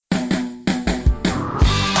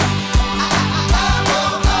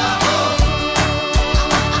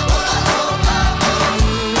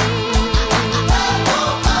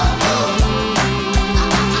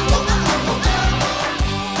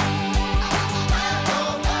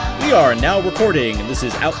We are now recording, and this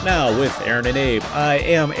is Out Now with Aaron and Abe. I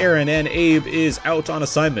am Aaron, and Abe is out on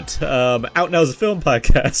assignment. Out Now is a film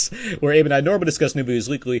podcast where Abe and I normally discuss new movies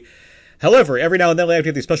weekly. However, every now and then we have to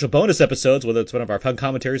get these special bonus episodes, whether it's one of our fun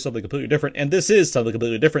commentaries, something completely different, and this is something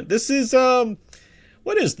completely different. This is,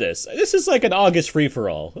 what is this? This is like an August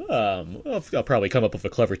free-for-all. I'll probably come up with a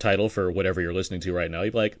clever title for whatever you're listening to right now.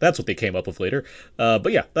 You'd be like, that's what they came up with later.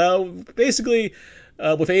 But yeah, basically...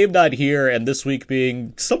 with Abe not here, and this week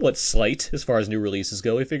being somewhat slight as far as new releases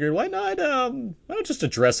go, we figured why not just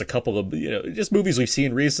address a couple of just movies we've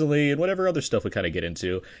seen recently and whatever other stuff we kind of get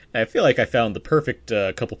into. And I feel like I found the perfect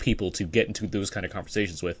couple people to get into those kind of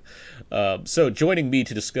conversations with. So joining me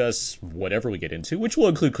to discuss whatever we get into, which will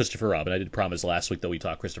include Christopher Robin. I did promise last week that we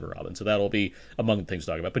talk Christopher Robin, so that'll be among the things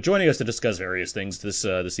to talk about. But joining us to discuss various things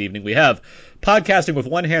this evening, we have podcasting with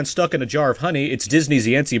one hand stuck in a jar of honey. It's Disney's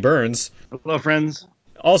Yancey Burns. Hello, friends.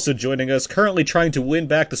 Also joining us, currently trying to win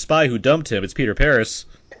back the spy who dumped him, it's Peter Paris.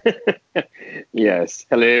 Yes.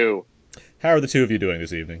 Hello. How are the two of you doing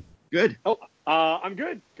this evening? Good. Oh, I'm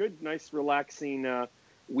good. Good. Nice, relaxing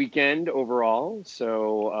weekend overall.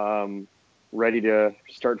 So ready to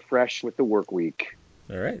start fresh with the work week.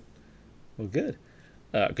 All right. Well, good.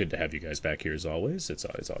 Good to have you guys back here as always. It's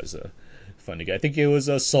always fun to get. I think it was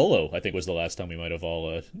Solo. I think was the last time we might have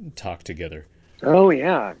all talked together. Oh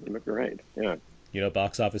yeah, you might be right. Yeah.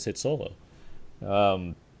 Box office hit Solo.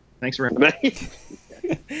 Thanks for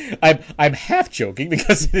I'm half joking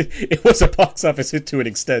because it was a box office hit to an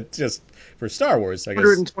extent just for Star Wars, I guess.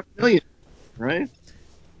 120 million, right?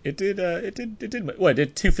 It did. It did. What? It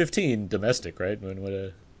did 215 domestic, right?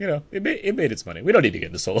 It made its money. We don't need to get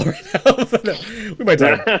into Solo right now. But, we might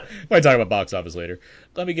talk about box office later.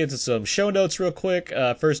 Let me get into some show notes real quick.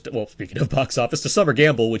 First, well, speaking of box office, the Summer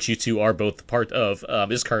Gamble, which you two are both part of,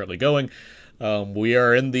 is currently going. We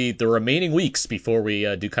are in the remaining weeks before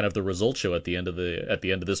we do kind of the result show at the end of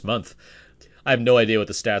this month. I have no idea what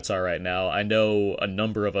the stats are right now. I know a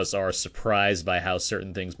number of us are surprised by how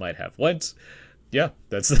certain things might have went. Yeah,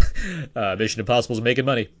 that's Mission Impossible is making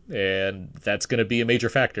money, and that's going to be a major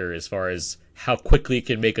factor as far as how quickly it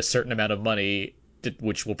can make a certain amount of money,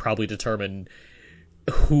 which will probably determine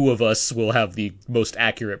who of us will have the most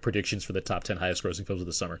accurate predictions for the top 10 highest grossing films of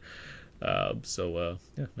the summer. We'll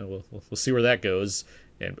see where that goes,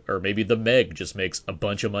 or maybe The Meg just makes a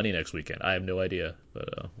bunch of money next weekend. I have no idea,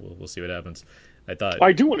 but we'll see what happens.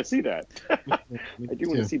 I do want to see that. I do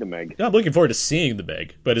want to see The Meg. I'm looking forward to seeing The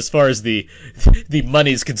Meg, but as far as the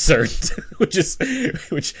money's concerned, which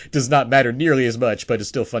does not matter nearly as much, but is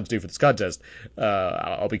still fun to do for this contest,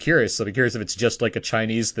 I'll be curious. I'll be curious if it's just like a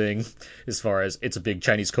Chinese thing, as far as it's a big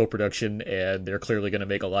Chinese co-production and they're clearly going to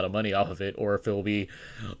make a lot of money off of it, or if it'll be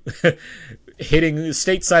hitting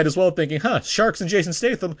stateside as well, thinking, sharks and Jason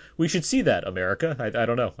Statham, we should see that, America. I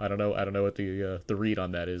don't know. I don't know what the read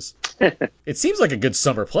on that is. It seems like a good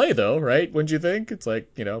summer play, though, right? Wouldn't you think? It's like,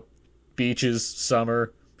 beaches,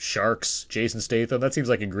 summer, sharks, Jason Statham. That seems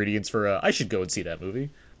like ingredients for I should go and see that movie.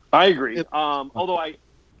 I agree. Although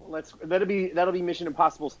that'll be Mission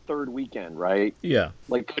Impossible's third weekend, right? Yeah.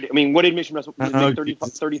 What did Mission Impossible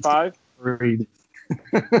 35?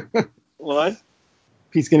 What?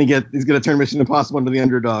 He's gonna turn Mission Impossible into the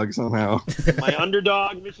underdog somehow. My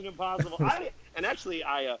underdog, Mission Impossible.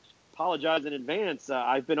 I apologize in advance.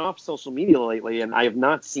 I've been off social media lately, and I have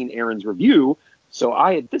not seen Aaron's review, so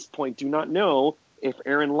I, at this point, do not know if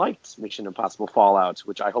Aaron liked Mission Impossible Fallout,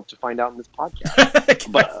 which I hope to find out in this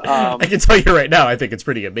podcast. But I can tell you right now, I think it's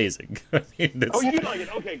pretty amazing. You like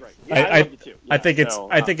it? Okay, great. Yeah, I love it too. Yeah,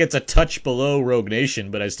 I think it's a touch below Rogue Nation,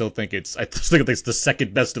 but I still think it's the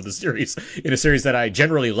second best of the series in a series that I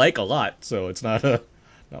generally like a lot. So it's not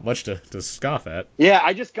much to scoff at. Yeah,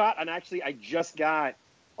 I just got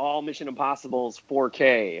all Mission Impossible's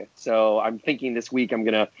 4K. So I'm thinking this week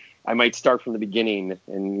I might start from the beginning,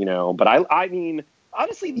 and but I mean,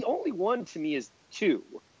 honestly, the only one to me is 2.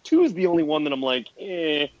 2 is the only one that I'm like,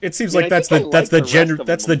 eh. It seems like that's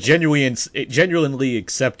the genuinely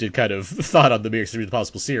accepted kind of thought on the Mission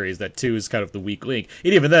Impossible series, that 2 is kind of the weak link.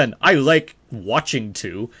 And even then, I like watching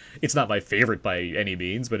 2. It's not my favorite by any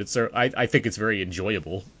means, but I think it's very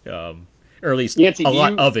enjoyable. Or at least Yancey, a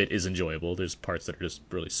lot of it is enjoyable. There's parts that are just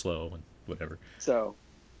really slow and whatever. So,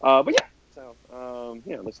 but yeah. So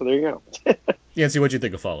there you go. Yancey, what'd you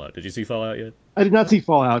think of Fallout? Did you see Fallout yet? I did not see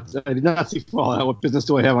Fallout. What business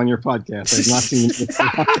do I have on your podcast? I've not seen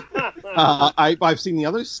it. I've seen the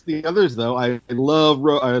others. The others, though, I love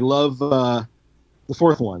the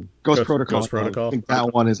fourth one, Ghost Protocol. Ghost Protocol. I think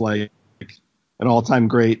that one is like an all-time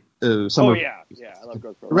great Oh yeah, yeah, I love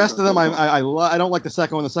Ghost World. The rest of them, I don't like the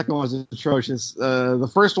second one. The second one was atrocious.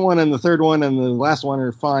 The first one and the third one and the last one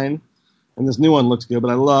are fine, and this new one looks good.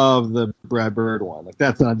 But I love the Brad Bird one. Like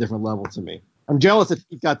that's on a different level to me. I'm jealous that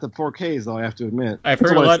he got the 4Ks though. I have to admit. I've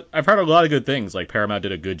heard a lot of good things. Like Paramount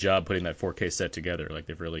did a good job putting that 4K set together. Like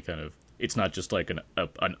they've really kind of. It's not just like an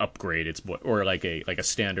upgrade. It's or like a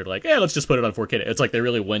standard. Like let's just put it on 4K. It's like they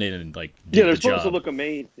really went in and like did they're the supposed job. to look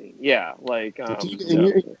amazing. Yeah, like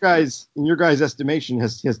in your guys' estimation,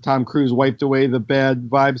 has Tom Cruise wiped away the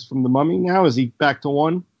bad vibes from the Mummy? Now is he back to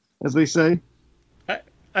one, as they say?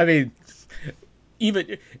 I mean,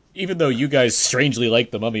 even though you guys strangely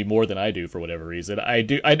like the Mummy more than I do for whatever reason, I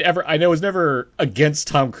was never against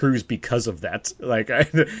Tom Cruise because of that. Like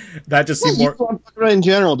that just seemed more. In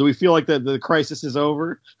general, do we feel like the crisis is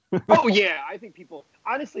over? Oh yeah, I think people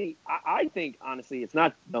honestly. I think honestly, it's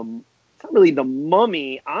not really the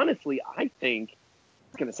Mummy. Honestly, I think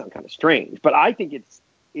it's going to sound kind of strange, but I think it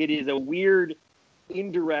is a weird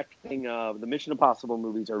indirect thing of the Mission Impossible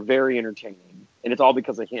movies are very entertaining, and it's all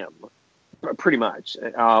because of him. Pretty much.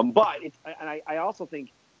 But I also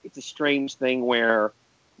think it's a strange thing where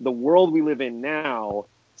the world we live in now,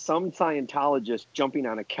 some Scientologist jumping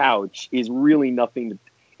on a couch is really nothing.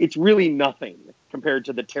 It's really nothing compared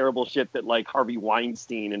to the terrible shit that like Harvey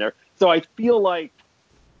Weinstein and so I feel like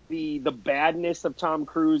the badness of Tom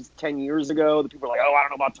Cruise 10 years ago, the people are like, oh, I don't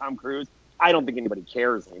know about Tom Cruise. I don't think anybody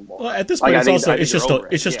cares anymore. Well, at this point,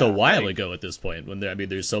 it's just a while ago. At this point, when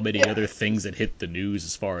there's so many other things that hit the news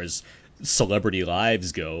as far as celebrity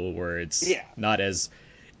lives go, where it's not as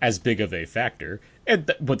big of a factor.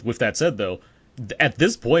 But with that said, though, at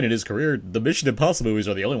this point in his career, the Mission Impossible movies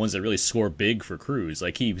are the only ones that really score big for Cruise.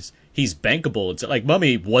 Like he's bankable. It's like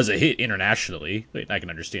Mummy was a hit internationally. I can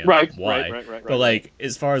understand why. Right. But like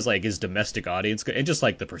as far as like his domestic audience and just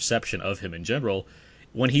like the perception of him in general.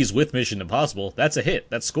 When he's with Mission Impossible, that's a hit.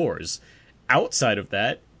 That scores. Outside of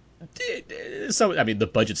that, so I mean the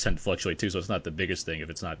budgets tend to fluctuate too, so it's not the biggest thing if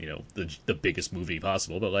it's not the biggest movie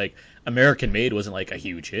possible. But like American Made wasn't like a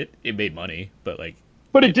huge hit. It made money, but like.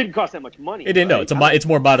 But it didn't cost that much money. It didn't. Right? No, it's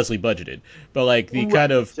more modestly budgeted. But like the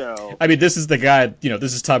kind of, I mean, this is the guy.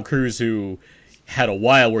 This is Tom Cruise who had a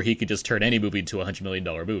while where he could just turn any movie into $100 million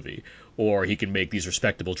movie, or he can make these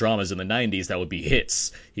respectable dramas in the 90s that would be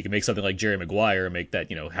hits. He can make something like Jerry Maguire and make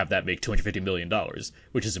that, have that make $250 million,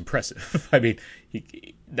 which is impressive. I mean,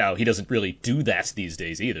 he doesn't really do that these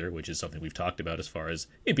days either, which is something we've talked about as far as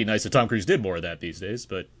it'd be nice if Tom Cruise did more of that these days,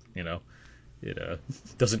 but it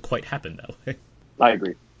doesn't quite happen that way. I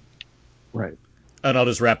agree. Right. And I'll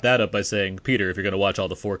just wrap that up by saying, Peter, if you're going to watch all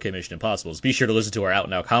the 4K Mission Impossibles, be sure to listen to our Out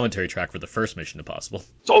Now commentary track for the first Mission Impossible.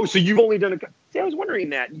 So you've only done I was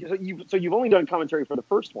wondering that. So you've only done commentary for the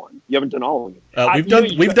first one. You haven't done all of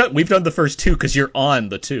them. We've done the first two because you're on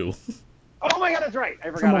the two. Oh my God, that's right.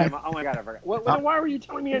 I forgot. I forgot. Well, why were you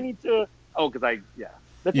telling me I need to? Oh, because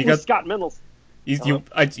that's Scott Mendelson.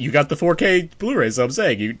 You got the 4K Blu-ray, so I'm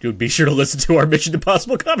saying you be sure to listen to our Mission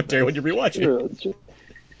Impossible commentary when you're rewatching it.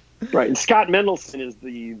 Right, and Scott Mendelson is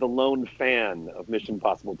the lone fan of Mission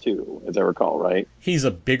Impossible 2, as I recall, right? He's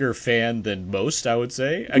a bigger fan than most, I would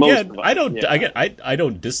say. Again, I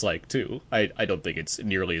don't dislike 2. I don't think it's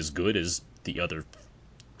nearly as good as the other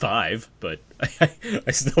 5, but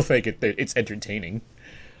I still think it's entertaining.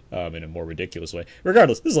 In a more ridiculous way.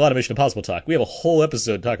 Regardless, this is a lot of Mission Impossible talk. We have a whole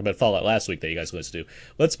episode talking about Fallout last week that you guys can listen to.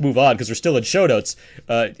 Let's move on because we're still in show notes.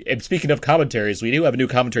 And speaking of commentaries, we do have a new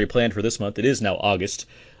commentary planned for this month. It is now August.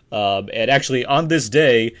 And actually, on this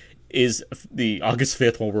day is the August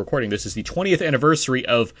 5th when we're recording this, is the 20th anniversary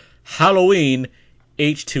of Halloween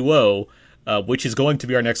H2O, which is going to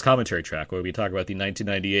be our next commentary track, where we talk about the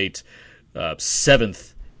 1998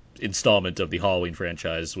 7th installment of the Halloween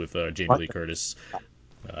franchise with Jamie Lee Curtis.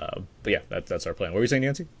 But yeah, that's our plan. What were you saying,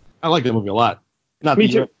 Nancy? I like that movie a lot. Me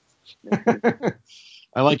too.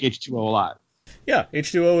 I like H2O a lot. Yeah,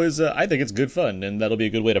 H2O is, I think it's good fun, and that'll be a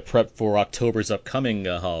good way to prep for October's upcoming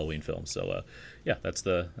Halloween film. So, yeah, that's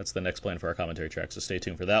the next plan for our commentary track, so stay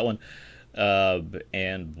tuned for that one.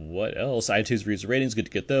 And what else? iTunes reviews and ratings, good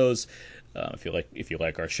to get those. If you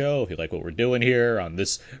like our show, if you like what we're doing here on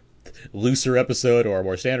this looser episode or our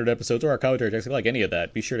more standard episodes or our commentary tracks, if you like any of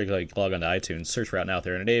that, be sure to log on to iTunes, search for Out Now with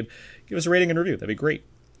Aaron and Abe, give us a rating and review. That'd be great.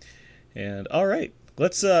 And all right,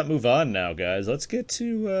 let's move on now, guys. Let's get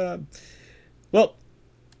to well,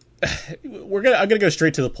 I'm gonna go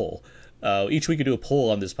straight to the poll. Each week we do a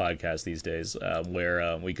poll on this podcast these days,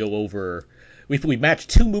 where we go over we match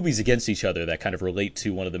two movies against each other that kind of relate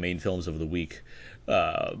to one of the main films of the week.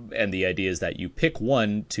 And the idea is that you pick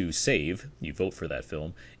one to save, you vote for that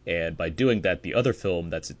film, and by doing that, the other film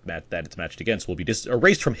that it's matched against will be just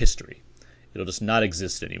erased from history. It'll just not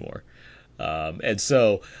exist anymore. And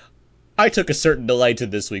so I took a certain delight in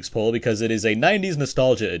this week's poll because it is a 90s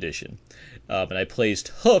nostalgia edition. And I placed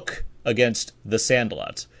Hook against The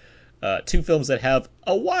Sandlot. Two films that have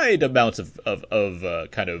a wide amount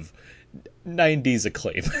of kind of 90s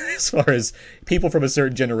acclaim as far as people from a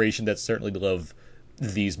certain generation that certainly love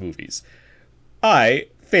these movies. I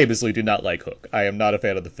famously do not like Hook. I am not a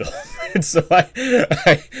fan of the film. And so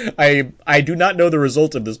I do not know the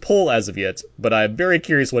result of this poll as of yet, but I'm very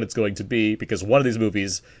curious what it's going to be because one of these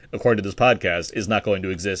movies, according to this podcast, is not going to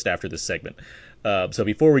exist after this segment. So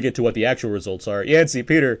before we get to what the actual results are, Yancey,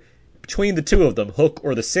 Peter, between the two of them, Hook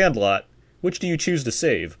or The Sandlot, which do you choose to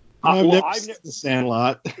save? I've never seen The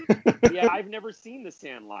Sandlot. Yeah, I've never seen The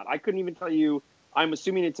Sandlot. I couldn't even tell you. I'm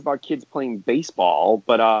assuming it's about kids playing baseball,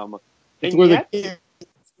 but It's where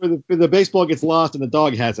the baseball gets lost and the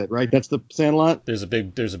dog has it, right? That's the Sandlot. There's a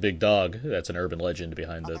big dog. That's an urban legend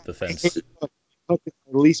behind the fence. Hook is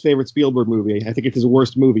my least favorite Spielberg movie. I think it's his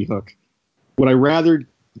worst movie, Hook. Would I rather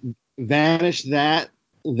vanish that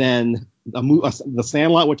than The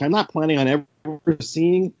Sandlot, which I'm not planning on ever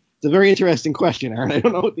seeing? It's a very interesting question, Aaron. I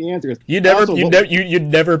don't know what the answer is. You'd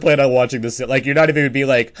never plan on watching this. Like, you're not even going to be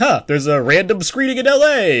like, there's a random screening in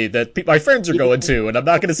L.A. that my friends are going to, and I'm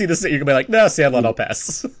not going to see this. You're going to be like, no, Sandlot, I'll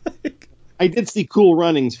pass. I did see Cool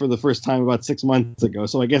Runnings for the first time about 6 months ago,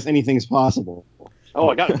 so I guess anything's possible. Oh,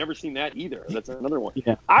 my God, I've never seen that either. That's another one.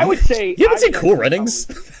 Yeah. I would say... You haven't seen Cool Runnings?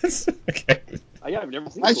 Okay. Yeah, I've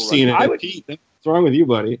never seen I've Cool seen Runnings. it. Pete, what's wrong with you,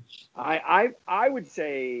 buddy? I would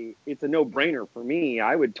say it's a no-brainer for me.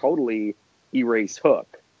 I would totally erase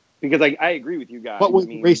Hook. Because I agree with you guys. What was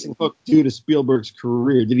erasing Hook do to Spielberg's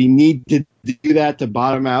career? Did he need to do that to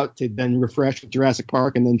bottom out, to then refresh with Jurassic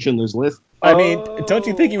Park and then Schindler's List? I mean, don't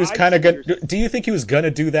you think he was kind of good? Do you think he was going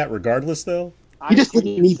to do that regardless, though? He just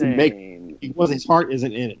didn't need to make it. His heart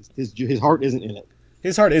isn't in it. His heart isn't in it.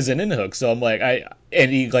 His heart isn't in Hook, so I'm like,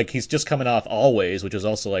 he's just coming off Always, which was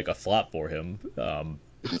also like a flop for him.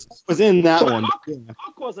 Was in that one.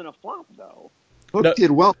 Hook wasn't a flop though. Hook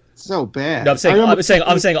did well, so bad. No,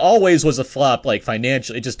 I'm saying Always was a flop, like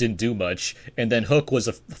financially, it just didn't do much, and then Hook was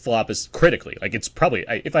a flop as critically. Like it's probably,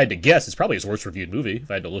 if I had to guess, it's probably his worst reviewed movie. If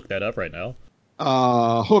I had to look that up right now.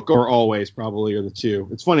 Hook or Always probably are the two.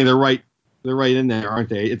 It's funny they're right in there, aren't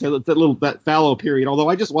they? It's that fallow period. Although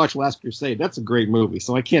I just watched Last Crusade, that's a great movie,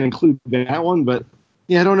 so I can't include that one. But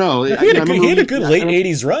yeah, I don't know. He had a good late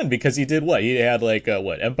 '80s run because he did what? He had like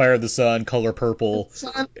Empire of the Sun, Color Purple,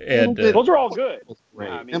 and those are all good. Right.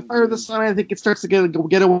 Yeah, I mean, Empire of the Sun, I think it starts to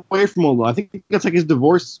get away from a little. I think that's like his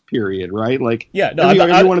divorce period, right? Like yeah, no,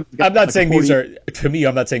 I'm not saying these are. To me,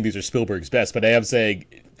 I'm not saying these are Spielberg's best, but I am saying,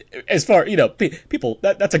 as far people,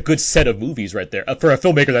 that's a good set of movies right there for a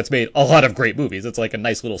filmmaker that's made a lot of great movies. It's like a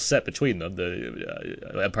nice little set between them.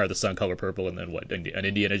 The Empire of the Sun, Color Purple, and then an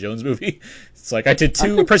Indiana Jones movie. It's like I did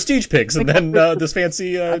two prestige picks and then this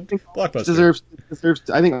fancy blockbuster.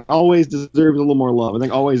 I think Always deserves a little more love. I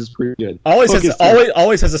think Always is pretty good. Always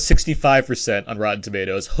has a 65% on Rotten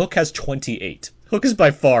Tomatoes. Hook has 28. Hook is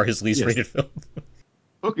by far his least rated film.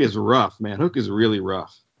 Hook is rough, man. Hook is really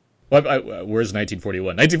rough. Well, where's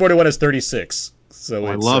 1941? 1941 is 36, so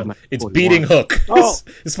I love it's beating Hook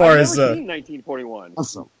as far as. I've never seen 1941.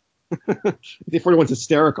 Awesome. 1941 is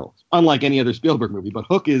hysterical, unlike any other Spielberg movie. But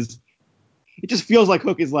Hook is. It just feels like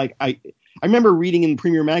Hook is like I remember reading in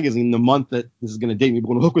Premiere Magazine the month that this is going to date me, but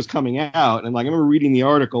when Hook was coming out, and like I remember reading the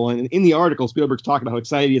article, and in the article Spielberg's talking about how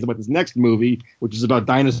excited he is about this next movie, which is about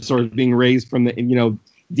dinosaurs being raised from the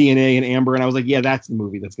DNA and amber, and I was like, yeah, that's the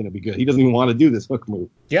movie that's going to be good. He doesn't even want to do this Hook movie.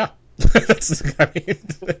 Yeah. Love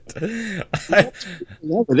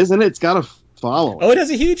it, isn't it? It's got a following. Oh, it has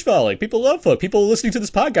a huge following. People love Hook. People listening to this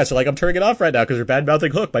podcast are like, I'm turning it off right now because they're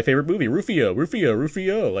bad-mouthing Hook, my favorite movie. Rufio.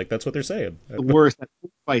 Like, that's what they're saying. The worst. That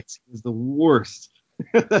food fight scene is the worst.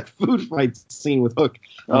 That food fight scene with Hook.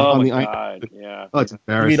 On the God, yeah. Oh, it's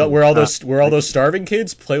embarrassing. You mean where all those starving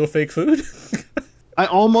kids play with fake food? I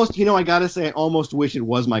almost, I gotta say, I almost wish it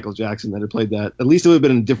was Michael Jackson that had played that. At least it would have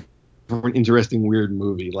been a different, interesting, weird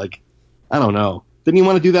movie. Like, I don't know. Didn't he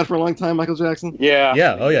want to do that for a long time, Michael Jackson? Yeah.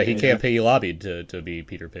 Yeah. Oh, yeah. He lobbied to be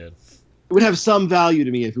Peter Pan. It would have some value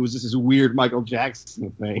to me if it was just this weird Michael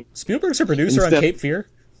Jackson thing. Spielberg's a producer on Cape Fear.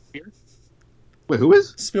 Wait, who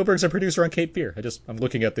is? Spielberg's a producer on Cape Fear. I'm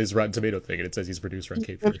looking at this Rotten Tomato thing, and it says he's a producer on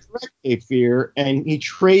Cape Fear. Cape Fear, and he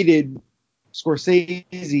traded Scorsese.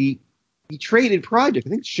 He traded projects. I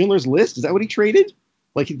think Schindler's List. Is that what he traded?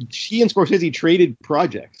 Like he and Scorsese traded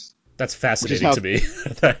projects. That's fascinating to me.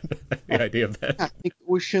 The idea of that. I think it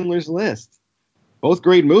was Schindler's List. Both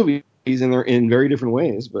great movies, and they're in very different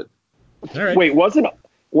ways. But All right. Wait, wasn't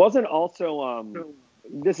also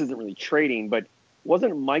this isn't really trading, but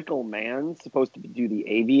wasn't Michael Mann supposed to do The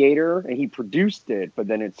Aviator, and he produced it, but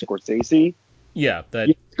then it's Scorsese? Yeah, that.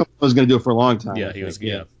 yeah, I was going to do it for a long time. Yeah, I he was. think.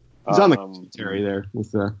 Yeah. He's on the commentary there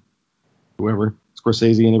with whoever,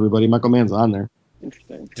 Scorsese and everybody. Michael Mann's on there.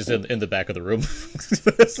 Interesting. Just in the back of the room.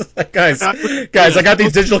 Like, guys, I got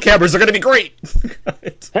these digital cameras. They're gonna be great.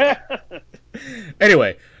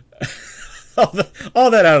 Anyway,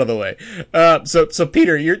 all that out of the way. So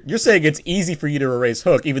Peter, you're saying it's easy for you to erase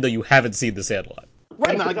Hook, even though you haven't seen The Sandlot.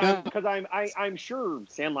 Right, because I'm sure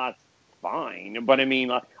Sandlot's fine, but I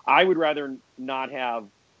mean, I would rather not have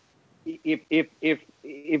if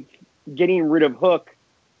getting rid of Hook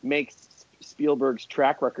makes Spielberg's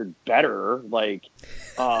track record better, like,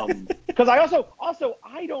 because I also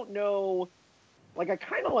I don't know, like, I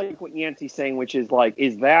kind of like what Yancey's saying, which is like,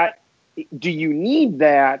 do you need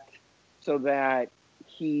that so that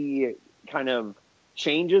he kind of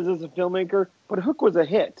changes as a filmmaker? But Hook was a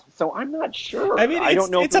hit, so I'm not sure. I mean, I don't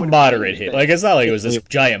know it's if a it moderate hit. anything. Like, it's not like it was this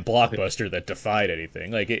giant blockbuster that defied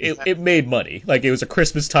anything. Like, it made money. Like, it was a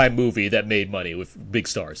Christmas time movie that made money with big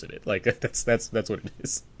stars in it. Like, that's what it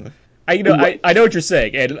is. I know what you're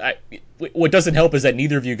saying, and what doesn't help is that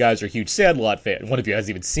neither of you guys are huge Sandlot fans. One of you hasn't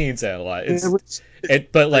even seen Sandlot.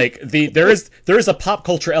 But like there is a pop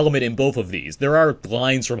culture element in both of these. There are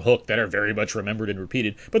lines from Hook that are very much remembered and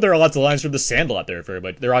repeated, but there are lots of lines from The Sandlot that are very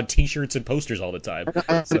much. They're on T-shirts and posters all the time.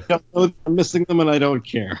 I'm missing them, and I don't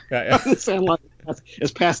care. The Sandlot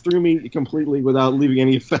has passed through me completely without leaving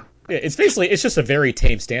any effect. Yeah, it's just a very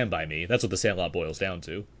tame Stand By Me. That's what The Sandlot boils down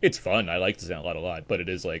to. It's fun. I like The Sandlot a lot, but it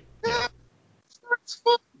is like. Yeah. It's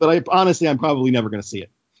fun. But I'm probably never going to see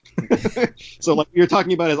it. So like you're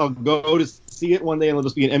talking about is I'll go to see it one day and it'll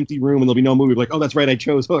just be an empty room and there'll be no movie. Like, oh, that's right, I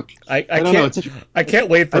chose Hook. I can't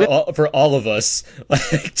wait for all of us,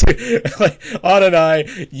 like Ann and I,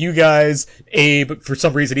 you guys, Abe. For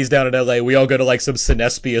some reason, he's down in LA. We all go to like some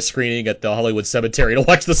Cinespia screening at the Hollywood Cemetery to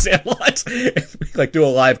watch The Sandlot. Like do a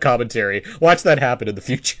live commentary. Watch that happen in the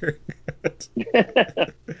future.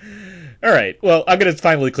 All right. Well, I'm gonna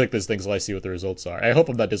finally click this thing so I see what the results are. I hope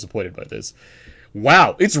I'm not disappointed by this.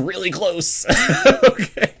 Wow, it's really close.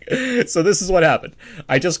 Okay, so this is what happened.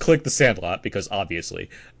 I just clicked The Sandlot because obviously,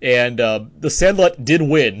 and The Sandlot did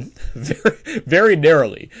win very, very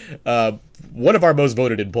narrowly. One of our most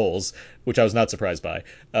voted in polls, which I was not surprised by.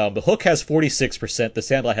 The Hook has 46%. The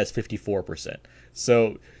Sandlot has 54%.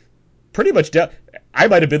 So pretty much, I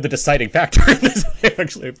might have been the deciding factor in this.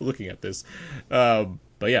 Actually, looking at this, but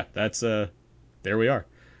yeah, that's there we are.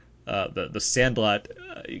 The Sandlot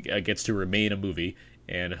gets to remain a movie,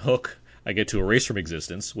 and Hook I get to erase from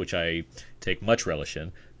existence, which I take much relish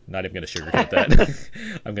in. Not even going to sugarcoat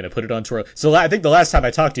that. I'm going to put it on tour. So I think the last time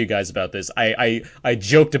I talked to you guys about this, I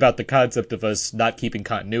joked about the concept of us not keeping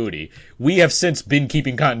continuity. We have since been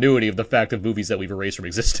keeping continuity of the fact of movies that we've erased from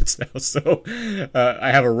existence now. So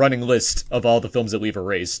I have a running list of all the films that we've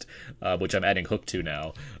erased, which I'm adding Hook to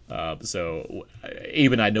now. So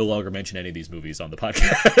Abe and I no longer mention any of these movies on the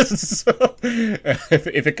podcast. So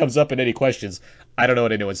if it comes up in any questions, I don't know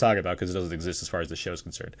what anyone's talking about because it doesn't exist as far as the show is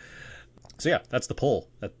concerned. So yeah, that's the poll.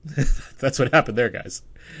 That's what happened there, guys.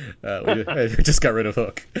 We just got rid of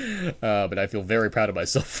Hook, but I feel very proud of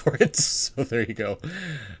myself for it. So there you go.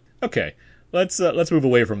 Okay, let's move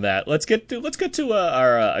away from that. Let's get to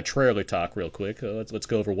our trailer talk real quick. Let's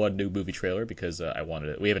go over one new movie trailer because I wanted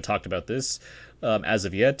it. We haven't talked about this as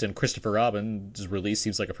of yet, and Christopher Robin's release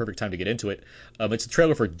seems like a perfect time to get into it. It's a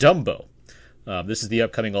trailer for Dumbo. This is the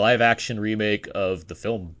upcoming live-action remake of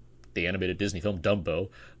the animated Disney film Dumbo.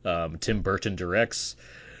 Tim Burton directs.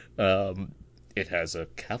 It has a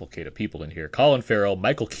cavalcade of people in here: Colin Farrell,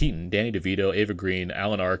 Michael Keaton, Danny DeVito, Ava Green,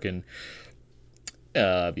 Alan Arkin.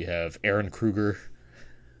 You have Aaron Kruger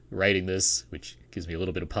writing this, which gives me a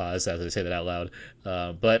little bit of pause as I say that out loud.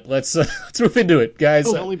 But let's move into it, guys.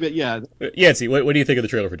 Only bit, yeah. Yancey, what do you think of the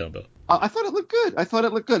trailer for Dumbo? I thought it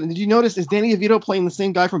looked good. And did you notice, is Danny DeVito playing the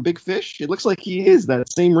same guy from Big Fish? It looks like he is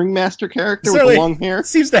that same ringmaster character with the long hair.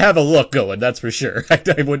 Seems to have a look going, that's for sure. I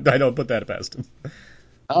don't put that past him.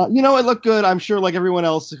 It looked good. I'm sure, like everyone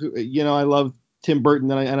else, who, I love Tim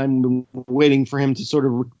Burton, and I'm waiting for him to sort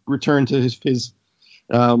of return to his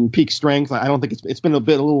peak strength. I don't think it's been a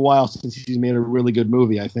little while since he's made a really good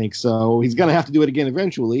movie, I think. So he's going to have to do it again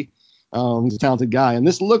eventually. He's a talented guy, and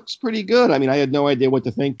this looks pretty good. I mean, I had no idea what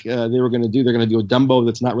to think they were going to do. They're going to do a Dumbo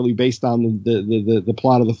that's not really based on the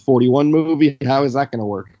plot of the 41 movie. How is that going to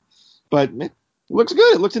work? But looks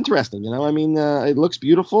good. It looks interesting. I mean, it looks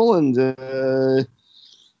beautiful, and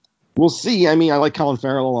we'll see. I mean, I like Colin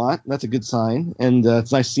Farrell a lot. That's a good sign, and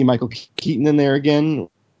it's nice to see Michael Keaton in there again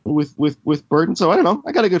with Burton. So I don't know.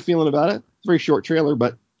 I got a good feeling about it. It's a very short trailer,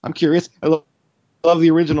 but I'm curious. I love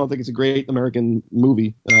the original. I think it's a great American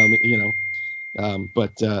movie.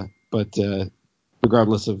 But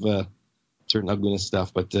regardless of certain ugliness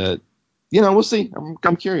stuff, but we'll see.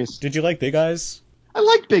 I'm curious. Did you like Big Eyes? I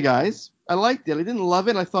liked Big Eyes. I liked it. I didn't love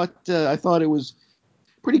it. I thought it was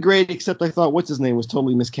pretty great, except I thought what's his name was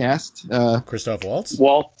totally miscast. Christoph Waltz.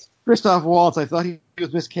 Christoph Waltz. I thought he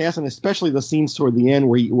was miscast, and especially the scenes toward the end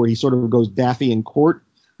where he sort of goes daffy in court.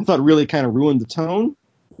 I thought really kind of ruined the tone.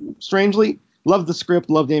 Strangely, loved the script,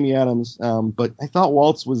 loved Amy Adams, but I thought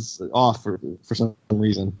Waltz was off for some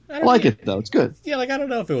reason. I like it though; it's good. Yeah, like I don't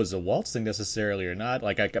know if it was a Waltz thing necessarily or not.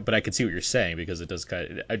 But I could see what you're saying because it does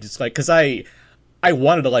kind of. I just like because I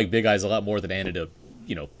wanted to like Big Eyes a lot more than I ended up,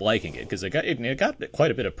 liking it because it got quite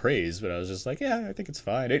a bit of praise. But I was just like, yeah, I think it's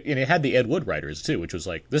fine. And it had the Ed Wood writers too, which was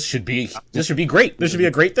like, this should be great. This should be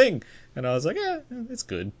a great thing. And I was like, yeah, it's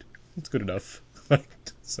good. It's good enough.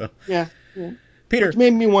 So yeah. Peter, which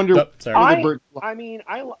made me wonder. Oh, sorry. I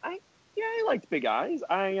liked Big Eyes.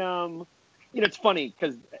 It's funny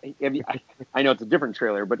because I know it's a different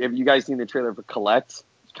trailer, but have you guys seen the trailer for Colette?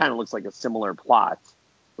 It kind of looks like a similar plot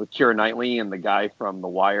with Keira Knightley and the guy from The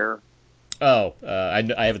Wire. Oh,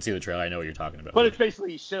 I haven't seen the trailer. I know what you're talking about. But it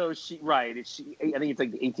basically shows I think it's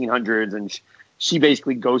like the 1800s, and she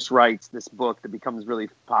basically ghostwrites this book that becomes really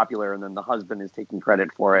popular, and then the husband is taking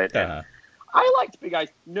credit for it. Uh-huh. I liked Big Eyes.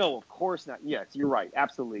 No, of course not. Yes, you're right.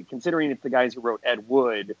 Absolutely. Considering it's the guys who wrote Ed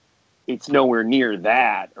Wood, it's nowhere near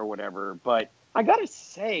that or whatever. But I got to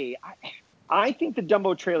say, I think the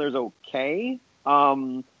Dumbo trailer is okay.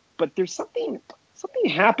 But there's something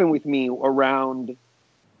happened with me around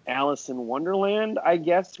Alice in Wonderland, I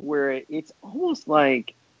guess, where it's almost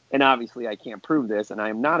like, and obviously I can't prove this, and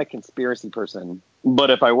I'm not a conspiracy person, but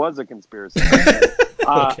if I was a conspiracy person,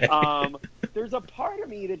 Okay. there's a part of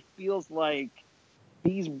me that feels like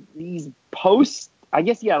these posts, I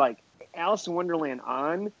guess, yeah, like Alice in Wonderland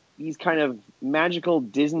on these kind of magical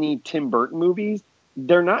Disney Tim Burton movies,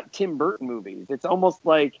 they're not Tim Burton movies. It's almost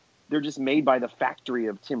like they're just made by the factory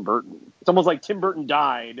of Tim Burton. It's almost like Tim Burton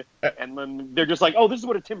died, and then they're just like, oh, this is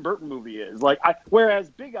what a Tim Burton movie is. Whereas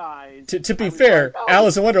Big Eyes. To be fair,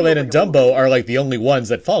 Alice in Wonderland and Dumbo are like the only ones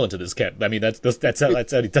that fall into this camp. I mean,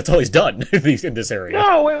 that's all he's done in this area.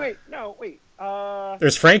 No, wait.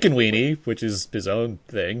 There's Frankenweenie, which is his own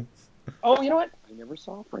thing. Oh, you know what? I never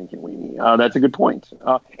saw Frankenweenie. That's a good point.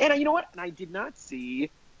 And you know what? And I did not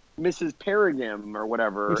see Mrs. Peregrine or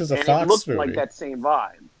whatever, which is a and Fox it looked movie. like that same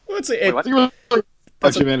vibe. Well,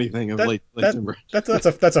 much of anything of late Timber. That's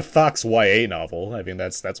a Fox YA novel. I mean,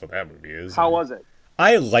 that's what that movie is. How was it?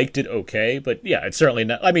 I liked it okay, but yeah, it's certainly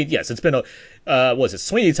not. I mean, yes, it's been a. Was it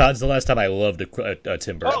Sweeney Todd's the last time I loved a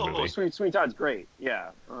Tim Burton movie? Oh, Sweeney Todd's great. Yeah.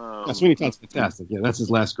 Sweeney Todd's fantastic. Yeah, that's his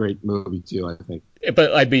last great movie too, I think.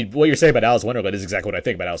 But I mean, what you're saying about Alice in Wonderland is exactly what I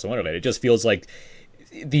think about Alice in Wonderland. It just feels like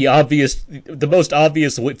the most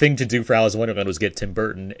obvious thing to do for Alice in Wonderland was get Tim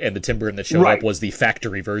Burton, and the Tim Burton that showed up was the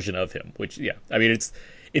factory version of him. Which, yeah, I mean, it's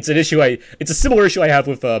an issue it's a similar issue I have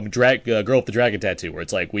with Girl with the Dragon Tattoo, where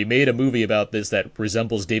it's like we made a movie about this that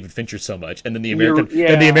resembles David Fincher so much, and then the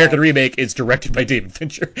American remake is directed by David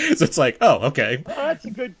Fincher. So it's like, oh, okay. That's a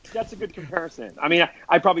good comparison. I mean,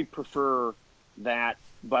 I probably prefer that,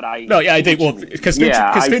 but I think because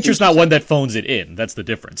Fincher's not one that phones it in. That's the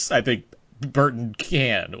difference. I think Burton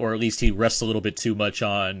can, or at least he rests a little bit too much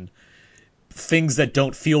on things that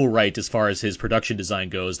don't feel right as far as his production design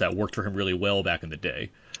goes that worked for him really well back in the day.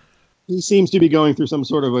 He seems to be going through some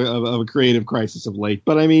sort of a creative crisis of late.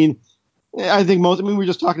 But I mean, I think we were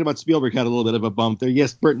just talking about Spielberg had a little bit of a bump there.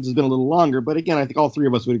 Yes, Burton's has been a little longer, but again, I think all three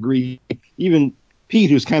of us would agree. Even Pete,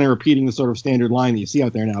 who's kind of repeating the sort of standard line that you see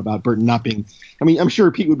out there now about Burton not being. I mean, I'm sure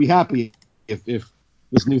Pete would be happy if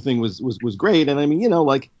this new thing was great. And I mean,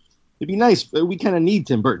 it'd be nice. We kind of need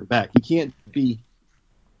Tim Burton back. He can't be.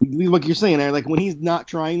 Like you're saying, like when he's not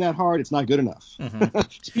trying that hard, it's not good enough. Mm-hmm.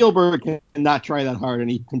 Spielberg can not try that hard, and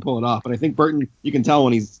he can pull it off. But I think Burton, you can tell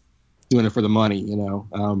when he's doing it for the money.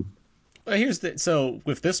 So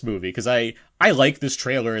with this movie, because I like this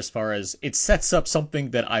trailer as far as it sets up something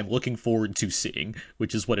that I'm looking forward to seeing,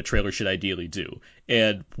 which is what a trailer should ideally do.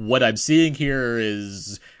 And what I'm seeing here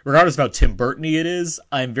is, regardless of how Tim Burton-y it is,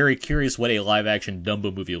 I'm very curious what a live-action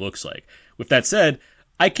Dumbo movie looks like. With that said,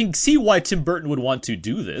 I can see why Tim Burton would want to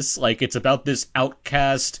do this. Like, it's about this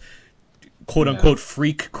outcast, quote-unquote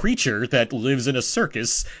freak creature that lives in a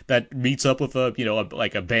circus that meets up with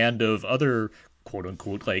a band of other quote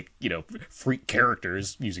unquote like freak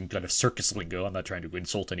characters using kind of circus lingo. I'm not trying to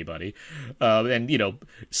insult anybody, and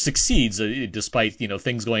succeeds despite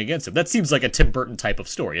things going against him. That seems like a Tim Burton type of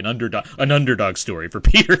story, an underdog story for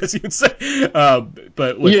Peter, as you would say.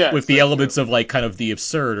 But with the elements of like kind of the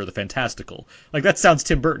absurd or the fantastical, like that sounds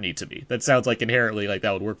Tim Burton-y to me. That sounds like inherently like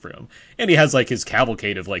that would work for him. And he has like his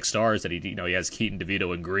cavalcade of like stars that he has Keaton,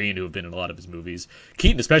 DeVito, and Green, who have been in a lot of his movies.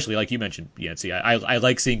 Keaton, especially, like you mentioned, Yancey. I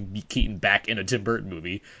like seeing Keaton back in a Tim Burton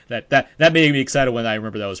movie. That made me excited when I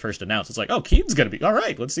remember that was first announced. It's like, oh, Keaton's gonna be all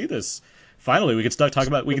right. Let's see this. Finally, we can stop talking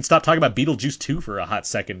about Beetlejuice 2 for a hot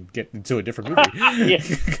second, get into a different movie.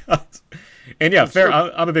 And yeah,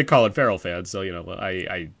 I'm a big Colin Farrell fan, so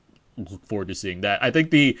I look forward to seeing that. I think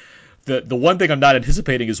the one thing I'm not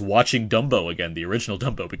anticipating is watching Dumbo again, the original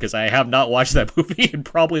Dumbo, because I have not watched that movie in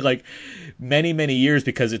probably like many years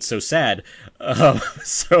because it's so sad.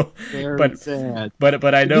 Very sad.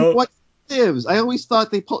 But I know what lives. I always thought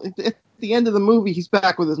they pull at the end of the movie. He's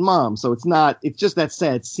back with his mom, so it's not. It's just that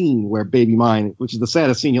sad scene where Baby Mine, which is the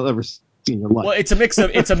saddest scene you'll ever see in your life. Well, it's a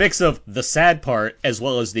mix of the sad part as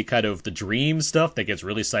well as the kind of the dream stuff that gets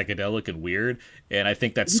really psychedelic and weird. And I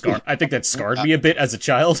think that scarred me a bit as a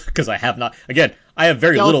child because I have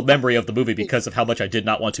very little memory of the movie because of how much I did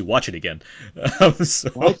not want to watch it again.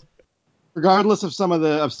 Regardless of some of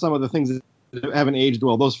the things that haven't aged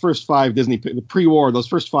well, those first 5 Disney, the pre-war, those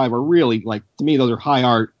first 5 are really, like, to me, those are high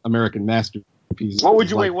art American masterpieces.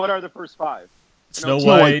 What are the first 5? Snow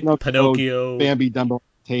White, Pinocchio, Bambi, Dumbo,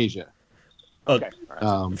 Fantasia. Okay.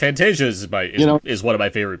 Fantasia is one of my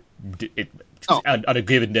favorite. On a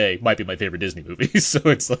given day, might be my favorite Disney movie. So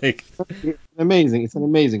it's like it's amazing. It's an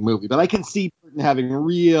amazing movie. But I can see Burton having a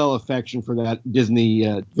real affection for that Disney,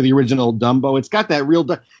 for the original Dumbo. It's got that real,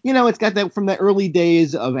 it's got that from the early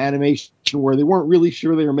days of animation where they weren't really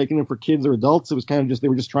sure they were making them for kids or adults. It was kind of just they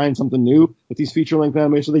were just trying something new with these feature-length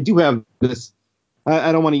animations. So they do have this.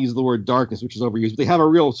 I don't want to use the word darkness, which is overused, but they have a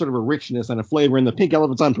real sort of a richness and a flavor. And the Pink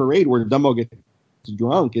Elephants on Parade, where Dumbo gets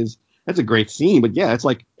drunk, that's a great scene. But yeah, it's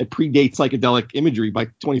like it predates psychedelic imagery by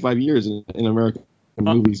 25 years in American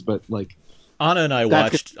movies. But like Anna and I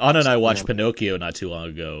watched Pinocchio not too long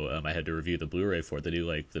ago. I had to review the Blu-ray for it,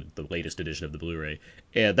 the latest edition of the Blu-ray,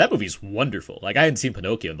 and that movie's wonderful. Like I hadn't seen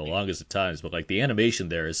Pinocchio in the longest of times, but like the animation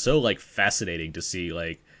there is so like fascinating to see.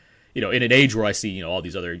 Like in an age where I see all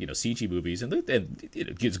these other CG movies and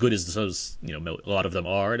as good as those a lot of them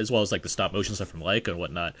are, and as well as like the stop motion stuff from Leica and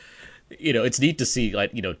whatnot. It's neat to see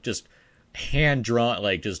like just hand drawn,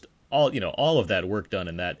 like just all of that work done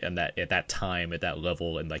in that at that time at that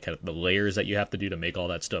level, and like kind of the layers that you have to do to make all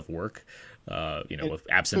that stuff work. With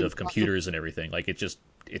absent of computers and everything, like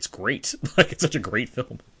it's great. Like it's such a great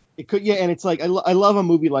film. It could, yeah, and it's like I love a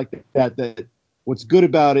movie like that. That what's good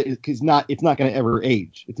about it is it's not going to ever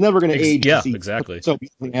age. It's never going to age. Yeah, exactly. So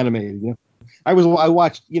beautifully animated. I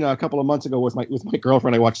watched a couple of months ago with my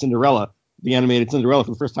girlfriend. I watched Cinderella, the animated Cinderella,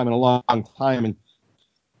 for the first time in a long time, and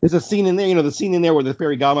there's a scene in there, the scene in there where the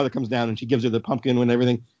fairy godmother comes down and she gives her the pumpkin and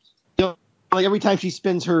everything. Like every time she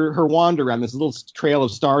spins her wand around, this little trail of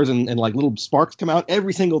stars and like little sparks come out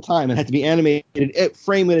every single time. It had to be animated at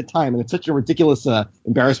frame at a time, and it's such a ridiculous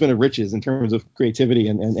embarrassment of riches in terms of creativity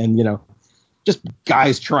and just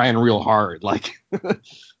guys trying real hard. Like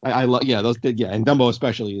I love and Dumbo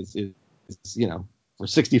especially is for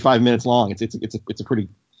 65 minutes long. It's a pretty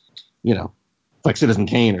it's like Citizen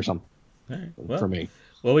Kane or something for me.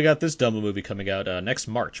 Well, we got this Dumbo movie coming out next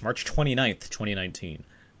March 29th, 2019.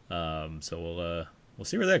 So we'll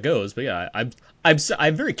see where that goes. But yeah,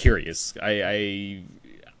 I'm very curious. I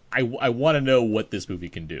want to know what this movie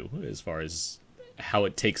can do as far as how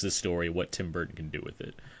it takes the story, what Tim Burton can do with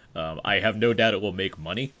it. I have no doubt it will make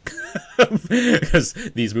money because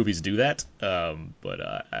these movies do that. But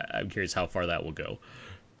I'm curious how far that will go.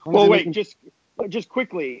 Well, wait, just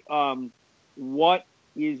quickly, what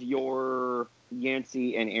is your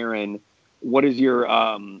Yancey and Aaron? What is your,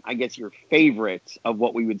 I guess, your favorite of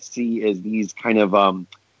what we would see as these kind of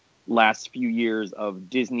last few years of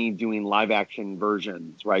Disney doing live action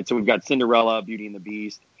versions, right? So we've got Cinderella, Beauty and the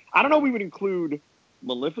Beast. I don't know if we would include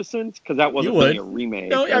Maleficent because that wasn't really a remake.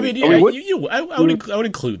 No, I mean, I would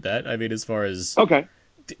include that. I mean, as far as okay.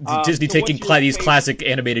 Disney taking these classic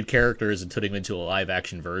animated characters and putting them into a live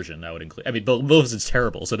action version, I would include. I mean, Maleficent's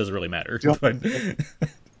terrible, so it doesn't really matter. Yeah. But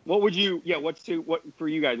what would you? Yeah, what for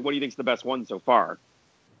you guys? What do you think's the best one so far?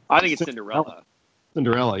 I think it's Cinderella.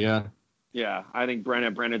 Cinderella, yeah. Yeah, I think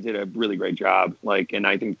Brenna did a really great job. And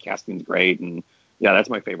I think casting's great, and yeah, that's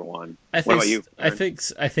my favorite one. What about you, Aaron?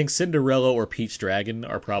 I think Cinderella or Pete's Dragon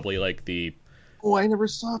are probably like the Oh, I never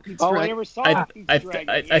saw Pete's Oh, I Dragon. never saw I Pete's Dragon.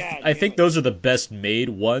 Yeah, I damn think it. those are the best made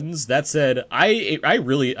ones. That said, I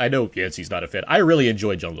really I know Yancey's not a fan. I really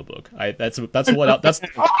enjoy Jungle Book. That's the one Oh, I like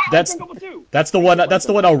that's Jungle Book too. that's the I one do like that's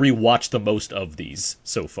the one Jungle I'll Book. rewatch the most of these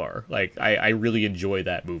so far. Like I really enjoy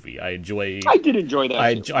that movie. I did enjoy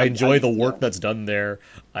that too. I enjoy the yeah. work that's done there.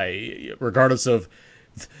 Regardless of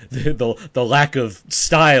the lack of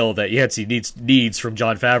style that Yancey needs from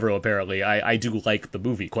Jon Favreau. Apparently, I do like the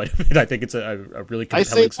movie quite a bit. I think it's a really I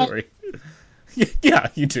say compelling story. Yeah,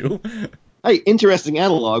 you do. Hey, interesting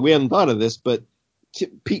analog. We hadn't thought of this, but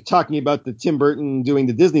Pete talking about the Tim Burton doing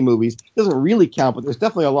the Disney movies doesn't really count, but there's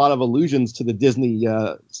definitely a lot of allusions to the Disney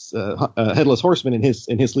Headless Horseman in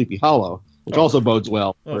his Sleepy Hollow, which also bodes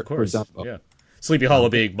well Oh, of for course. Dumbo. Yeah. Sleepy Hollow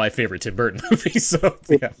being my favorite Tim Burton movie, so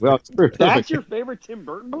yeah. Well, it's perfect. That's your favorite Tim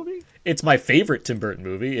Burton movie? It's my favorite Tim Burton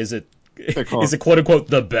movie. Is it horror. quote unquote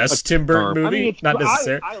the best Tim Burton I movie? I mean, it's Not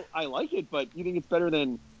necessarily. I like it, but you think it's better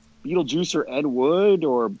than Beetlejuice or Ed Wood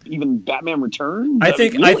or even Batman Returns? I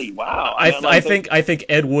think really, wow. I think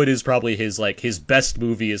Ed Wood is probably his best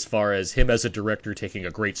movie as far as him as a director taking a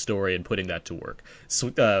great story and putting that to work.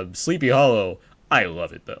 Sleepy Hollow, I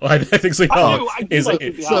love it though. I think Sleepy Hollow I do is like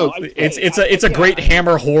Sleepy Hollow. it's a great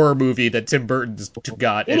Hammer horror movie that Tim Burton's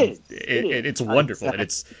got. It and is. It's wonderful and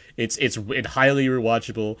it's highly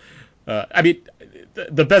rewatchable. I mean,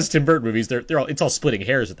 the best Tim Burton movies it's all splitting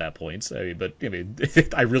hairs at that point.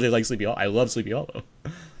 I really like Sleepy Hollow. I love Sleepy Hollow.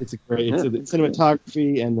 It's the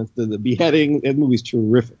cinematography and the beheading. That movie's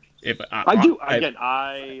terrific. I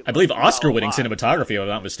believe Oscar-winning cinematography, if I'm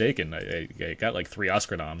not mistaken. I got like 3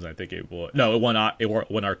 Oscar noms. I think it won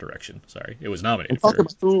art direction. Sorry, it was nominated Talk for.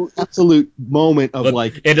 about absolute moment of And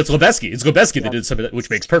it's Lebowski. It's Lebowski that did some of that,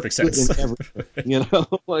 which makes perfect sense.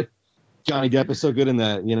 Like Johnny Depp is so good in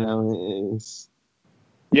that.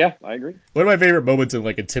 Yeah, I agree. One of my favorite moments in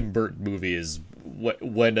like a Tim Burton movie is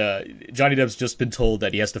when Johnny Depp's just been told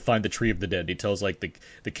that he has to find the tree of the dead. He tells like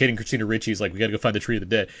the kid and Christina Ricci's like, we got to go find the tree of the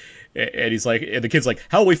dead, and he's like, and the kid's like,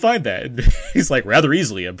 how will we find that? And he's like, rather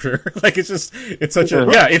easily, I'm sure. Like it's such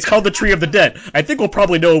a it's called the tree of the dead. I think we'll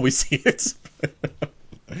probably know when we see it.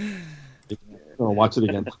 I'll watch it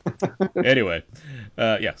again. Anyway,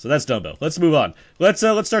 so that's Dumbo. Let's move on. Let's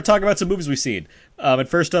start talking about some movies we've seen. And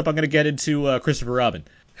first up, I'm going to get into Christopher Robin.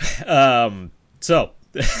 So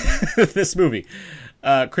this movie,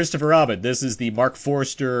 Christopher Robin. This is the Mark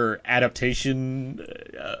Forster adaptation,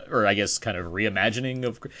 or I guess kind of reimagining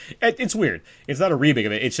of. It's weird. It's not a remake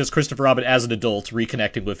of it. It's just Christopher Robin as an adult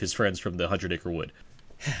reconnecting with his friends from the 100 Acre Wood.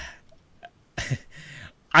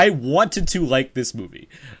 I wanted to like this movie.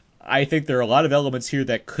 I think there are a lot of elements here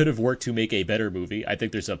that could have worked to make a better movie. I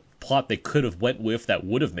think there's a plot they could have went with that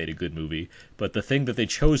would have made a good movie, but the thing that they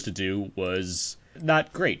chose to do was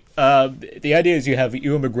not great. The idea is you have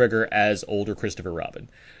Ewan McGregor as older Christopher Robin,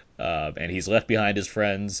 and he's left behind his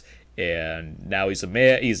friends, and now he's a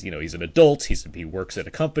man. He's an adult. He works at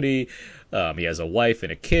a company. He has a wife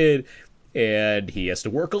and a kid, and he has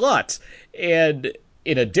to work a lot. And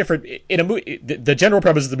the general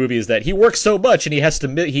premise of the movie is that he works so much and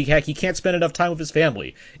he can't spend enough time with his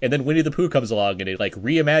family, and then Winnie the Pooh comes along and it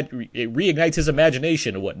reignites his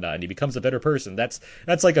imagination and whatnot, and he becomes a better person. That's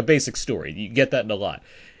like a basic story. You get that in a lot,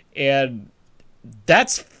 and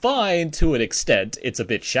that's fine to an extent. It's a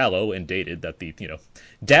bit shallow and dated that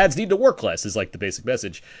dads need to work less is like the basic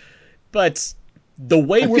message, but the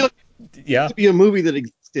way feel like yeah, to be a movie that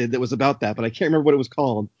existed that was about that, but I can't remember what it was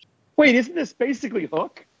called. Wait, isn't this basically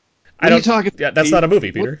Hook? What are you talking? Yeah, that's not a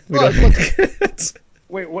movie, Peter.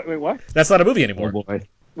 Wait, what? That's not a movie anymore. Oh boy.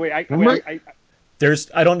 Wait, I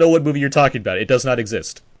don't know what movie you're talking about. It does not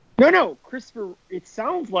exist. No, Christopher. It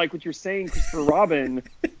sounds like what you're saying, Christopher Robin.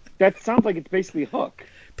 That sounds like it's basically Hook.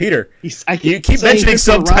 Peter, you keep mentioning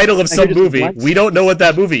some title of some movie. We don't know what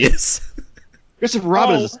that movie is. Christopher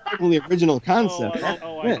Robin is the original concept.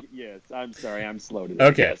 Yes, I'm sorry, I'm slow to this.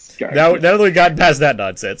 Okay, yes, now that we've gotten past that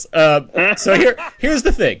nonsense, so here's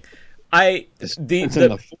the thing. It's in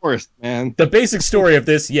the forest, man. The basic story of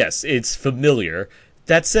this, yes, it's familiar.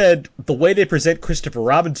 That said, the way they present Christopher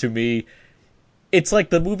Robin to me, it's like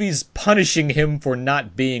the movie's punishing him for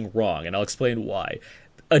not being wrong, and I'll explain why.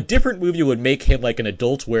 A different movie would make him like an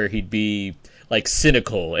adult where he'd be like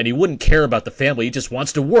cynical and he wouldn't care about the family. He just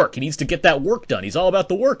wants to work. He needs to get that work done. He's all about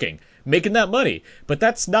the working, making that money. But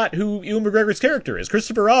that's not who Ewan McGregor's character is.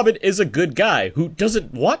 Christopher Robin is a good guy who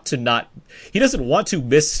doesn't want to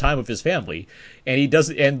miss time with his family, and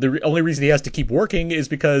the only reason he has to keep working is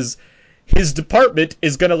because his department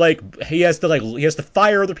is gonna he has to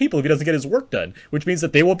fire other people if he doesn't get his work done, which means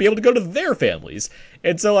that they won't be able to go to their families.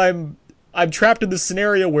 And so I'm trapped in this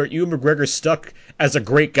scenario where Ewan McGregor's stuck as a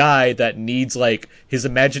great guy that needs like his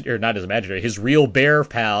his real bear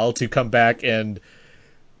pal to come back and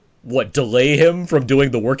delay him from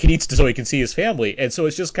doing the work he needs to so he can see his family. And so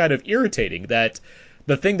it's just kind of irritating that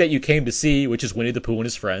the thing that you came to see, which is Winnie the Pooh and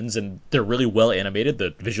his friends, and they're really well animated.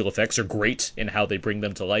 The visual effects are great in how they bring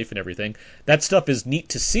them to life and everything. That stuff is neat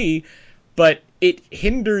to see, but it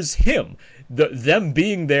hinders him. Them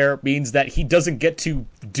being there means that he doesn't get to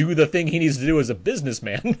do the thing he needs to do as a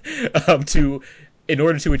businessman in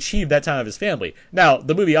order to achieve that time of his family. Now,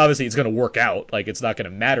 the movie obviously is going to work out, like it's not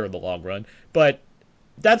going to matter in the long run, but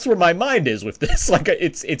that's where my mind is with this. Like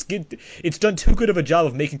it's done too good of a job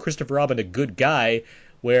of making Christopher Robin a good guy,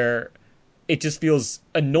 where it just feels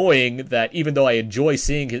annoying that even though I enjoy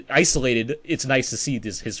seeing him isolated, it's nice to see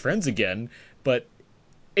his friends again. But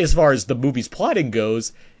as far as the movie's plotting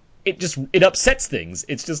goes, it upsets things.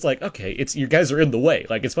 It's just like, okay, it's you guys are in the way.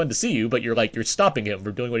 Like it's fun to see you, but you're stopping him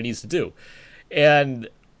from doing what he needs to do. And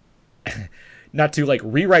not to like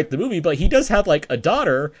rewrite the movie, but he does have like a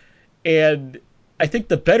daughter, and I think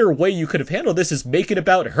the better way you could have handled this is make it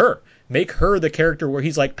about her. Make her the character where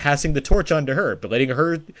he's like passing the torch on to her, but letting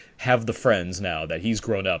her have the friends now that he's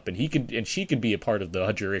grown up, and she can be a part of the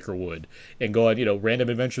 100-Acre Wood and go on, random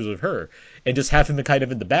adventures with her, and just have him kind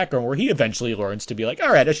of in the background where he eventually learns to be like,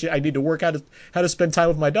 all right, I need to work out how to spend time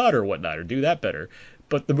with my daughter or whatnot, or do that better.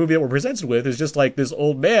 But the movie that we're presented with is just like this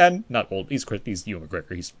old man, not old, he's Ewan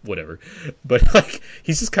McGregor, he's whatever, but like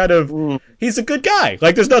he's just kind of he's a good guy.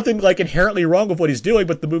 Like there's nothing like inherently wrong with what he's doing,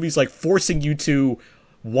 but the movie's like forcing you to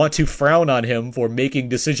want to frown on him for making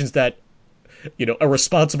decisions that a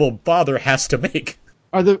responsible father has to make.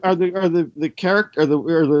 Are the character are the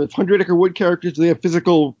 100-Acre Wood characters? Do they have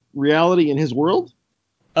physical reality in his world?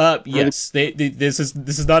 Yes. This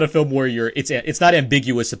is not a film where it's not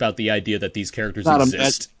ambiguous about the idea that these characters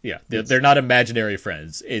exist. They're not imaginary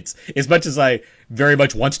friends. It's as much as I very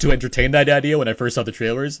much want to entertain that idea when I first saw the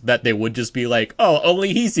trailers, that they would just be like, oh,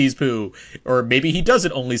 only he sees Pooh, or maybe he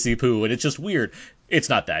doesn't only see Pooh, and it's just weird. It's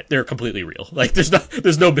not that. They're completely real. Like there's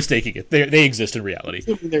no mistaking it. They exist in reality.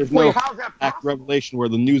 There's no act revelation where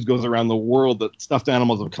the news goes around the world that stuffed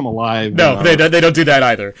animals have come alive. No, they don't do that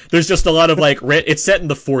either. There's just a lot of like it's set in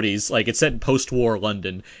the 40s, like it's set in post-war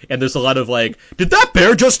London, and there's a lot of like, did that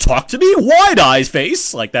bear just talk to me? Wide eyes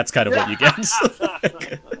face. Like that's kind of what you get.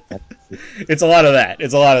 It's a lot of that.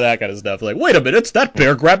 It's a lot of that kind of stuff. Like, wait a minute, that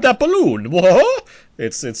bear grabbed that balloon. What?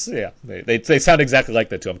 It's yeah. They sound exactly like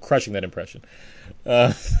that too. I'm crushing that impression.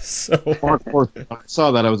 So Mark Forster, when I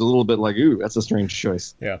saw that, I was a little bit like, ooh, that's a strange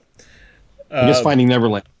choice. Yeah. I guess Finding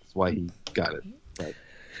Neverland is why he got it. Right.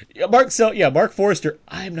 Mark Forster.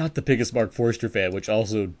 I'm not the biggest Mark Forster fan, which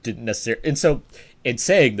also didn't necessarily. And so, in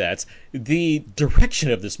saying that, the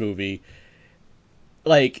direction of this movie,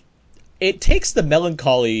 like, it takes the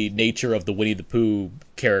melancholy nature of the Winnie the Pooh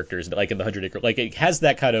characters, like in the 100-Acre, like it has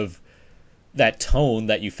that kind of that tone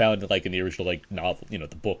that you found like in the original like novel,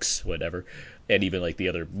 the books, whatever, and even like the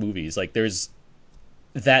other movies. Like there's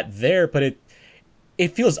that there, but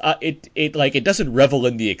it feels it doesn't revel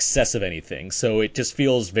in the excess of anything, so it just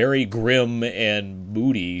feels very grim and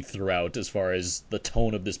moody throughout as far as the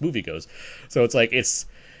tone of this movie goes. So it's like it's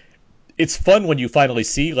fun when you finally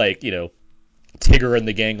see like Tigger and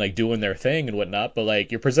the gang like doing their thing and whatnot, but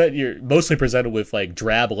like you're mostly presented with like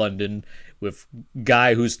drab London with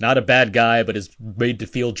guy who's not a bad guy but is made to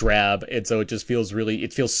feel drab, and so it just feels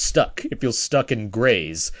stuck. It feels stuck in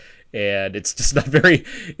grays, and it's just not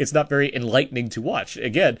very enlightening to watch.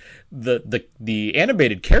 Again, the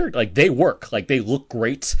animated character, like they work, like they look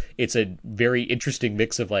great. It's a very interesting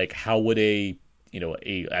mix of like how would a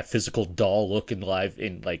physical doll look in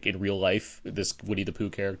real life, this Winnie the Pooh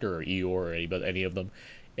character or Eeyore or any of them,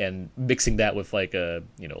 and mixing that with like a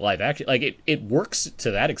live action, like it works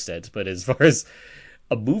to that extent. But as far as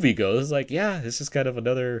a movie goes, like this is kind of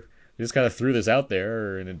another. We just kind of threw this out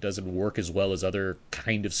there, and it doesn't work as well as other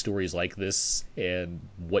kind of stories like this, and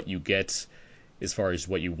what you get as far as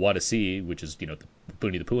what you want to see, which is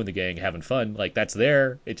Winnie the Pooh and the gang having fun, like that's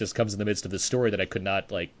there. It just comes in the midst of this story that I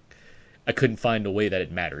couldn't find a way that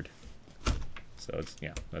it mattered. So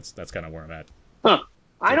that's kind of where I'm at. Huh.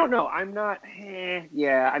 I don't know. I'm not.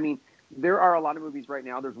 Yeah. I mean, there are a lot of movies right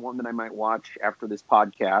now. There's one that I might watch after this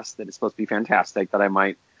podcast that is supposed to be fantastic that I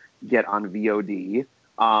might get on VOD.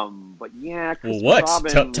 But yeah. Well, what?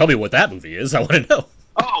 Robin... Tell me what that movie is. I want to know.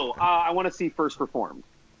 Oh, I want to see First Reformed.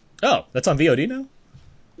 Oh, that's on VOD now?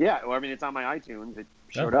 Yeah. Well, I mean, it's on my iTunes. It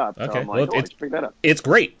showed up. Okay. So I'm like, I should pick that up. It's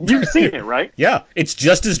great. You've seen it, right? Yeah. It's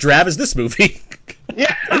just as drab as this movie.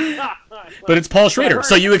 Yeah. But it's Paul Schrader,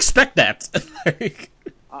 so you expect that.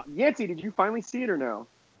 Yancey, did you finally see it or no?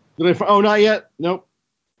 Oh, not yet. Nope.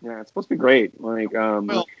 Yeah, it's supposed to be great. Like,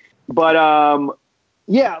 Well, but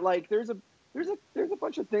yeah, like there's a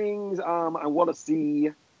bunch of things I want to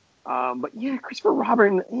see. But yeah, Christopher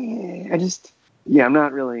Robin, I'm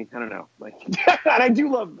not really, I don't know. Like, and I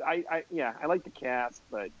do love, I like the cast,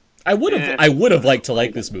 but I would have liked to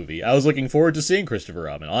like like, this movie. I was looking forward to seeing Christopher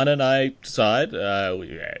Robin. Anna and I saw it.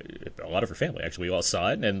 A lot of her family actually, we all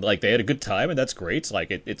saw it, and like they had a good time, and that's great.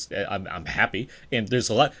 Like I'm happy, and there's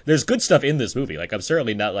good stuff in this movie. Like I'm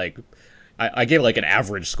certainly not like, I gave it like an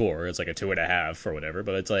average score. It's like a 2.5 or whatever,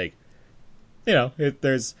 but it's like,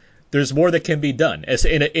 there's more that can be done. As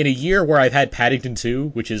in a year where I've had Paddington 2,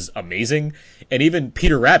 which is amazing, and even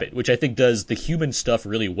Peter Rabbit, which I think does the human stuff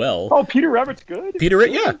really well. oh, Peter Rabbit's good.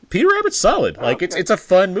 Yeah, Peter Rabbit's solid. Like Okay. it's a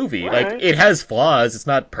fun movie. All Like right. it has flaws. It's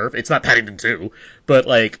not perfect. It's not Paddington 2, but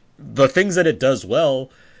like the things that it does well,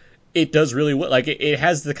 it does really well. Like it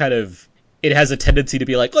has the kind of, it has a tendency to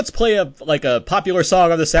be like, let's play a popular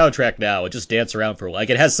song on the soundtrack now and just dance around for a while. Like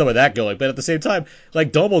it has some of that going, but at the same time,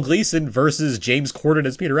 like Domhnall Gleeson versus James Corden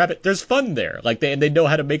as Peter Rabbit, there's fun there. Like they know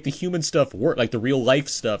how to make the human stuff work, like the real life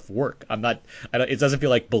stuff work. It doesn't feel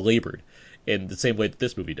like belabored in the same way that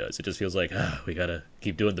this movie does. It just feels like, we gotta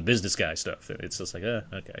keep doing the business guy stuff, and it's just like,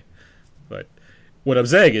 okay. But what I'm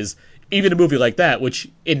saying is, even a movie like that, which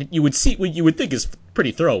you would think is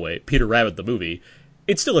pretty throwaway, Peter Rabbit the movie,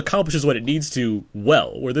 it still accomplishes what it needs to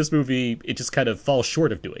well. Where this movie, it just kind of falls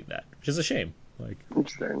short of doing that, which is a shame. Like,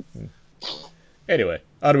 Interesting. anyway,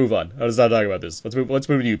 I'll move on. I'll stop talking about this. Let's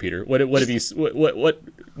move to you, Peter. What have you what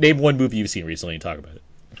name one movie you've seen recently and talk about it.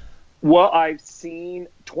 Well, I've seen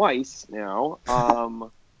twice now.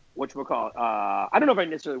 Whatchamacallit? I don't know if I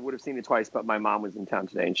necessarily would have seen it twice, but my mom was in town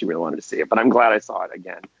today and she really wanted to see it. But I'm glad I saw it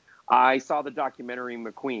again. I saw the documentary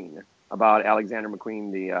McQueen about Alexander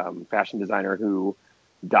McQueen, the fashion designer who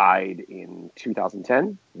died in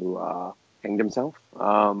 2010, who hanged himself.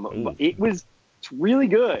 But it's really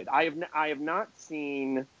good. I have not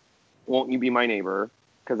seen Won't You Be My Neighbor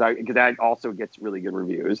because that also gets really good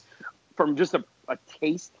reviews. From just a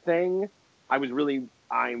taste thing, I was really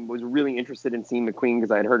interested in seeing McQueen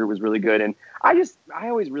because I had heard it was really good, and I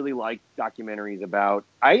always really like documentaries about.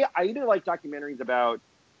 I either like documentaries about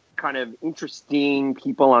kind of interesting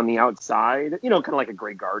people on the outside, kind of like a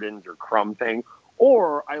Grey Gardens or Crumb thing,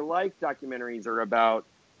 or I like documentaries that are about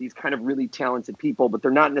these kind of really talented people, but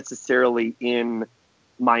they're not necessarily in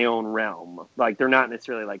my own realm. Like they're not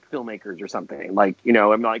necessarily like filmmakers or something. Like,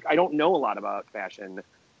 I'm like, I don't know a lot about fashion,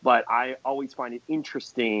 but I always find it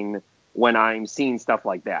interesting when I'm seeing stuff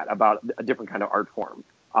like that about a different kind of art form.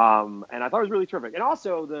 And I thought it was really terrific. And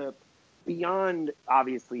also beyond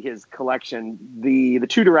obviously his collection, the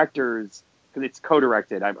two directors, because it's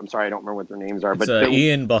co-directed. I'm sorry, I don't remember what their names are, It's but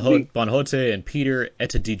Ian Bonhote and Peter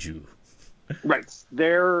Etediju. right,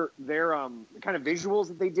 their kind of visuals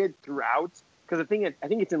that they did throughout. Because I think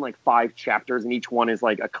it's in like 5 chapters, and each one is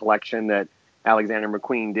like a collection that Alexander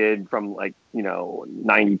McQueen did from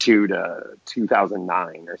 92 to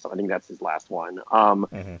 2009 or something. I think that's his last one.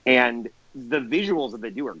 And the visuals that they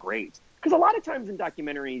do are great. Because a lot of times in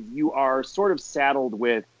documentaries, you are sort of saddled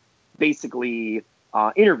with basically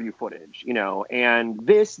interview footage, and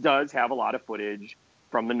this does have a lot of footage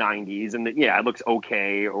from the 90s, and it looks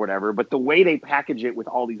okay or whatever. But the way they package it with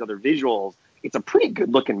all these other visuals, it's a pretty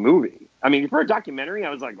good looking movie. I mean, for a documentary,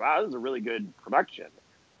 I was like, wow, this is a really good production.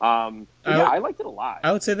 I liked it a lot.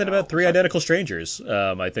 I would say that about Three Identical Strangers.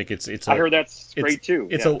 I think I heard that's great too.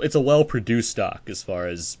 It's a well produced doc as far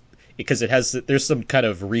as, because there's some kind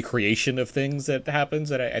of recreation of things that happens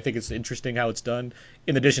that I think it's interesting how it's done.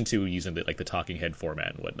 In addition to using the talking head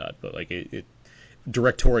format and whatnot, but like it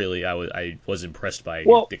directorially, I was impressed by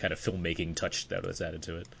the kind of filmmaking touch that was added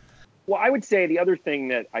to it. Well, I would say the other thing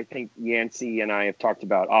that I think Yancey and I have talked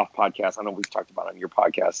about off podcast, I know we've talked about on your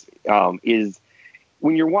podcast, is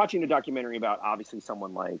when you're watching a documentary about obviously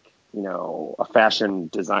someone like, a fashion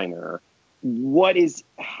designer,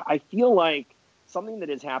 I feel like something that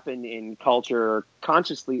has happened in culture,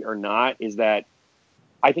 consciously or not, is that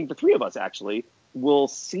I think the three of us actually will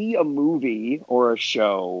see a movie or a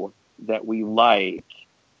show that we like.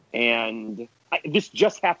 And this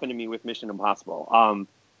just happened to me with Mission Impossible.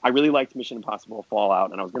 I really liked Mission Impossible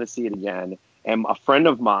Fallout, and I was going to see it again. And a friend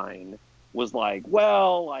of mine was like,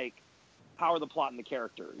 how are the plot and the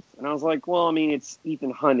characters? And I was like, well, I mean, it's Ethan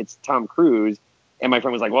Hunt, it's Tom Cruise. And my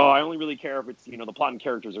friend was like, well, I only really care if it's, the plot and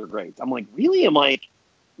characters are great. I'm like, really? I'm like,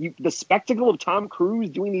 the spectacle of Tom Cruise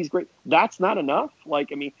doing these great, that's not enough?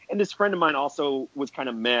 And this friend of mine also was kind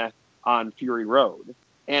of meh on Fury Road.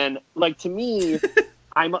 And to me,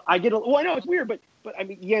 I know it's weird, but I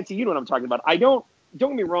mean, Yancey, you know what I'm talking about. I don't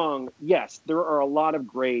don't get me wrong. Yes, there are a lot of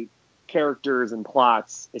great characters and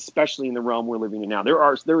plots, especially in the realm we're living in now.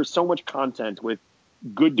 There is so much content with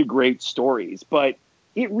good to great stories, but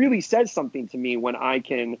it really says something to me when I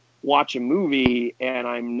can watch a movie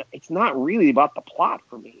and it's not really about the plot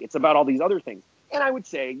for me. It's about all these other things. And I would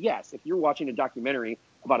say, yes, if you're watching a documentary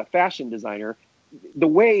about a fashion designer, the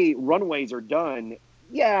way runways are done,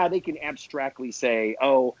 yeah, they can abstractly say,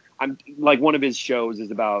 oh, I'm like one of his shows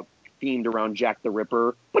is about themed around Jack the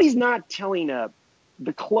Ripper, but he's not telling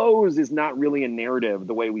the clothes is not really a narrative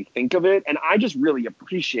the way we think of it. And I just really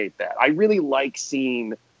appreciate that. I really like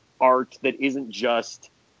seeing art that isn't just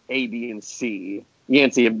A, B, and C.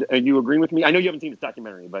 Yancey, are you agreeing with me? I know you haven't seen this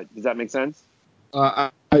documentary, but does that make sense?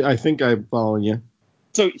 I think I'm following you.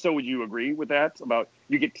 So would you agree with that? About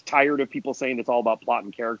you get tired of people saying it's all about plot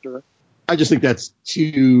and character? I just think that's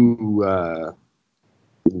too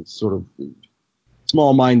sort of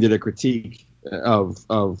small-minded a critique of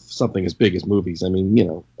something as big as movies. I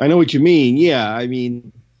mean, I know what you mean. Yeah, I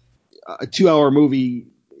mean, a 2-hour movie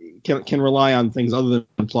can rely on things other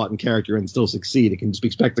than plot and character and still succeed. It can just be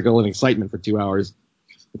spectacle and excitement for 2 hours.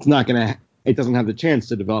 It doesn't have the chance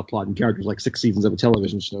to develop plot and characters like 6 seasons of a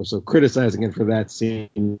television show. So criticizing it for that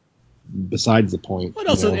seems besides the point. But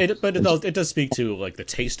also, it does speak to like the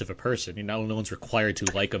taste of a person. No one's required to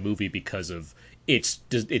like a movie because of it's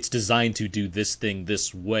designed to do this thing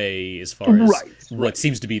this way, as far as what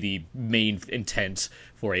seems to be the main intent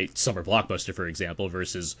for a summer blockbuster, for example,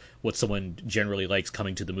 versus what someone generally likes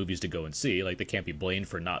coming to the movies to go and see. Like, they can't be blamed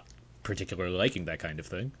for not particularly liking that kind of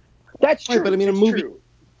thing. That's true. Right, but I mean, a movie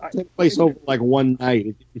takes place over like one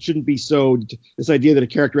night. It shouldn't be so. This idea that a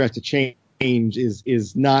character has to change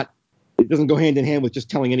is not. It doesn't go hand in hand with just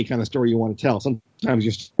telling any kind of story you want to tell. Sometimes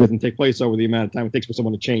your story doesn't take place over the amount of time it takes for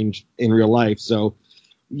someone to change in real life. So,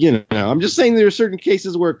 I'm just saying there are certain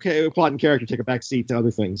cases where plot and character take a back seat to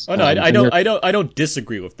other things. Oh no, I don't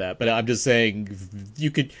disagree with that, but I'm just saying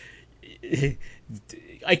you could.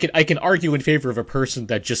 I can argue in favor of a person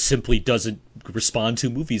that just simply doesn't respond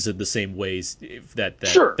to movies in the same ways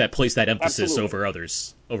that place that emphasis over other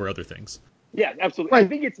things. Yeah, absolutely. Right. I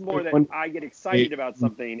think it's more that I get excited about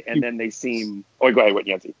something and then they seem. Oh, go ahead,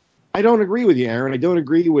 Yancey. I don't agree with you, Aaron. I don't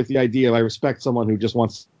agree with the idea of I respect someone who just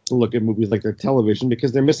wants to look at movies like they're television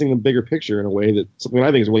because they're missing the bigger picture in a way that something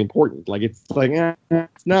I think is really important. Like, it's like,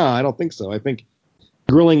 no, I don't think so. I think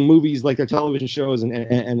grilling movies like they're television shows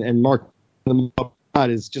and marking them up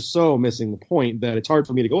is just so missing the point that it's hard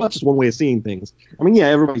for me to go, that's just one way of seeing things. I mean, yeah,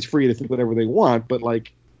 everybody's free to think whatever they want, but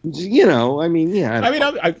like, I mean,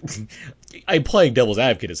 yeah. I'm playing devil's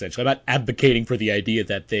advocate, essentially. I'm not advocating for the idea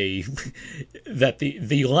that that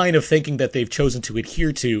the line of thinking that they've chosen to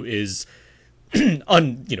adhere to is an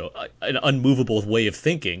unmovable way of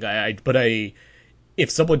thinking. If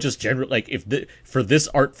someone just generally, like, for this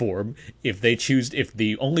art form, if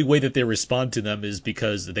the only way that they respond to them is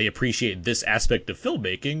because they appreciate this aspect of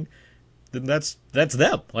filmmaking, then that's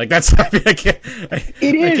them. Like, that's, I mean,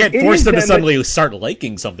 I can't force them to suddenly start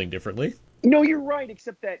liking something differently. No, you're right.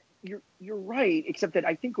 Except that you're right. Except that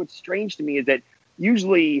I think what's strange to me is that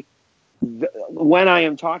usually when I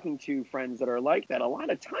am talking to friends that are like that, a lot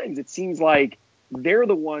of times it seems like they're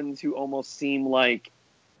the ones who almost seem like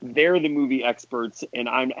they're the movie experts, and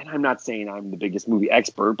I'm not saying I'm the biggest movie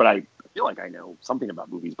expert, but I feel like I know something about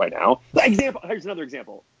movies by now. Here's another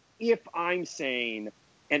example. If I'm saying,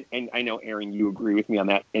 and I know, Aaron, you agree with me on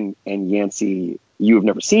that, and Yancey, you have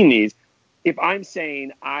never seen these. If I'm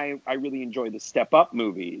saying I really enjoy the Step Up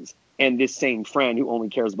movies, and this same friend who only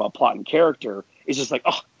cares about plot and character is just like,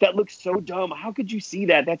 oh, that looks so dumb. How could you see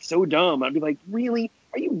that? That's so dumb. I'd be like, really?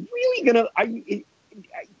 Are you really gonna?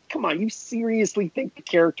 Come on, you seriously think the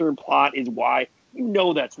character and plot is why? You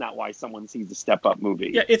know that's not why someone sees a Step Up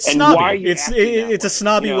movie. Yeah, it's snobby. It's a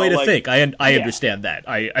snobby way to think. I understand that.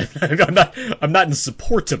 I'm not in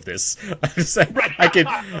support of this. It's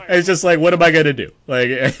just like, what am I gonna do? Like,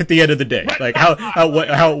 at the end of the day, like,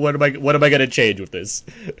 what am I gonna change with this?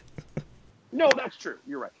 No, that's true.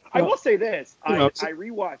 You're right. I will say this. I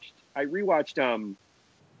rewatched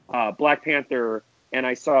Black Panther, and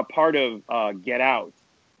I saw part of Get Out.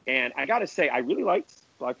 And I got to say, I really liked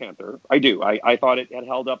Black Panther. I do. I thought it had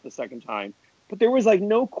held up the second time. But there was like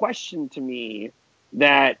no question to me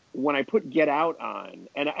that when I put Get Out on,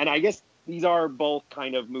 and I guess these are both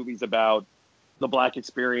kind of movies about the Black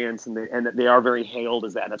experience, and they are very hailed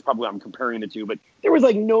as that. That's probably why I'm comparing the two. But there was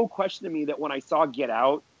like no question to me that when I saw Get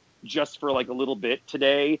Out just for like a little bit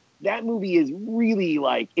today, that movie is really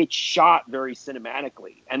like, it's shot very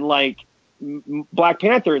cinematically. And like Black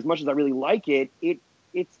Panther, as much as I really like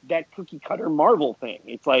it's that cookie cutter Marvel thing.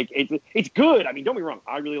 It's like, it's good. I mean, don't be wrong.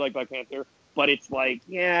 I really like Black Panther. but it's like,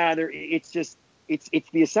 yeah, it's just it's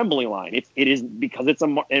the assembly line. It is because it's a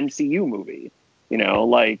MCU movie,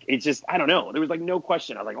 like it's just, I don't know. There was like no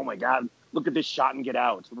question. I was like, oh my god, look at this shot and Get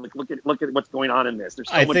Out. Like look at what's going on in this. There's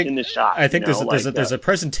so much in this shot. I think there's a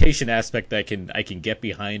presentation aspect that I can get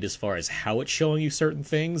behind as far as how it's showing you certain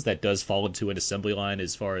things that does fall into an assembly line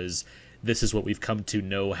as far as this is what we've come to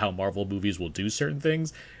know how Marvel movies will do certain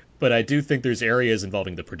things. But I do think there's areas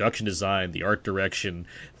involving the production design, the art direction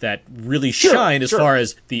that really shine as far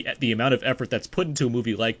as the amount of effort that's put into a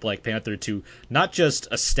movie like Black Panther to not just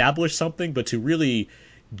establish something, but to really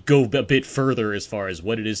go a bit further as far as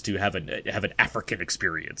what it is to have an African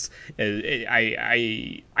experience.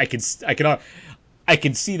 I can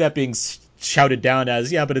see that being shouted down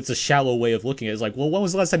as, yeah, but it's a shallow way of looking at it. It's like, well, when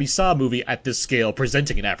was the last time you saw a movie at this scale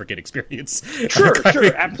presenting an African experience? Sure,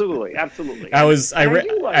 absolutely. If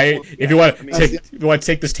you want to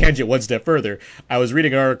take this tangent one step further, I was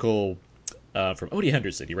reading an article from Odie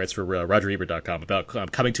Henderson. He writes for RogerEbert.com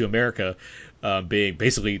about Coming to America being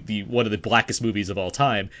basically one of the blackest movies of all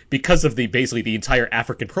time because of the entire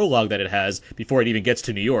African prologue that it has before it even gets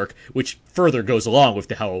to New York, which further goes along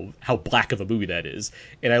with how black of a movie that is.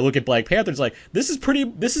 And I look at Black Panther, it's like, this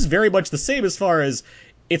is very much the same as far as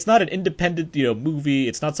it's not an independent, movie.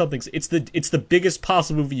 It's not something. It's the biggest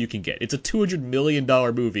possible movie you can get. It's a $200 million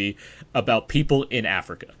movie about people in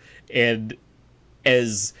Africa, and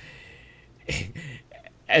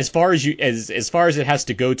as far as it has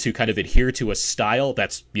to go to kind of adhere to a style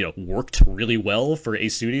that's worked really well for a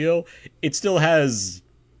studio, it still has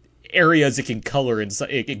areas it can color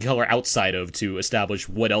outside of to establish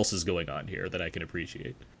what else is going on here that I can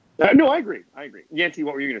appreciate. No, I agree. Yancey,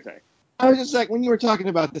 what were you going to say? I was just like, when you were talking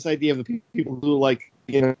about this idea of the people who like,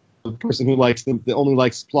 the person who likes them, that only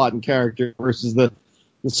likes plot and character versus the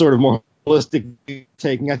sort of more holistic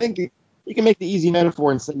taking, I think you can make the easy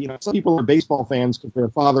metaphor and say, some people are baseball fans because their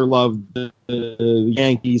father loved the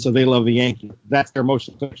Yankees, so they love the Yankees. That's their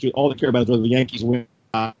emotional connection. All they care about is whether the Yankees win.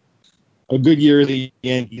 A good year, the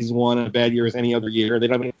Yankees won, and a bad year is any other year. They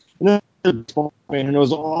don't have any baseball fan who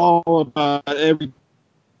knows all about every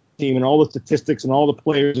team and all the statistics and all the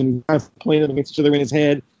players, and he's kind of playing them against each other in his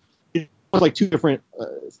head. It's like two different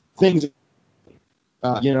things.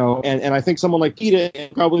 And I think someone like Peter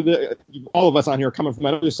and probably all of us on here are coming from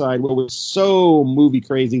that other side where we're so movie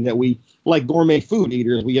crazy that we, like gourmet food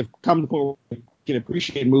eaters, we have come to the point where we can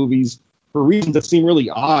appreciate movies for reasons that seem really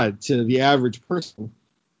odd to the average person.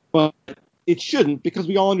 But it shouldn't, because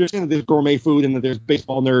we all understand that there's gourmet food and that there's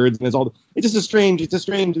baseball nerds and there is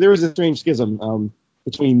a strange schism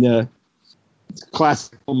between the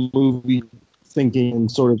classical movie thinking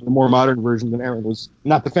and sort of the more modern version that Aaron was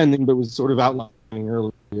not defending, but was sort of outlining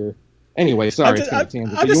earlier. Anyway, sorry, it's kind of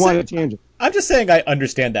tangent. But you wanted a tangent. I'm just saying I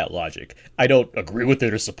understand that logic. I don't agree with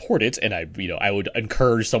it or support it, and I would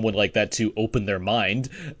encourage someone like that to open their mind.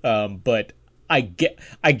 But I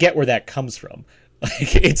get where that comes from.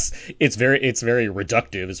 Like it's very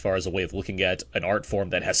reductive as far as a way of looking at an art form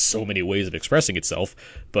that has so many ways of expressing itself.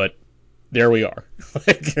 But there we are.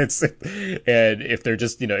 And if they're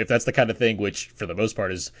just, if that's the kind of thing, which for the most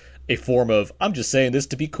part is a form of, I'm just saying this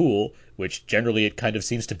to be cool, which generally it kind of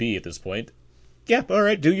seems to be at this point. Yeah, all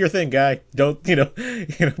right, do your thing, guy. Don't,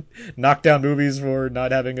 knock down movies for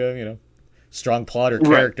not having a, strong plot or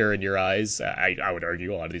character in your eyes. I would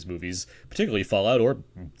argue a lot of these movies, particularly Fallout or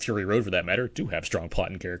Fury Road for that matter, do have strong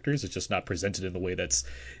plot and characters. It's just not presented in the way that's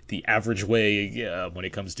the average way when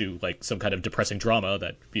it comes to like some kind of depressing drama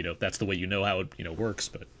that, that's the way how it works,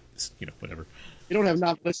 but it's, whatever. You don't have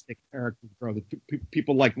novelistic character growth.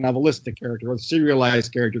 People like novelistic character or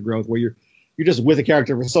serialized character growth where you're just with a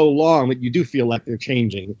character for so long that you do feel like they're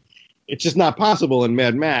changing. It's just not possible in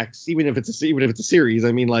Mad Max, even if it's a series.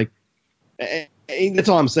 I mean, like, that's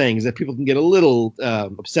all I'm saying is that people can get a little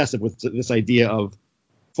obsessive with this idea of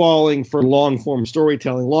falling for long-form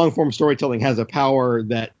storytelling. Long-form storytelling has a power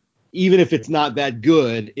that even if it's not that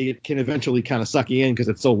good, it can eventually kind of suck you in because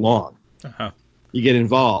it's so long. Uh-huh. You get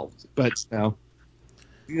involved. But,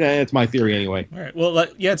 that's my theory anyway. All right. Well,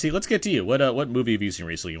 Yancey, let's get to you. What movie have you seen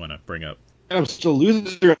recently you want to bring up? I'm still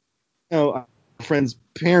losing. Friends'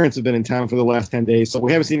 parents have been in town for the last 10 days, so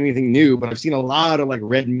we haven't seen anything new, but I've seen a lot of like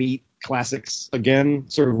red meat classics again,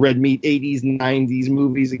 sort of red meat 80s and 90s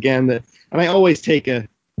movies again. And I always take a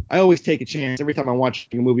chance every time I'm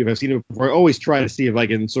watching a movie. If I've seen it before, I always try to see if I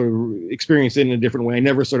can sort of experience it in a different way. I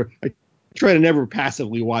try to never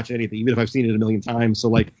passively watch anything, even if I've seen it a million times. So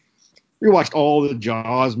like, we watched all the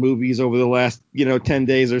Jaws movies over the last 10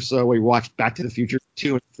 days or so. We watched Back to the Future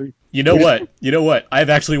 2 and 3. You know what?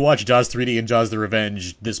 I've actually watched Jaws 3D and Jaws the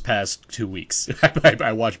Revenge this past 2 weeks.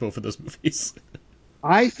 I watched both of those movies.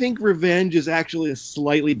 I think Revenge is actually a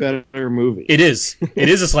slightly better movie. It is. It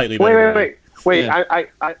is a slightly better movie. Wait. Yeah.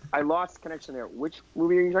 I lost connection there. Which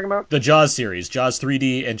movie are you talking about? The Jaws series, Jaws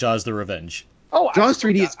 3D and Jaws the Revenge. Oh, Jaws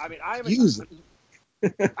 3D is I mean, I confusing.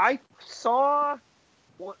 I saw.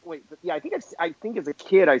 Wait, yeah, I think as a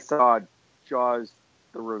kid I saw Jaws: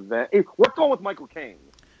 The Revenge. What's going with Michael Caine?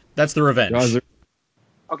 That's the Revenge. Jaws are-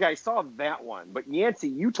 Okay, I saw that one, but Yancey,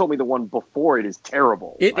 you told me the one before it is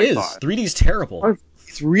terrible. It I is. thought. 3D's terrible.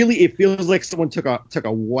 It's really, it feels like someone took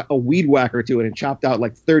a weed whacker to it and chopped out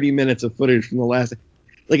like 30 minutes of footage from the last.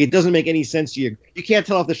 Like, it doesn't make any sense to you. You can't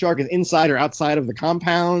tell if the shark is inside or outside of the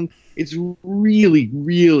compound. It's really,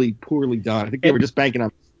 really poorly done. I think they were just banking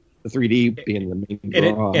on the 3D being the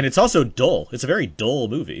main draw. And it's also dull. It's a very dull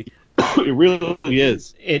movie. It really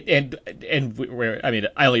is. I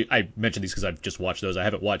mentioned these because I've just watched those. I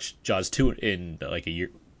haven't watched Jaws 2 in like a year.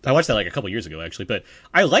 I watched that like a couple years ago actually, but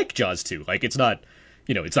I like Jaws 2. Like it's not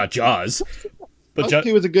Jaws, but Jaws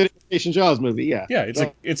 2 is a good imitation Jaws movie. Yeah. yeah,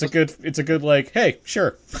 it's a good like, hey,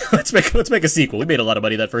 sure, let's make a sequel. We made a lot of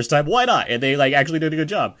money that first time. Why not? And they like actually did a good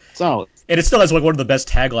job. Solid. And it still has like one of the best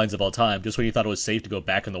taglines of all time. Just when you thought it was safe to go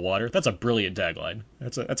back in the water, that's a brilliant tagline.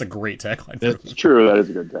 That's a great tagline. It's true. That is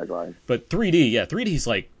a good tagline. But 3D, yeah, 3D is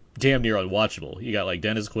like damn near unwatchable. You got like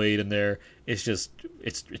Dennis Quaid in there. It's just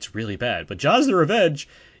it's really bad. But Jaws: The Revenge,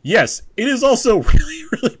 yes, it is also really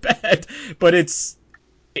really bad. But it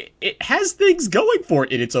has things going for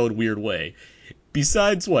it in its own weird way.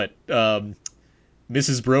 Besides what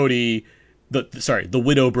Mrs. Brody, the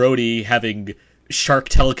widow Brody having shark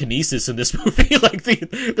telekinesis in this movie. Like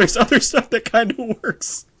there's other stuff that kind of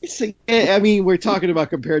works. I mean, we're talking about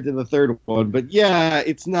compared to the third one, but yeah,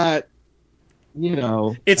 it's not.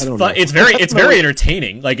 It's fun. It's very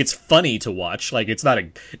entertaining. Like it's funny to watch. Like it's not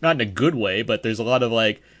in a good way, but there's a lot of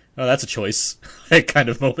like, oh, that's a choice, like kind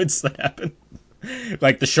of moments that happen.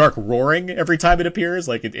 Like the shark roaring every time it appears.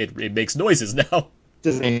 Like it makes noises now.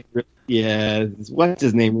 His name, yeah, what's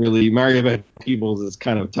his name really? Mario Van Peebles is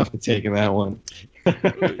kind of tough to take in that one.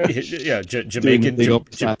 Yeah, Jamaican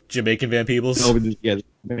Van Peebles. Yeah,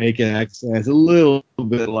 Jamaican accent. It's a little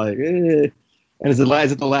bit like, eh. And is it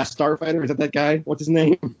the Last Starfighter? Is that guy? What's his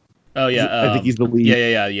name? Oh yeah, I think he's the lead.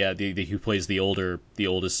 Yeah. Who plays the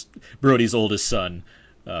oldest Brody's oldest son,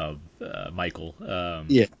 Michael.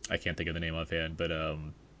 Yeah, I can't think of the name offhand, but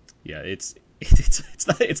yeah, it's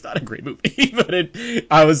not a great movie, but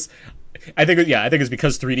I think it's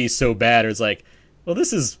because 3D is so bad. It's like, well,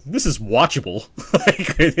 this is watchable.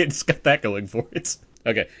 Like it's got that going for it.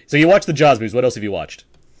 Okay, so you watched the Jaws movies. What else have you watched?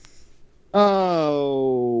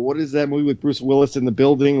 Oh, what is that movie with Bruce Willis in the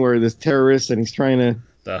building where there's terrorists and he's trying to...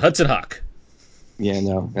 The Hudson Hawk. Yeah,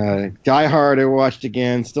 no. Die Hard I watched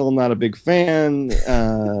again. Still not a big fan.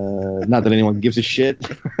 Not that anyone gives a shit.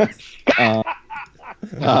 Back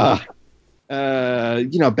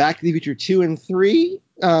to the Future 2 and 3,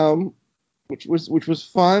 which was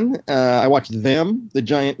fun. I watched Them, the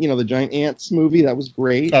giant ants movie. That was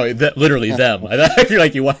great. Oh, literally them. I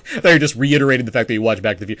thought you were just reiterating the fact that you watched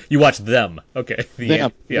Back to the Future. You watched Them. Okay.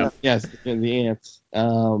 Them. Yeah. Yes, the ants.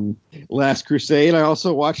 Last Crusade I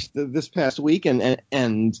also watched this past week,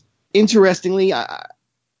 and interestingly,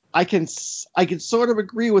 I can sort of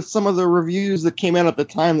agree with some of the reviews that came out at the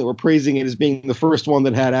time that were praising it as being the first one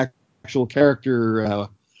that had actual character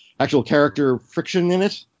friction in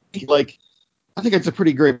it. Like, I think it's a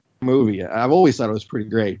pretty great movie. I've always thought it was pretty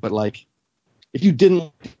great, but like, if you didn't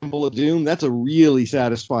like Temple of Doom, that's a really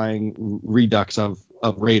satisfying redux of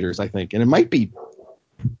Raiders, I think, and it might be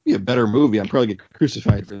a better movie. I'm probably get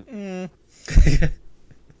crucified for that.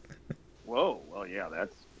 Whoa, well, that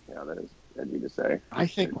is edgy to say. I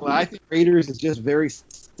think Raiders is just very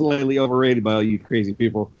slightly overrated by all you crazy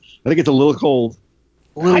people. I think it's a little cold.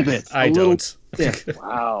 A little bit. I don't.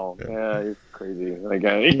 Wow. Yeah, you're crazy. Like,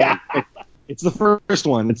 It's the first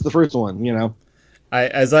one.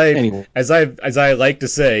 As I like to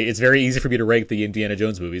say, it's very easy for me to rank the Indiana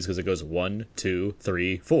Jones movies because it goes 1, 2,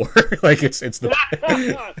 3, 4. Like it's the.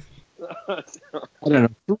 I don't know.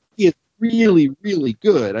 3 is really, really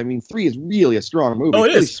good. I mean, 3 is really a strong movie. Oh, it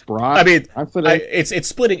it's really is. Spry. I mean, it's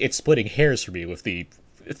splitting hairs for me with the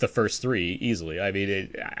first 3 easily. I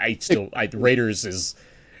mean, Raiders is,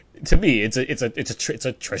 to me, it's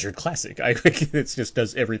a treasured classic. It just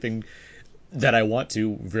does everything that I want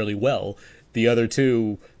to really well. The other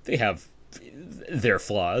 2, they have their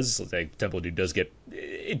flaws. Like Temple of Doom does get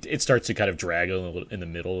it starts to kind of drag a little in the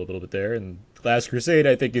middle a little bit there. And Last Crusade,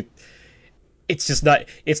 I think it's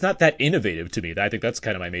not that innovative to me. I think that's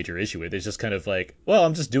kind of my major issue with it. It's just kind of like, well,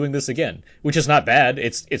 I'm just doing this again, which is not bad.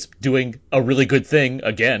 It's doing a really good thing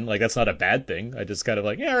again. Like that's not a bad thing. I just kind of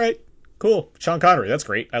like, yeah, all right, cool. Sean Connery, that's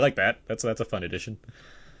great. I like that. That's a fun addition.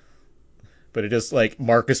 But it just like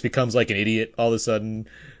Marcus becomes like an idiot all of a sudden,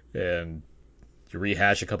 and you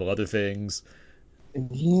rehash a couple other things. Yeah,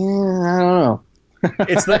 I don't know.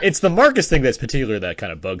 It's the Marcus thing that's particular that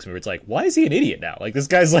kind of bugs me. Where it's like, why is he an idiot now? Like this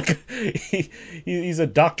guy's like he's a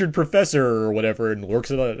doctored professor or whatever, and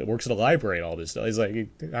works at a library and all this stuff. He's like,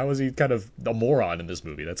 how is he kind of a moron in this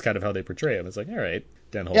movie? That's kind of how they portray him. It's like, all right,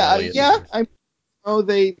 Denholm Elliott. Yeah.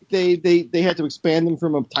 They had to expand him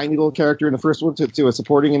from a tiny little character in the first one to a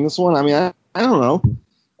supporting in this one. I mean, I don't know.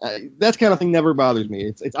 That kind of thing never bothers me.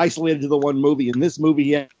 It's isolated to the one movie. In this movie,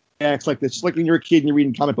 he acts like this, just like when you're a kid and you're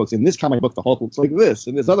reading comic books. In this comic book, the Hulk looks like this,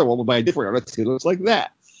 and this other one by a different artist, it looks like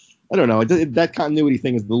that. I don't know. That continuity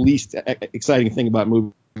thing is the least exciting thing about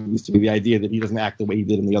movies to me. The idea that he doesn't act the way he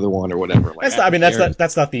did in the other one or whatever. Like,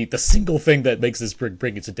 that's not the single thing that makes this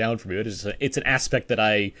bring it down for me. It's an aspect that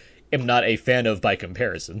I am not a fan of by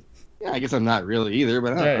comparison. Yeah, I guess I'm not really either,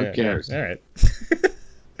 but who cares? Yeah. All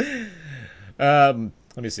right.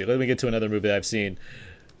 Let me see. Let me get to another movie that I've seen.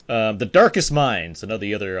 The Darkest Minds,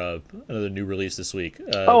 another new release this week.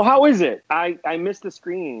 How is it? I missed the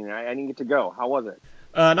screening. I didn't get to go. How was it?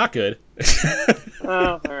 Not good.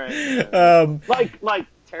 Oh, all right. Like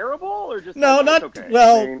terrible or just no, like, not okay?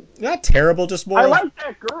 well, not terrible. Just more. I like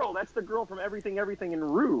that girl. That's the girl from Everything in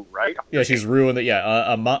Rue, right? Yeah, she's Rue in the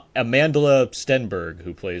Amandla Stenberg,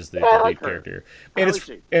 who plays the lead character. And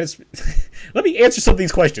it's let me answer some of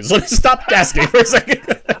these questions. Let me stop asking for a second.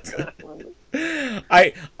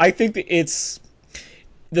 I think that it's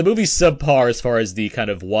the movie's subpar as far as the kind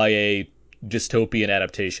of YA dystopian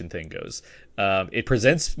adaptation thing goes. It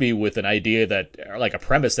presents me with an idea that, like a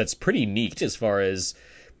premise that's pretty neat as far as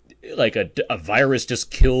like a virus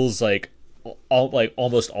just kills like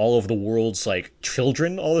almost all of the world's like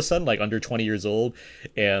children all of a sudden, like under 20 years old,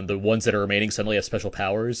 and the ones that are remaining suddenly have special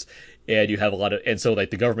powers, and you have a lot of, and so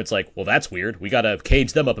like the government's like, well, that's weird, we gotta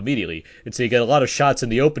cage them up immediately, and so you get a lot of shots in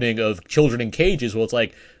the opening of children in cages. Well, it's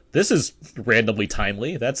like, this is randomly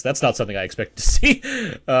timely. That's not something I expect to see.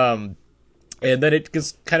 And then it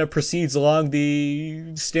just kind of proceeds along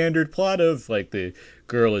the standard plot of like the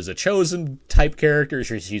girl is a chosen type character.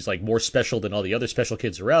 She's like more special than all the other special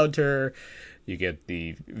kids around her. You get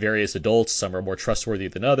the various adults. Some are more trustworthy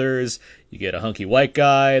than others. You get a hunky white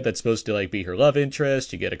guy that's supposed to like be her love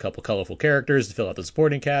interest. You get a couple colorful characters to fill out the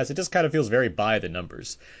supporting cast. It just kind of feels very by the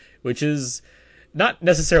numbers, which is not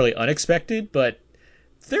necessarily unexpected, but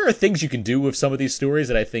there are things you can do with some of these stories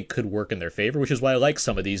that I think could work in their favor, which is why I like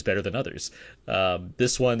some of these better than others.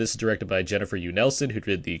 This is directed by Jennifer Yu Nelson, who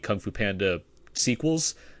did the Kung Fu Panda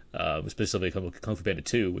sequels, specifically Kung Fu Panda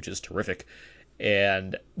 2, which is terrific.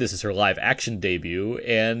 And this is her live action debut,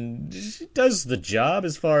 and she does the job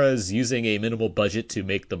as far as using a minimal budget to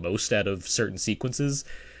make the most out of certain sequences.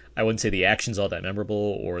 I wouldn't say the action's all that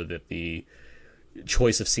memorable, or that the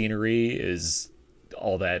choice of scenery is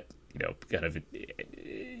all that, kind of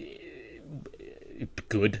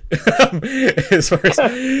good. as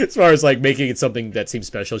far as like making it something that seems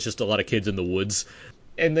special. It's just a lot of kids in the woods,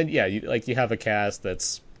 and then you have a cast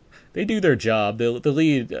they do their job. The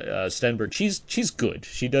lead, Stenberg, she's good.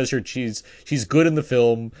 She's good in the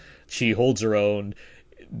film. She holds her own.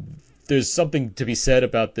 There's something to be said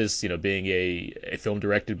about this, being a film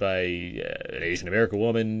directed by an Asian American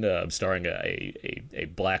woman, starring a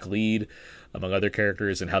black lead, among other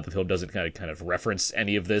characters, and how the film doesn't kind of reference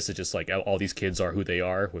any of this. It's just like all these kids are who they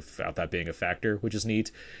are without that being a factor, which is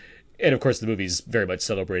neat. And of course, the movie's very much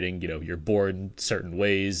celebrating, you're born certain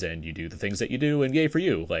ways and you do the things that you do, and yay for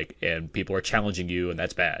you. And people are challenging you, and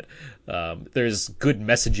that's bad. There's good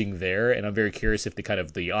messaging there, and I'm very curious if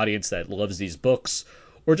the audience that loves these books,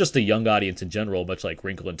 or just a young audience in general, much like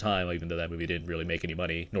Wrinkle in Time, even though that movie didn't really make any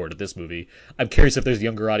money, nor did this movie. I'm curious if there's a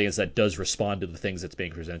younger audience that does respond to the things that's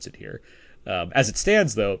being presented here. As it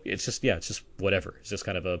stands, though, it's just whatever. It's just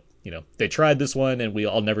kind of they tried this one, and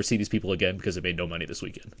I'll never see these people again because it made no money this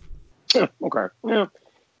weekend. Okay. Yeah.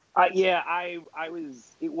 It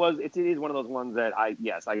is one of those ones that I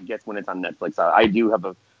guess when it's on Netflix, I do have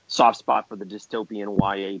a soft spot for the dystopian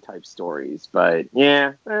YA type stories, but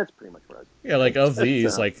yeah, that's pretty much what I was. Yeah, like of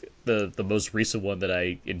these, like the most recent one that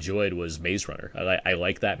I enjoyed was Maze Runner. I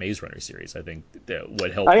like that Maze Runner series. I think that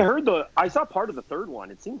what helped. I saw part of the third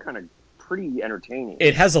one. It seemed kind of pretty entertaining.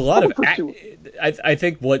 It has a lot of. I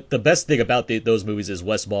think what the best thing about those movies is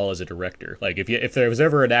Wes Ball as a director. Like if there was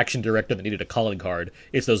ever an action director that needed a calling card,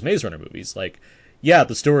 it's those Maze Runner movies. Like, yeah,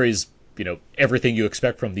 the story's everything you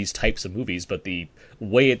expect from these types of movies, but the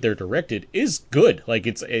way they're directed is good. Like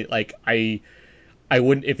I I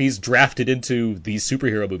wouldn't, if he's drafted into these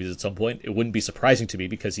superhero movies at some point, it wouldn't be surprising to me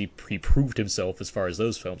because he proved himself as far as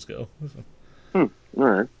those films go. All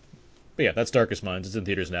right. But yeah, that's Darkest Minds. It's in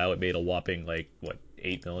theaters now. It made a whopping, like, what,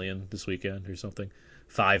 8 million this weekend or something?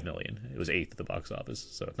 5 million. It was 8th at the box office.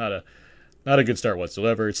 So not a good start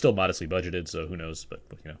whatsoever. It's still modestly budgeted, so who knows? But,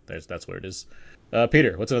 that's what it is.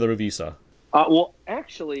 Peter, what's another movie you saw? Well,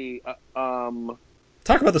 actually,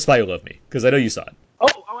 Talk about The Spy Who Loved Me, because I know you saw it.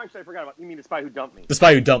 actually, I forgot about. You mean The Spy Who Dumped Me? The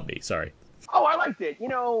Spy Who Dumped Me, sorry. Oh, I liked it.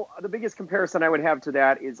 The biggest comparison I would have to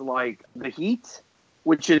that is like The Heat,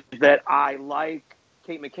 which is that I like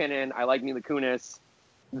Kate McKinnon, I like Mila Kunis.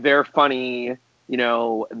 They're funny.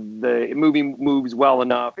 The movie moves well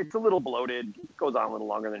enough. It's a little bloated. It goes on a little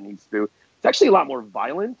longer than it needs to. It's actually a lot more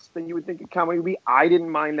violent than you would think a comedy would be. I didn't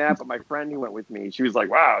mind that, but my friend who went with me, she was like,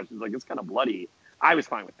 wow. She was like, it's kind of bloody. I was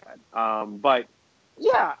fine with that. But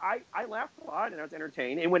yeah, I laughed a lot and I was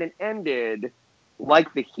entertained. And when it ended,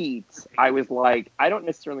 like The Heat, I was like, I don't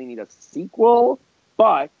necessarily need a sequel,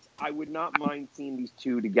 but I would not mind seeing these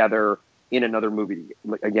two together in another movie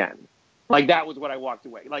again. Like, that was what I walked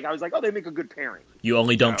away. Like, I was like, oh, they make a good pairing. You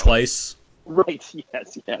only dump twice? Right,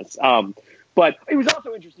 yes. But it was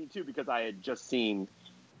also interesting, too, because I had just seen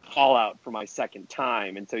Fallout for my second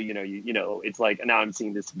time. And so, it's like, now I'm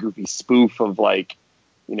seeing this goofy spoof of, like,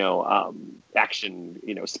 action,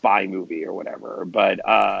 spy movie or whatever. But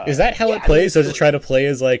is that how it plays? Does it try to play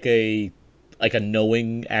as like a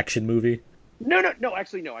knowing action movie? No,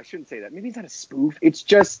 actually, no, I shouldn't say that. Maybe it's not a spoof. It's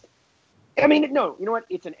just, no, you know what?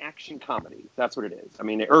 It's an action comedy. That's what it is.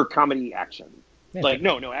 Or comedy action. Yeah. Like,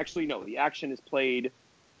 no, actually, no. The action is played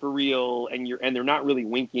for real, and they're not really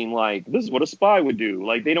winking like, this is what a spy would do.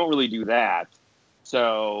 Like, they don't really do that.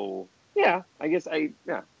 So, yeah, I guess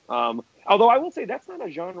although I will say that's not a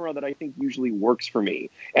genre that I think usually works for me.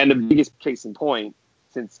 And the biggest case in point,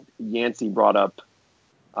 since Yancey brought up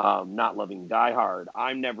not loving Die Hard,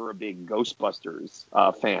 I'm never a big Ghostbusters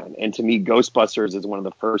fan. And to me, Ghostbusters is one of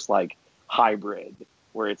the first, like, hybrid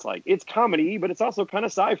where it's like, it's comedy, but it's also kind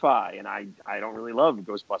of sci-fi. And I don't really love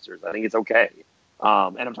Ghostbusters. I think it's okay.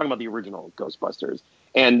 And I'm talking about the original Ghostbusters.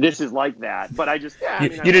 And this is like that. But I just, you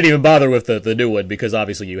didn't even bother with the new one because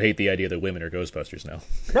obviously you hate the idea that women are Ghostbusters now.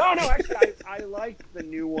 No, actually, I like the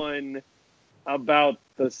new one about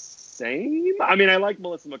the same. I like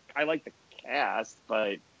I like the cast,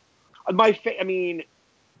 but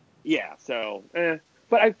yeah. So,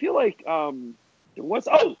 but I feel like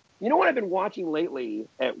you know what I've been watching lately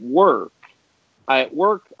at work? At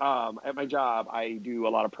my job, I do a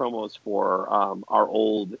lot of promos for our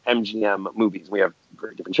old MGM movies. We have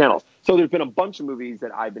very different channels. So there's been a bunch of movies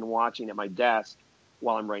that I've been watching at my desk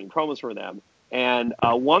while I'm writing promos for them. And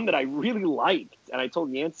one that I really liked, and I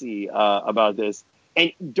told Yancey about this,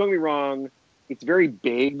 and don't get me wrong, it's very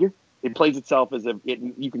big. It plays itself as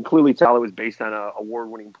you can clearly tell it was based on an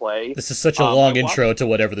award-winning play. This is such a long intro to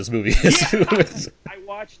whatever this movie is. I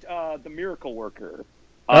watched The Miracle Worker.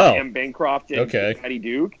 Oh, M. Bancroft and Patty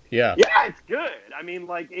Duke. Yeah, it's good.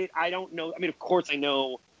 I don't know. Of course I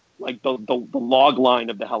know, like, the log line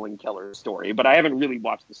of the Helen Keller story, but I haven't really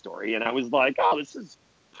watched the story. And I was like, oh, this is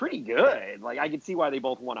pretty good. Like, I could see why they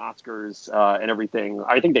both won Oscars and everything.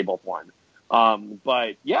 I think they both won.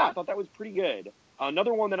 But yeah, I thought that was pretty good.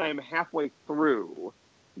 Another one that I am halfway through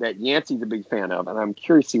that Yancey's a big fan of, and I'm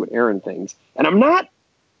curious to see what Aaron thinks. And I'm not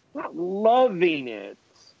loving it,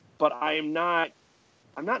 but I'm not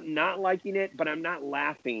liking it, but I'm not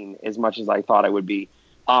laughing as much as I thought I would be.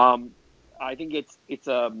 I think it's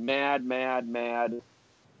a mad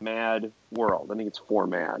world. I think it's 4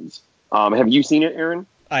 mads. Have you seen it, Aaron?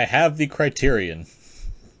 I have the Criterion.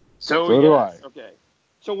 So do I. Okay.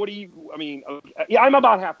 So what do you? Yeah, I'm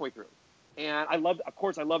about halfway through, and I love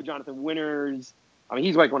Jonathan Winters.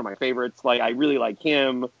 He's like one of my favorites. Like, I really like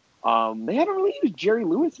him. They haven't really used Jerry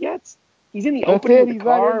Lewis yet. He's in the opening with the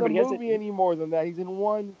car, but he hasn't. He's not in the movie any more than that. He's in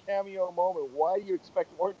one cameo moment. Why do you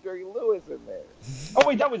expect more Jerry Lewis in there? Oh,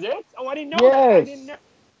 wait, that was it? Oh, I didn't know Yes. that. I didn't know.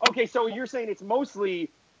 Okay, so you're saying it's mostly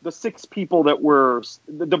the 6 people that were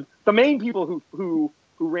the main people who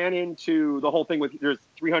ran into the whole thing with there's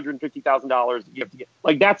 $350,000 you have to get.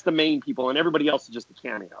 Like, that's the main people, and everybody else is just a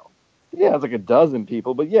cameo. Yeah, it's like a dozen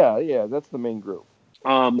people, but yeah, that's the main group.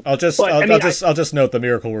 I'll just note the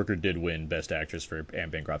Miracle Worker did win Best Actress for Anne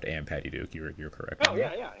Bancroft and Patty Duke. You're correct. Oh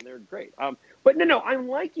yeah, and they're great. But no, I'm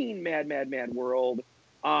liking Mad World.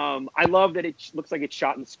 I love that it looks like it's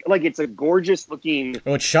shot in it's a gorgeous looking.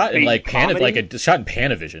 Oh, it's shot in it's shot in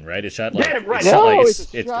Panavision, right? It's shot like right. It's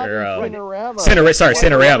shot in Cinerama.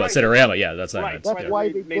 Cinerama. Yeah, that's what I meant. That's why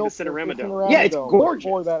they made built the Cinerama Dome. Yeah, it's gorgeous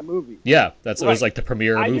for that movie. Yeah, it was like the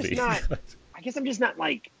premiere movie. I guess I'm just not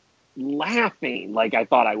like laughing like I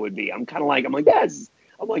thought I would be. I'm like, yes.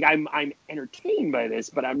 I'm entertained by this,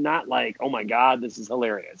 but I'm not like, oh my god, this is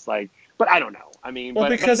hilarious. Like, but I don't know. I mean, Well,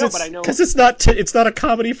 but no, but I know it's not a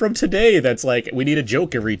comedy from today that's like we need a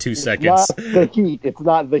joke every 2 seconds. Not the heat. It's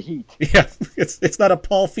not the heat. Yeah, it's not a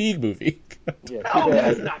Paul Feig movie. Yeah, too no,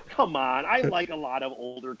 that's bad. not. Come on, I like a lot of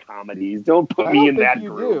older comedies. Don't put I me don't in think that you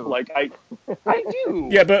group. do. Like I do.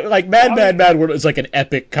 Yeah, but like Mad World is like an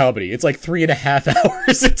epic comedy. It's like 3.5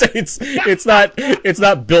 hours. It's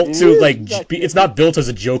not built It to is like actually it's not built as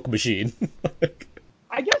a joke machine.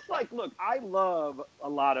 I guess look, I love a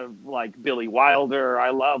lot of like Billy Wilder.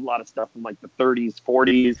 I love a lot of stuff from like the 30s,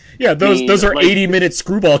 40s. Yeah, I mean, those are like 80-minute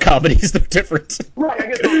screwball comedies. They're different. right. I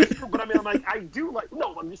guess no, that's true. But I mean, I'm like, I do like.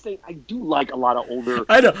 No, I'm just saying, I do like a lot of older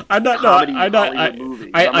I know. I'm not. No, comedy I'm not. Hollywood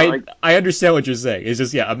movies. I'm not like, I understand what you're saying. It's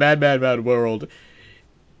just a Mad World.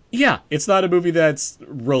 Yeah, it's not a movie that's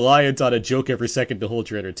reliant on a joke every second to hold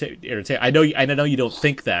your entertain. I know you don't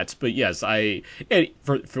think that, but yes,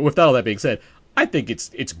 with all that being said, I think it's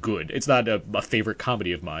good. It's not a favorite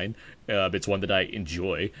comedy of mine. It's one that I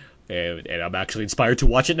enjoy, and I'm actually inspired to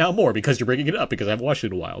watch it now more because you're bringing it up because I haven't watched it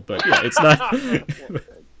in a while. But yeah, it's not.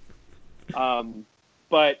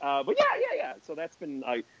 but yeah. So that's been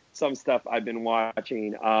like some stuff I've been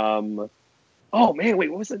watching. Oh man, wait,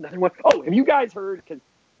 what was another one? Oh, have you guys heard? Because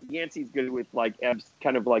Yancey's good with like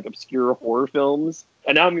kind of like obscure horror films,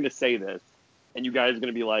 and now I'm going to say this, and you guys are going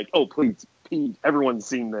to be like, "Oh, please, Pete, everyone's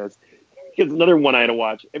seen this." Here's another one I had to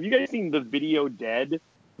watch. Have you guys seen The Video Dead?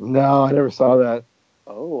 No, I never saw that.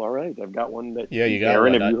 Oh, all right. I've got one that. Yeah, you got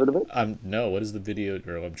Aaron, one. have you heard of it? I'm no. What is the video?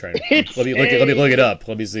 Or I'm trying to It's let me look it up.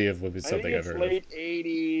 Let me see if it's I something think I've it's heard late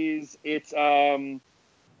 '80s. It's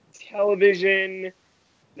television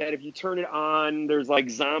that if you turn it on, there's like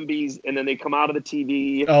zombies, and then they come out of the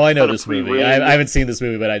TV. of. Oh, I It's know kind of this movie. pre-ring. I haven't seen this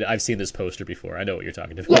movie, but I've seen this poster before. I know what you're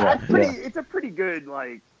talking about. Yeah, Yeah. it's a pretty good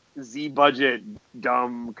like Z budget,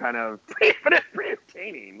 dumb kind of, but it's pretty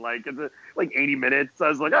entertaining. Like like 80 minutes. I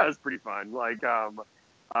was like, oh, that's pretty fun. Like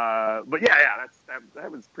but yeah,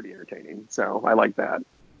 that was pretty entertaining. So I like that.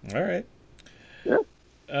 All right. Yeah.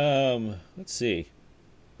 Let's see.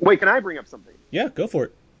 Wait, can I bring up something? Yeah, go for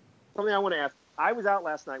it. Something I want to ask. I was out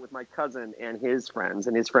last night with my cousin and his friends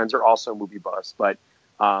are also movie buffs, but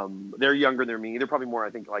they're younger than me. They're probably more, I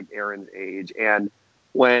think, like Aaron's age. And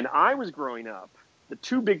when I was growing up, the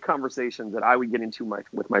two big conversations that I would get into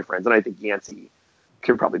with my friends, and I think Yancey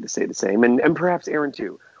could probably say the same, and perhaps Aaron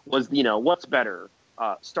too, was, what's better,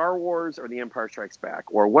 Star Wars or The Empire Strikes Back?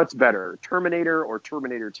 Or what's better, Terminator or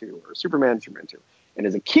Terminator 2? Or Superman, 2? And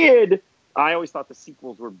as a kid, I always thought the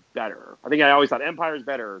sequels were better. I think I always thought Empire is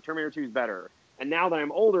better, Terminator 2 is better. And now that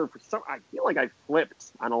I'm older, I feel like I flipped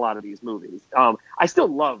on a lot of these movies. I still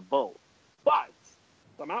love both, but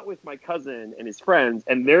I'm out with my cousin and his friends,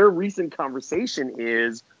 and their recent conversation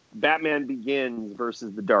is Batman Begins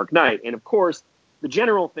versus The Dark Knight. And of course, the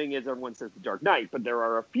general thing is everyone says The Dark Knight, but there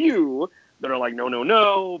are a few that are like,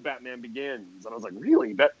 no, Batman Begins. And I was like,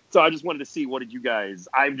 really? So I just wanted to see, what did you guys?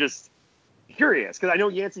 I'm just curious because I know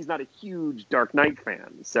Yancey's not a huge Dark Knight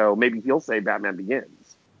fan, so maybe he'll say Batman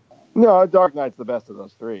Begins. No, Dark Knight's the best of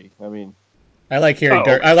those three. I mean, I like hearing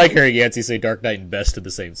Oh, I like hearing Yancey say Dark Knight and Best in the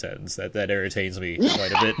same sentence. That entertains me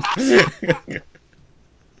quite a bit.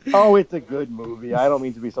 oh, it's a good movie. I don't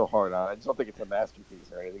mean to be so hard on it. I just don't think it's a masterpiece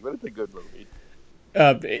or anything, but it's a good movie.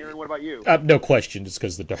 Aaron, what about you? No question, just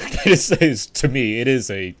because The Dark Knight is to me it's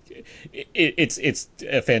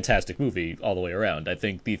a fantastic movie all the way around. I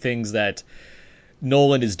think the things that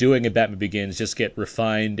Nolan is doing in Batman Begins just get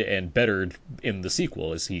refined and bettered in the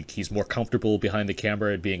sequel. As he's more comfortable behind the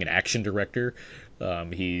camera being an action director.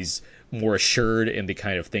 He's more assured in the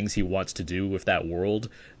kind of things he wants to do with that world.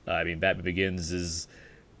 I mean, Batman Begins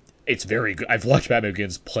it's very good. I've watched Batman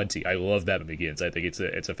Begins plenty. I love Batman Begins. I think it's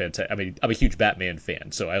a fantastic. I mean, I'm a huge Batman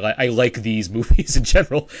fan, so I like these movies in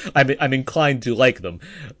general. I'm inclined to like them,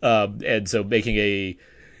 and so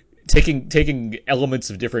taking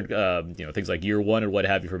elements of different things like Year One and what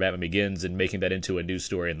have you for Batman Begins and making that into a new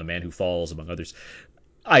story and The Man Who Falls, among others.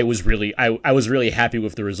 I was really happy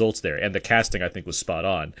with the results there, and the casting I think was spot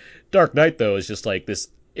on. Dark Knight though is just like this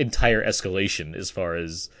entire escalation as far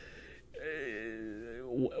as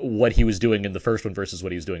what he was doing in the first one versus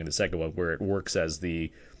what he was doing in the second one, where it works as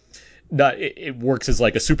it works as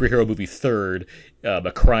like a superhero movie third,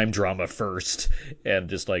 a crime drama first, and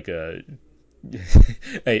just like a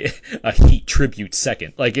Heat tribute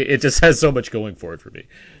second. Like it just has so much going for it for me.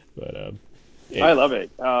 But I love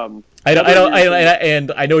it. I don't, I another don't, weird thing.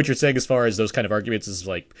 and I know what you're saying as far as those kind of arguments is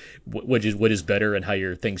like, what is better and how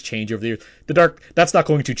your things change over the years. The Dark, that's not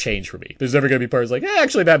going to change for me. There's never going to be parts like,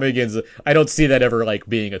 actually, Batman Begins. I don't see that ever like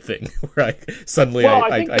being a thing where suddenly Well,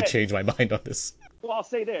 I think I that. change my mind on this. Well, I'll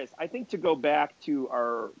say this. I think to go back to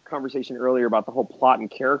our conversation earlier about the whole plot and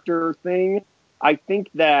character thing, I think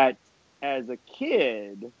that as a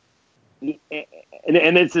kid,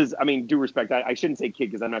 and this is, I mean, due respect, I shouldn't say kid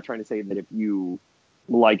because I'm not trying to say that if you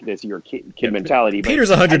like this, you're a kid mentality. Peter's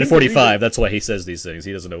But I think the 145. reason, That's why he says these things.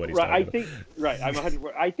 He doesn't know what he's right? talking I about. think right. I'm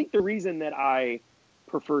 100. I think the reason that I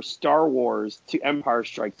prefer Star Wars to Empire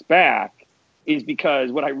Strikes Back is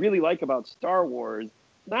because what I really like about Star Wars,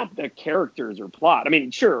 not the characters or plot. I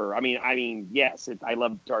mean, sure. Yes. I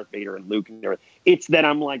love Darth Vader and Luke and everything. It's that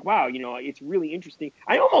I'm like, wow, it's really interesting.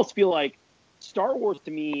 I almost feel like Star Wars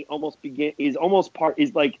to me is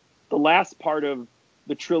like the last part of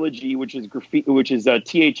the trilogy, which is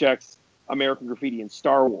THX, American Graffiti, and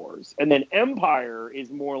Star Wars, and then Empire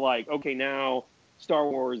is more like, okay, now Star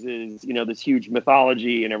Wars is this huge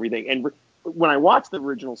mythology and everything. And when I watch the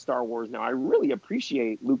original Star Wars now, I really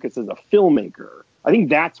appreciate Lucas as a filmmaker. I think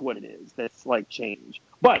that's what it is. That's like change.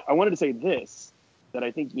 But I wanted to say this that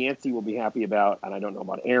I think Yancey will be happy about, and I don't know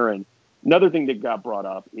about Aaron. Another thing that got brought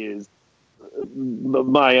up is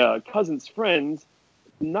my cousin's friends,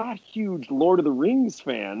 not huge Lord of the Rings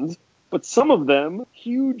fans, but some of them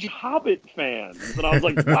huge Hobbit fans. And I was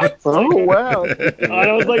like, what? Oh Like, wow, that's good to and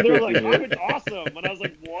hear. I was like, they were That's like, good to hear. Hobbit's awesome. And I was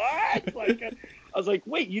like, what? Like, I was like,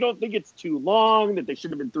 wait, you don't think it's too long, that they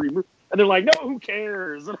should have been 3 movies? And they're like, no, who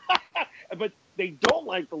cares? But they don't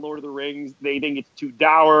like the Lord of the Rings. They think it's too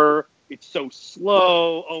dour. It's so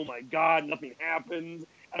slow. Oh my God, nothing happens.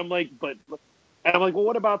 And I'm like, well,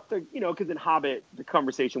 what about because in Hobbit, the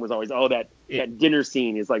conversation was always, oh, that dinner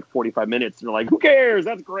scene is like 45 minutes. And they're like, who cares?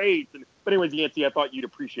 That's great. But anyways, Yancey, I thought you'd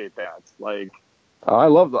appreciate that. Like, I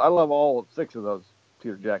love all 6 of those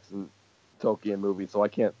Peter Jackson Tolkien movies, so I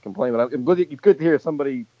can't complain. But it's good to hear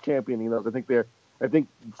somebody championing those. I think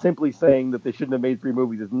simply saying that they shouldn't have made 3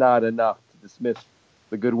 movies is not enough to dismiss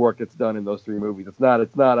the good work that's done in those 3 movies. It's not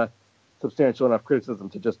a substantial enough criticism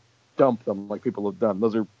to just dump them like people have done.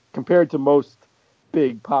 Those are, compared to most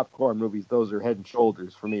big popcorn movies, those are head and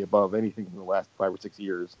shoulders for me above anything in the last 5 or 6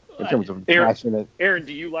 years in terms of passionate. Aaron,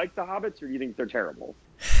 do you like the Hobbits, or do you think they're terrible?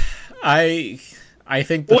 I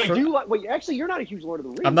think Wait, do you like? Wait, actually, you're not a huge Lord of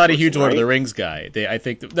the I'm Rings not a person, huge Lord of the right? Rings guy. I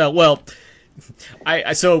think no. Well,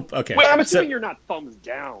 so okay. Wait, I'm So assuming you're not thumbs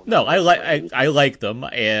down no, on Lord of the Rings. I like them,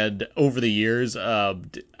 and over the years,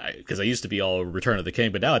 because I used to be all Return of the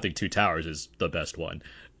King, but now I think Two Towers is the best one.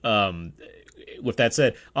 Um, with that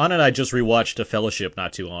said, Anna and I just rewatched A Fellowship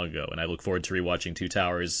not too long ago, and I look forward to rewatching Two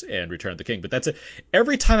Towers and Return of the King. But that's it.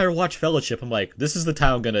 Every time I watch Fellowship, I'm like, this is the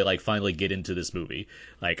time I'm gonna like finally get into this movie.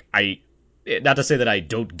 Like not to say that I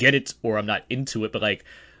don't get it or I'm not into it, but like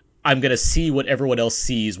I'm gonna see what everyone else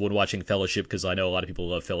sees when watching Fellowship because I know a lot of people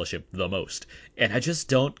love Fellowship the most, and I just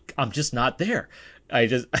don't. I'm just not there. I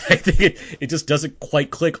think it just doesn't quite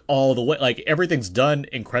click all the way. Like everything's done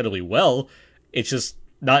incredibly well. It's just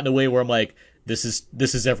not in a way where I'm like, this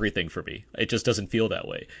is everything for me. It just doesn't feel that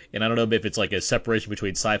way. And I don't know if it's like a separation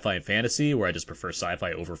between sci-fi and fantasy, where I just prefer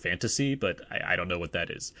sci-fi over fantasy, but I don't know what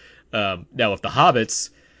that is. Now, with the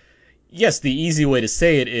Hobbits, yes, the easy way to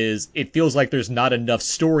say it is it feels like there's not enough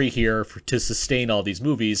story here to sustain all these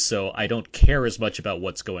movies, so I don't care as much about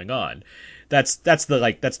what's going on. That's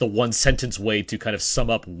the one sentence way to kind of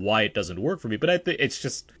sum up why it doesn't work for me. But I think it's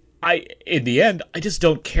just in the end I just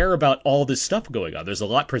don't care about all this stuff going on. There's a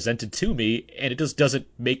lot presented to me, and it just doesn't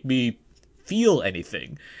make me feel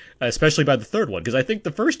anything, especially by the third one, because I think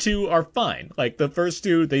the first 2 are fine. Like the first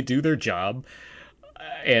 2, they do their job,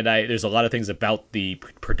 and there's a lot of things about the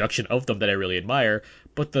production of them that I really admire.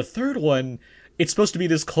 But the third one, it's supposed to be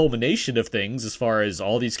this culmination of things as far as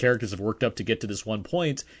all these characters have worked up to get to this one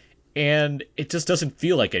point, and it just doesn't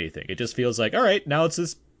feel like anything. It just feels like, all right, now it's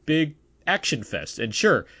this big action fest. And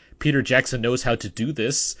sure, Peter Jackson knows how to do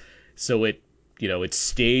this, so it's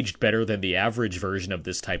staged better than the average version of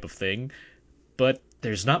this type of thing, but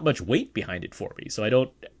there's not much weight behind it for me, so I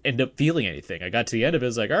don't end up feeling anything. I got to the end of it,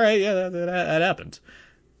 it's like, all right, yeah, that happened.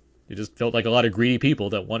 It just felt like a lot of greedy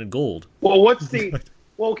people that wanted gold. Well,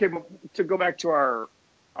 okay, but to go back to our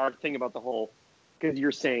thing about the whole, because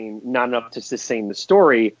you're saying not enough to sustain the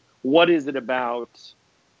story. What is it about?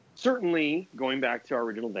 Certainly, going back to our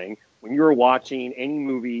original thing, when you're watching any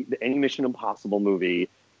movie, any Mission Impossible movie,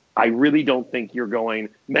 I really don't think you're going,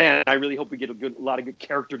 man, I really hope we get a lot of good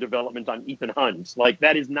character development on Ethan Hunt. Like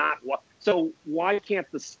that is not what. So why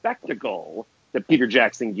can't the spectacle that Peter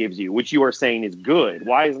Jackson gives you, which you are saying is good.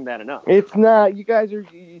 Why isn't that enough? It's not. You guys are.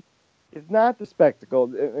 It's not the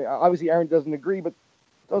spectacle. Obviously, Aaron doesn't agree, but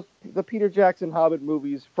the Peter Jackson Hobbit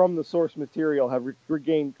movies from the source material have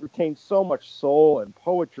retained so much soul and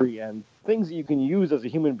poetry and things that you can use as a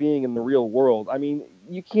human being in the real world. I mean,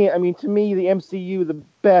 you can't. I mean, to me, the MCU, the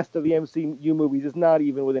best of the MCU movies, is not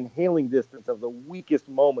even within hailing distance of the weakest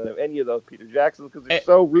moment of any of those Peter Jacksons because they're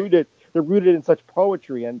so rooted. They're rooted in such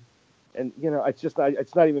poetry and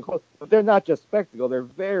it's not even close. But they're not just spectacle; they're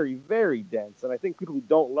very, very dense. And I think people who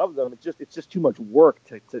don't love them, it's just too much work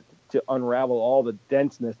to unravel all the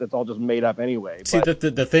denseness that's all just made up anyway. See,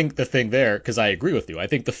 the thing there, because I agree with you. I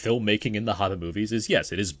think the filmmaking in the Hobbit movies is,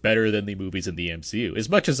 yes, it is better than the movies in the MCU. As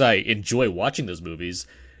much as I enjoy watching those movies,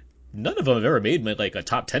 none of them have ever made like a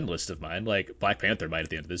top 10 list of mine. Like Black Panther might at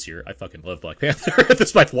the end of this year. I fucking love Black Panther.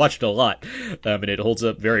 I've watched it a lot, and it holds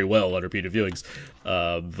up very well on repeated viewings.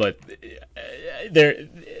 But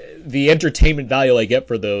the entertainment value I get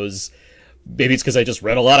for those, maybe it's because I just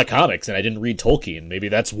read a lot of comics and I didn't read Tolkien. Maybe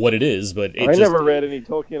that's what it is. But I never read any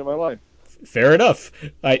Tolkien in my life. Fair enough.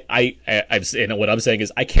 I'm saying, what I'm saying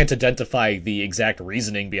is I can't identify the exact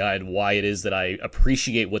reasoning behind why it is that I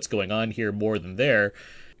appreciate what's going on here more than there.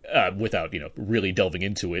 Without really delving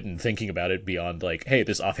into it and thinking about it beyond like, hey,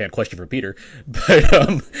 this offhand question for Peter. But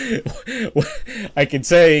I can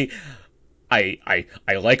say I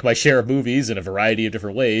like my share of movies in a variety of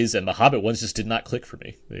different ways, and the Hobbit ones just did not click for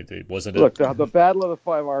me. It wasn't. Look, the Battle of the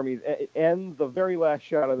Five Armies and the very last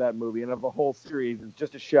shot of that movie and of the whole series is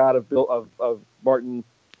just a shot of Martin.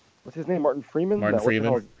 What's his name? Martin Freeman. Martin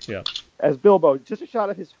Freeman. Yeah. As Bilbo, just a shot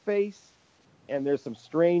of his face. And there's some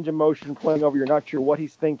strange emotion playing over. You're not sure what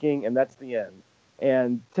he's thinking, and that's the end.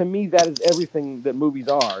 And to me, that is everything that movies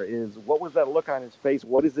are. Is what was that look on his face?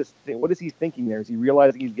 What is this thing? What is he thinking there? Is he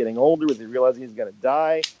realizing he's getting older? Is he realizing he's going to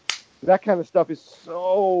die? That kind of stuff is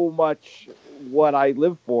so much what I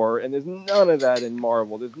live for, and there's none of that in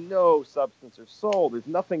Marvel. There's no substance or soul. There's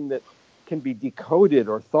nothing that can be decoded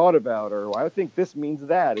or thought about, or I think this means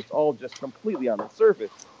that. It's all just completely on the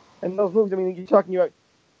surface. And those movies, I mean, you're talking about.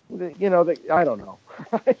 I don't know.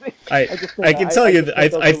 I can tell you that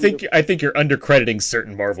I think you're undercrediting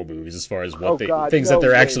certain Marvel movies as far as what that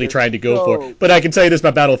they're actually trying to go for. But I can tell you this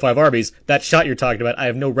about Battle of Five Armies: that shot you're talking about, I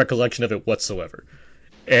have no recollection of it whatsoever.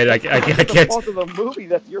 And I can't. It's the fault of the movie.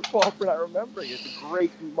 That's your fault for not remembering. It's a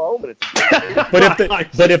great moment.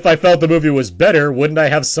 But if I felt the movie was better, wouldn't I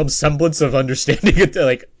have some semblance of understanding it?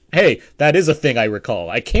 Like, hey, that is a thing I recall.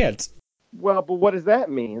 I can't. Well, but what does that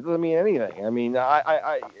mean? It doesn't mean anything. I mean,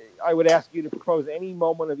 I would ask you to propose any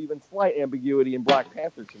moment of even slight ambiguity in Black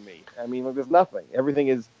Panther to me. I mean, there's nothing. Everything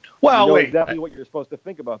is exactly what you're supposed to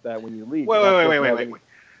think about that when you leave. Wait.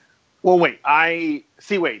 Well, wait. I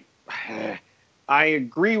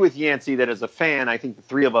agree with Yancey that as a fan, I think the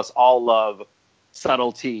three of us all love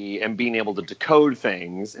subtlety and being able to decode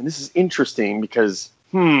things. And this is interesting because,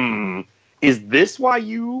 is this why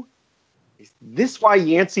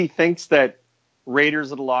Yancey thinks that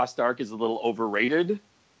Raiders of the Lost Ark is a little overrated?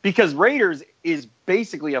 Because Raiders is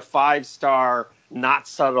basically a 5-star, not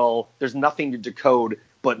subtle, there's nothing to decode,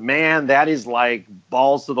 but man, that is like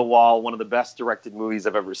balls to the wall, one of the best directed movies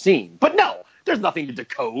I've ever seen. But no, there's nothing to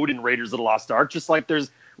decode in Raiders of the Lost Ark, just like there's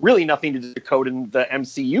really nothing to decode in the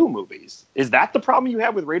MCU movies. Is that the problem you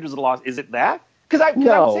have with Raiders of the Lost? Is it that? Because I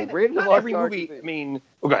would say that Raiders not of the Lost every Ark movie, I mean,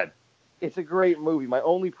 go ahead. It's a great movie. My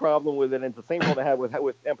only problem with it, and it's the same problem I had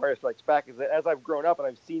with Empire Strikes Back, is that as I've grown up and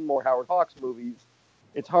I've seen more Howard Hawks movies,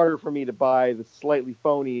 it's harder for me to buy the slightly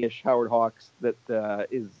phony-ish Howard Hawks that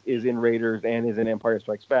is in Raiders and is in Empire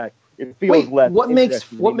Strikes Back. It feels less. What makes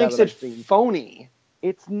it phony?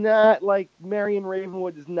 It's not like Marion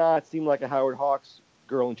Ravenwood does not seem like a Howard Hawks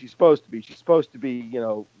girl, and she's supposed to be. She's supposed to be,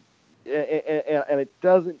 and it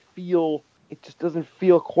doesn't feel. It just doesn't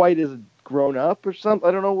feel quite as grown up or something.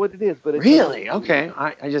 I don't know what it is, but really okay.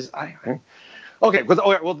 Okay.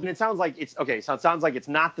 Well, then it sounds like it's okay. So it sounds like it's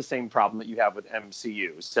not the same problem that you have with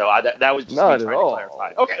MCU. So that was just me trying to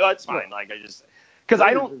clarify. Okay, well, that's fine. Like because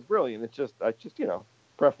I don't. It's brilliant. It's just preference.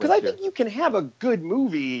 Because I think you can have a good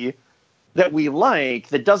movie that we like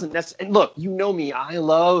that doesn't necessarily. And look, you know me. I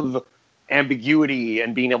love ambiguity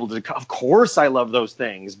and being able to. Of course, I love those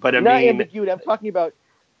things. But not ambiguity. I'm talking about.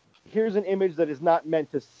 Here's an image that is not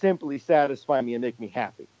meant to simply satisfy me and make me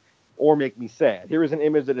happy or make me sad. Here is an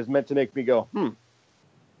image that is meant to make me go,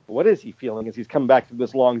 what is he feeling as he's come back from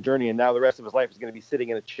this long journey and now the rest of his life is going to be sitting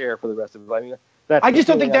in a chair for the rest of his life? I mean, I just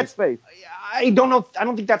don't think that's I don't know. I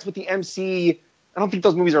don't think that's what the MC. I don't think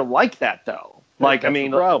those movies are like that though. Like, that's I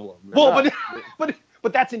mean, the problem. Well,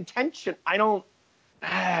 but that's intention. I don't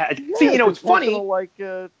see. It's funny. Like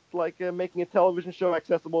like making a television show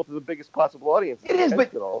accessible to the biggest possible audience. It is,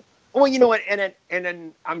 but well, you know what? And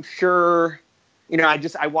then I'm sure,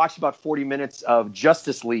 I watched about 40 minutes of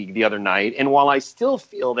Justice League the other night, and while I still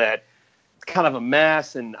feel that it's kind of a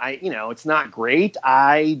mess and it's not great,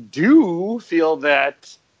 I do feel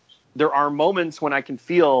that there are moments when I can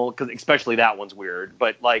feel, because especially that one's weird,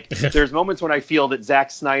 but like there's moments when I feel that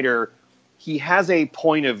Zack Snyder, he has a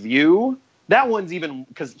point of view. That one's even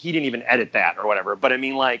because he didn't even edit that or whatever. But I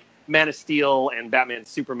mean, like Man of Steel and Batman,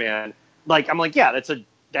 Superman, like I'm like, yeah,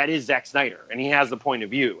 that is Zack Snyder, and he has the point of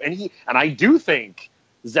view, and I do think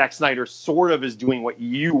Zack Snyder sort of is doing what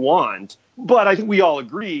you want, but I think we all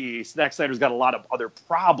agree Zack Snyder's got a lot of other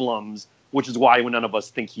problems, which is why none of us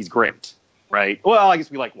think he's great. Right. Well, I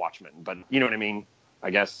guess we like Watchmen, but you know what I mean? I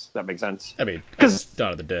guess that makes sense. I mean, because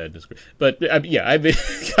Dawn of the Dead is great. But, yeah, I mean,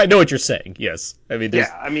 I know what you're saying, yes. I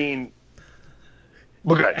mean,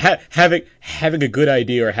 having a good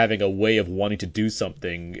idea or having a way of wanting to do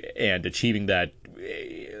something and achieving that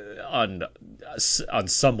on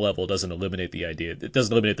some level doesn't eliminate the idea. It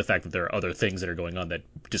doesn't eliminate the fact that there are other things that are going on that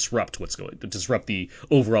disrupt the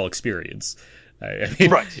overall experience. I mean,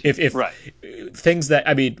 right. If right. things that,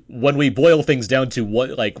 I mean, when we boil things down to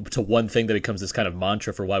one thing that becomes this kind of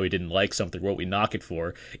mantra for why we didn't like something, what we knock it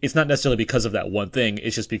for, it's not necessarily because of that one thing.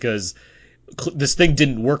 It's just because this thing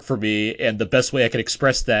didn't work for me, and the best way I can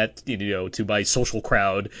express that, to my social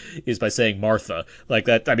crowd is by saying Martha. Like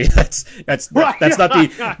that. I mean, that's Right. that's not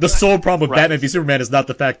the sole problem with Right. Batman v Superman is not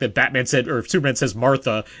the fact that Batman said or Superman says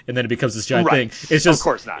Martha and then it becomes this giant Right. thing. It's just, of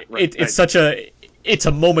course not. Right. It's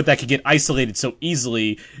a moment that can get isolated so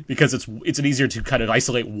easily because it's an easier to kind of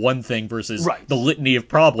isolate one thing versus the litiny of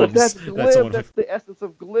problems. But that's glib. That's the essence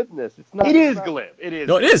of glibness. It's not. It is glib. It is.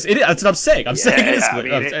 No, it is. That's what I'm saying. I'm saying it is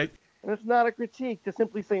glib. I mean, and it's not a critique. To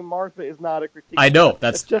simply say Martha is not a critique. I know.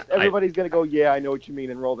 That's just everybody's going to go, yeah, I know what you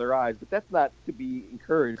mean, and roll their eyes. But that's not to be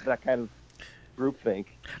encouraged, that kind of groupthink.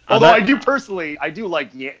 Although I do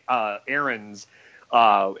like Aaron's,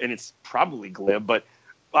 and it's probably glib, but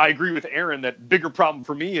I agree with Aaron that bigger problem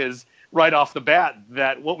for me is right off the bat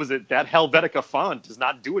that that Helvetica font is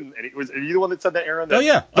not doing. And are you the one that said that, Aaron? That, oh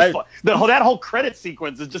yeah, that whole credit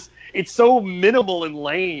sequence is just it's so minimal and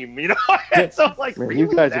lame, And so like, man, really,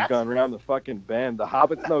 you guys have gone around the fucking bend. The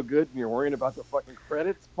Hobbit's no good, and you're worrying about the fucking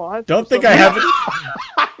credits font. Don't think I haven't.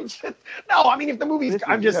 No, I mean if the movie's,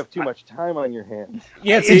 you have too much time on your hands.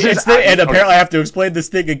 Yeah, and apparently I have to explain this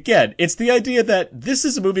thing again. It's the idea that this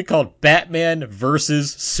is a movie called Batman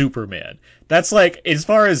versus Superman. That's like, as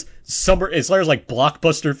far as like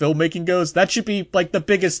blockbuster filmmaking goes, that should be like the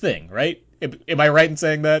biggest thing, right? Am I right in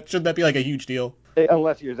saying that? Shouldn't that be like a huge deal?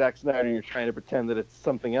 Unless you're Zack Snyder and you're trying to pretend that it's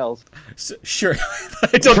something else. Sure.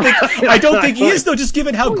 I don't think he is, though, just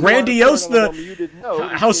given how grandiose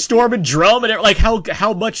how Storm and Drum and like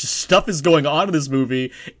how much stuff is going on in this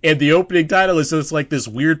movie, and the opening title is just like this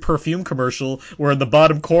weird perfume commercial where in the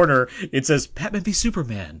bottom corner it says Batman v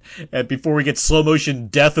Superman, and before we get slow motion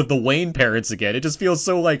death of the Wayne parents again, it just feels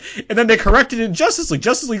so like, and then they corrected it in Justice League.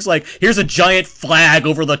 Justice League's like, here's a giant flag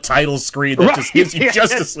over the title screen that just gives you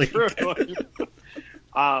Justice League.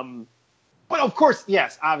 But of course,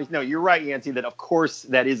 yes, obviously, no, you're right, Yancey, that of course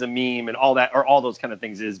that is a meme and all that, or all those kind of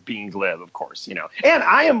things is being glib, of course, And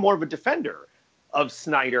I am more of a defender of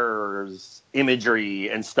Snyder's imagery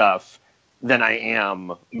and stuff than I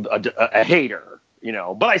am a hater,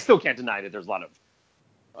 But I still can't deny that there's a lot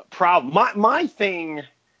of problem. My thing,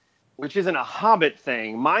 which isn't a Hobbit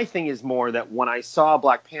thing, my thing is more that when I saw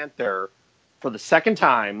Black Panther for the second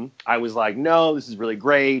time, I was like, no, this is really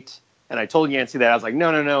great. And I told Yancey that I was like,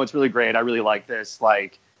 no, it's really great. I really like this.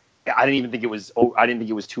 Like, I didn't think it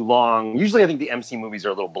was too long. Usually I think the MC movies are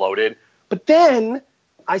a little bloated. But then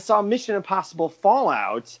I saw Mission Impossible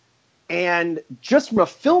Fallout, and just from a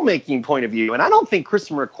filmmaking point of view, and I don't think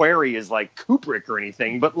Christopher McQuarrie is like Kubrick or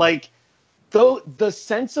anything, but like the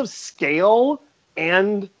sense of scale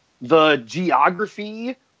and the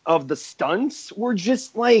geography of the stunts were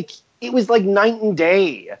just like, it was like night and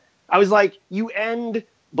day. I was like, you end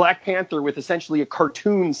Black Panther with essentially a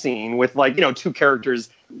cartoon scene with like, two characters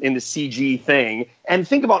in the CG thing, and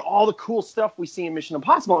think about all the cool stuff we see in Mission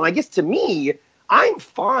Impossible. And I guess to me, I'm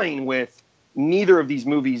fine with neither of these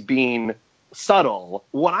movies being subtle.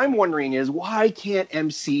 What I'm wondering is, why can't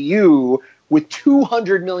MCU with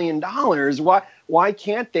 $200 million, why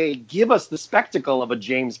can't they give us the spectacle of a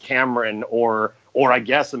James Cameron or I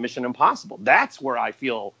guess a Mission Impossible? That's where I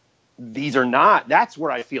feel that's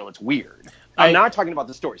where I feel it's weird. I'm not talking about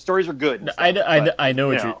the stories. Stories are good. And stuff, I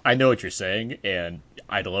know but, I know what you're saying, and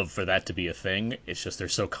I'd love for that to be a thing. It's just they're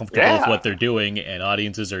so comfortable with what they're doing, and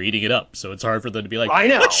audiences are eating it up. So it's hard for them to be like,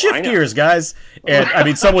 let's shift gears, guys. And I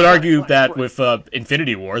mean, some would argue that with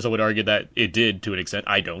Infinity Wars, I would argue that it did to an extent.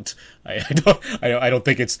 I don't. I don't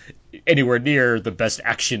think it's anywhere near the best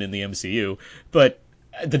action in the MCU. But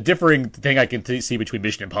the differing thing I can see between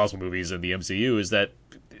Mission Impossible movies and the MCU is that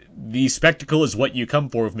the spectacle is what you come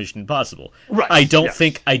for with Mission Impossible. Right. I don't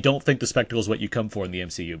think the spectacle is what you come for in the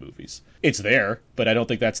MCU movies. It's there, but I don't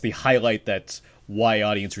think that's the highlight that's why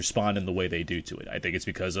audience respond in the way they do to it. I think it's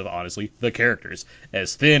because of, honestly, the characters.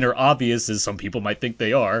 As thin or obvious as some people might think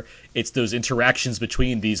they are, it's those interactions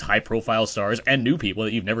between these high-profile stars and new people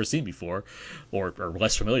that you've never seen before or are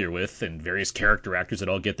less familiar with, and various character actors that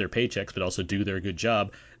all get their paychecks but also do their good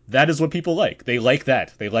job. That is what people like. They like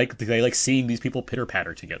that. They like seeing these people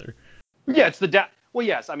pitter-patter together. Yeah, it's well,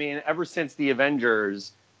 yes. I mean, ever since the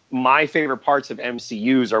Avengers, my favorite parts of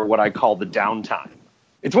MCUs are what I call the downtime.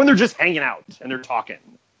 It's when they're just hanging out and they're talking,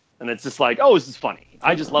 and it's just like, oh, this is funny.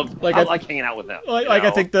 I just love, I like hanging out with them.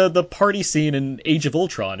 I think the party scene in Age of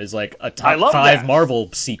Ultron is like a top 5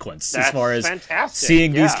 Marvel sequence. That's as far as fantastic.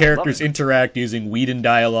 Seeing these characters interact using Whedon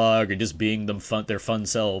dialogue and just being their fun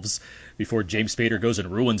selves before James Spader goes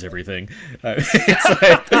and ruins everything. But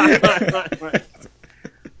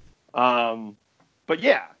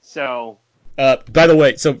yeah, so. By the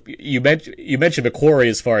way, so you mentioned McQuarrie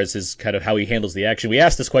as far as his kind of how he handles the action. We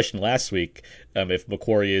asked this question last week, if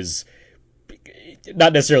McQuarrie is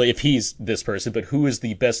not necessarily if he's this person, but who is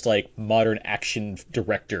the best like modern action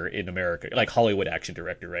director in America, like Hollywood action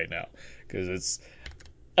director right now? Because it's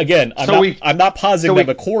again, I'm not positing that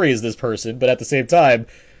McQuarrie is this person, but at the same time,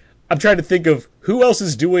 I'm trying to think of who else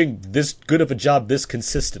is doing this good of a job this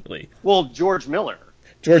consistently. Well, George Miller.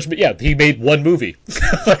 He made one movie, it's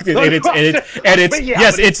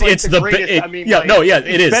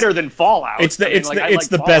better than Fallout. It's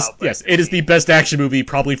the best. Yes, it is the best action movie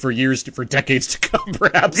probably for decades to come,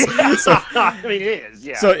 perhaps. Yeah. So, I mean, it is.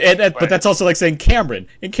 Yeah. So, but that's also like saying Cameron,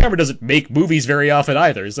 and Cameron doesn't make movies very often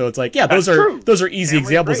either. So it's like, those are easy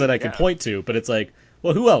examples that I can point to. But it's like,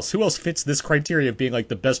 well, who else? Who else fits this criteria of being like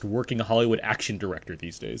the best working Hollywood action director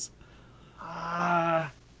these days?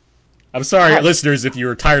 I'm sorry, listeners, if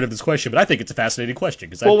you're tired of this question, but I think it's a fascinating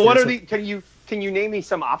question. What are the? Can you name me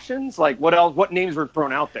some options? Like what else? What names were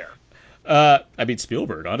thrown out there? I mean,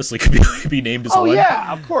 Spielberg honestly could be named as one. Oh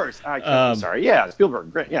yeah, of course. I'm sorry. Yeah,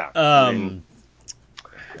 Spielberg. Great. Yeah.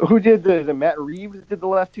 Who did the Matt Reeves did the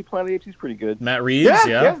last 2 Planet of the Apes? He's pretty good. Matt Reeves.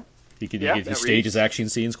 Yeah. He stages action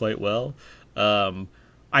scenes quite well.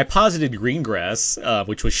 I posited Greengrass,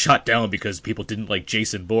 which was shot down because people didn't like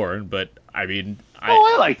Jason Bourne, but I mean,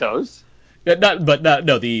 I like those.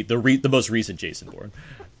 The most recent Jason Bourne.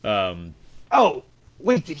 Oh,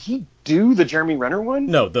 wait, did he do the Jeremy Renner one?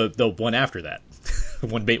 No, the one after that,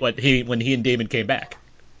 when he and Damon came back.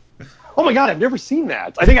 Oh my God, I've never seen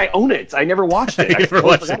that. I think I own it. I never watched it. I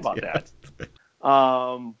totally forgot about that.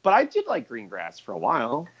 But I did like Greengrass for a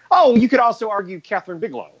while. Oh, you could also argue Catherine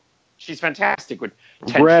Bigelow. She's fantastic with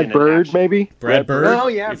tension. Brad Bird, maybe? Brad Bird? Oh,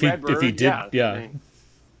 yeah, Brad Bird. If he did,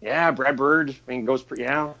 yeah, Brad Bird. I mean, goes pretty,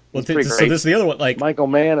 yeah. Well, so this is the other one. Like Michael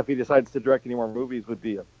Mann, if he decides to direct any more movies, would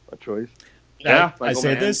be a choice. Yeah, I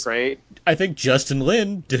say this. Great. I think Justin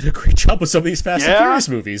Lin did a great job with some of these Fast and Furious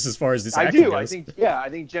movies as far as this acting goes. I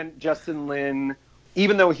think Justin Lin,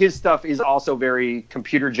 even though his stuff is also very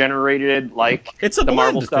computer generated, like it's a the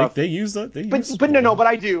Marvel stuff. They use that. But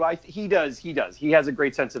he does. He has a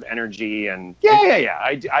great sense of energy, and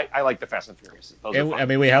I like the Fast and Furious.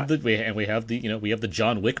 We have the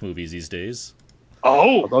John Wick movies these days.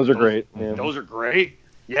 Oh, those are great. Yeah. Those are great.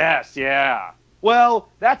 Yes, yeah. Well,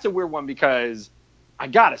 that's a weird one because I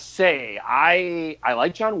gotta say I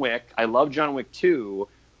like John Wick. I love John Wick 2.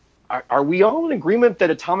 Are we all in agreement that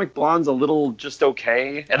Atomic Blonde's a little just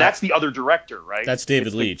okay? And that's the other director, right? That's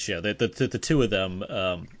David Leitch, yeah. The two of them.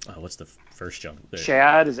 What's the first John?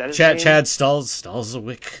 Chad, is that his name? Chad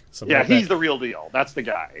Stahelski. Yeah, he's the real deal. That's the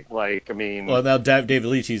guy. Like, I mean. Well, now David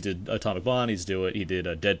Leitch, he did Atomic Blonde. He did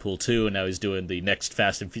Deadpool 2, and now he's doing the next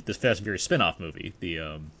Fast and Furious spin-off movie,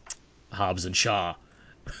 the Hobbs and Shaw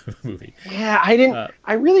movie. Yeah, I didn't.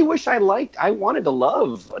 I really wish I wanted to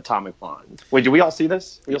love Atomic Blonde. Wait, did we all see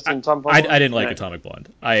this? We all seen Atomic Blonde? I didn't like Atomic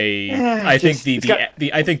Blonde. I think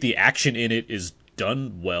the action in it is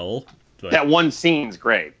done well. But that one scene's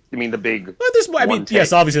great. I mean, the big. Well,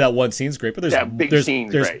 yes, obviously that one scene's great, but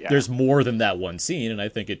there's more than that one scene, and I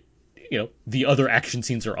think the other action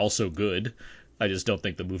scenes are also good. I just don't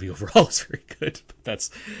think the movie overall is very good. But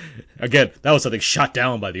that was something shot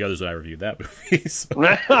down by the others when I reviewed that movie. So.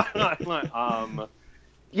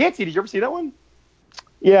 Yancey, did you ever see that one?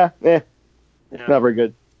 Yeah, Yeah. not very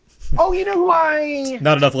good. Oh, you know who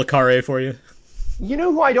Not enough Le Carre for you? You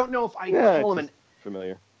know who I don't know if I call him It's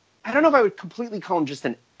familiar. I don't know if I would completely call him just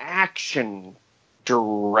an action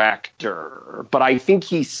director, but I think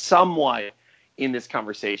he's somewhat in this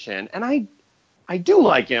conversation, and I do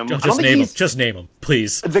like him. Just name him,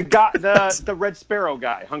 please. The guy, the Red Sparrow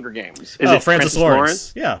guy, Hunger Games. Is it Francis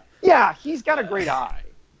Lawrence? Yeah, he's got a great eye.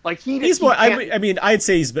 Like he's more. I mean, I'd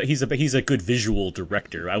say he's a good visual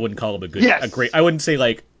director. I wouldn't call him a great. I wouldn't say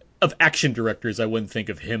like of action directors. I wouldn't think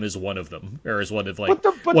of him as one of them, or as one of like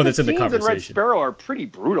one that's in the conversation. The scenes in Red Sparrow are pretty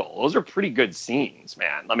brutal. Those are pretty good scenes,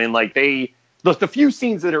 man. I mean, like the few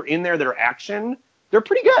scenes that are in there that are action, they're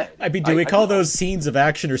pretty good. I mean, do we call those scenes of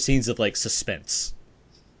action or scenes of like suspense?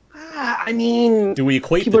 I mean, do we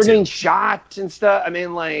equate people the are getting shot and stuff? I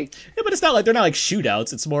mean, like, yeah, but it's not like they're not like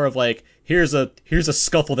shootouts. It's more of like here's a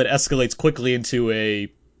scuffle that escalates quickly into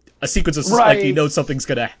a sequence of like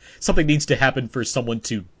something needs to happen for someone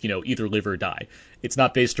to either live or die. It's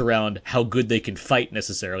not based around how good they can fight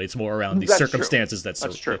necessarily. It's more around the circumstances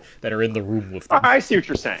that are in the room with them. I see what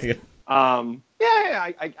you're saying. I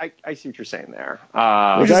see what you're saying there.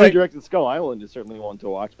 The guy who directed Skull Island is certainly one to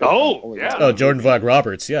watch. Jordan Vogt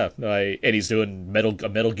Roberts, and he's doing a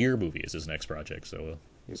Metal Gear movie is his next project. So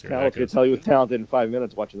Cal could tell you was talented in 5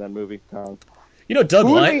 minutes watching that movie.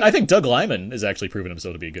 I think Doug Liman has actually proven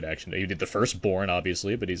himself to be a good action. He did The Firstborn,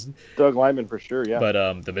 obviously, but he's Doug Liman for sure, yeah. But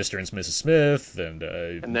the Mr. and Mrs. Smith and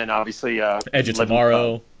then obviously Edge of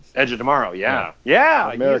Tomorrow. Edge of Tomorrow, yeah.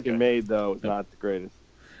 American Made though is not the greatest.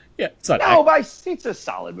 Yeah, it's not. No, but it's a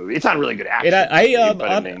solid movie. It's not really good action.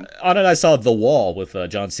 I saw The Wall with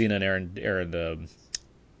John Cena and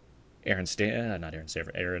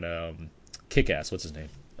Kick-Ass. What's his name?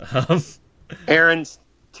 Aaron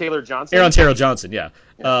Taylor Johnson. Aaron Taylor Johnson, yeah.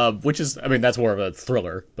 Which is, I mean, that's more of a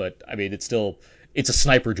thriller, but I mean, it's a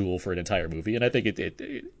sniper duel for an entire movie, and I think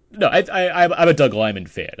I'm a Doug Liman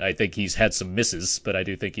fan. I think he's had some misses, but I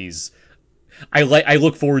do think I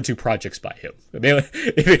look forward to projects by him. I mean,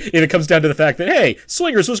 if it comes down to the fact that, hey,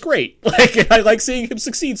 Swingers was great. Like, I like seeing him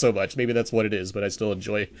succeed so much. Maybe that's what it is, but I still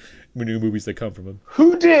enjoy new movies that come from him.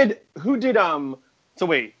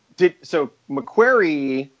 So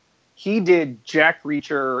McQuarrie, he did Jack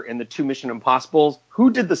Reacher and the 2 Mission Impossibles.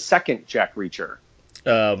 Who did the second Jack Reacher?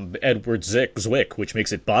 Edward Zwick, which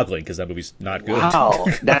makes it boggling because that movie's not good. Wow,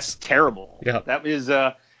 that's terrible. Yeah. That is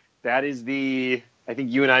the, I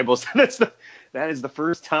think you and I both said that is the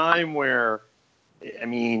first time where, I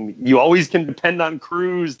mean, you always can depend on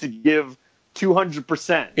Cruise to give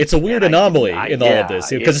 200%. It's a weird anomaly in all of this,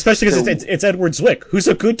 because especially because it's Edward Zwick, who's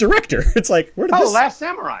a good director. It's like, where did this? Last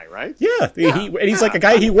Samurai, right? Yeah, he's like a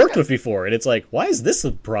guy he worked with before, and it's like, why is this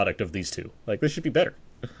a product of these two? Like, this should be better.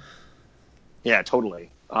 Yeah,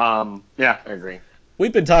 totally. I agree.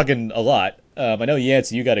 We've been talking a lot. I know,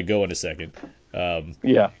 Yancey, you got to go in a second.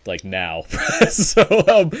 Like now.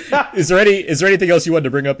 So, is there anything else you wanted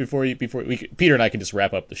to bring up before Peter and I can just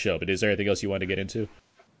wrap up the show? But is there anything else you wanted to get into?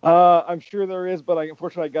 I'm sure there is, but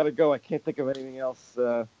unfortunately I got to go. I can't think of anything else.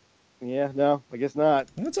 No, I guess not.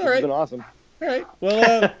 That's all right. It's been awesome. All right.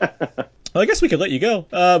 Well, I guess we could let you go.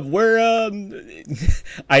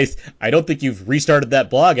 I don't think you've restarted that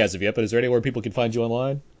blog as of yet, but is there anywhere people can find you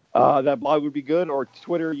online? That blog would be good, or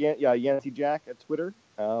Twitter, Yancey Jack at Twitter,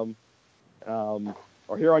 or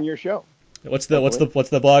here on your show. What's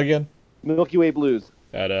the blog again? Milky Way Blues.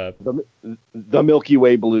 At the Milky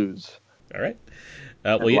Way Blues. All right.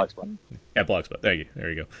 Blogspot. At Blogspot. Thank you. There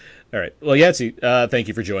you go. All right. Well, Yancey, thank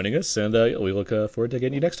you for joining us, and we look forward to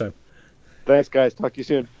getting you next time. Thanks, guys. Talk to you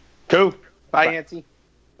soon. Cool. Bye. Yancey.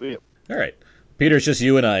 See ya. All right. Peter, it's just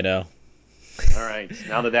you and I now. All right.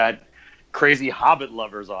 Now that crazy Hobbit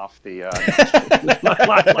lover's off the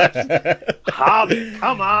Hobbit,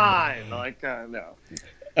 come on. Like, no.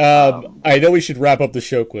 I know we should wrap up the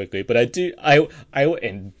show quickly, but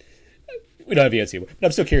and we don't have Yancey, but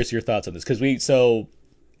I'm still curious of your thoughts on this, because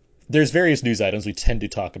there's various news items we tend to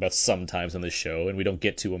talk about sometimes on this show, and we don't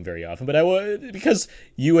get to them very often. But because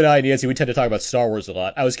you and I and Nancy, we tend to talk about Star Wars a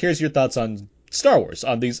lot. I was curious of your thoughts on Star Wars,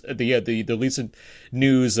 on the recent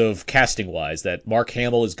news of casting wise, that Mark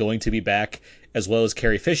Hamill is going to be back, as well as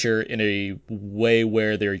Carrie Fisher, in a way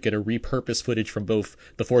where they're going to repurpose footage from both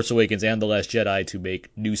The Force Awakens and The Last Jedi to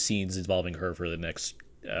make new scenes involving her for the next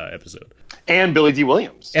episode. And Billy D.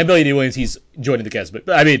 Williams. He's joining the cast, but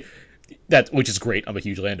I mean, which is great. I'm a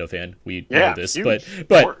huge Lando fan. We know this, huge,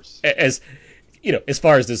 but as as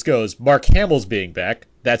far as this goes, Mark Hamill's being back,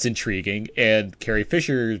 that's intriguing, and Carrie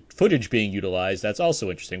Fisher footage being utilized, that's also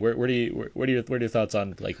interesting. What are your thoughts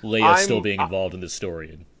on like Leia still being involved in this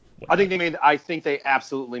story? And I think they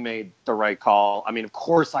absolutely made the right call. I mean, of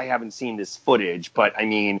course, I haven't seen this footage, but I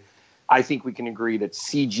mean, I think we can agree that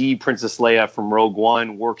CG Princess Leia from Rogue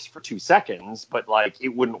One works for 2 seconds, but like it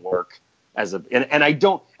wouldn't work and I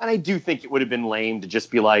do think it would have been lame to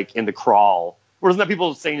just be like in the crawl. Or isn't that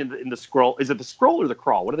people saying in the scroll? Is it the scroll or the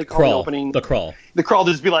crawl? What do they call the opening? The crawl. The crawl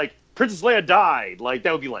to just be like Princess Leia died. Like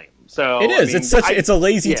that would be lame. So it is. It's a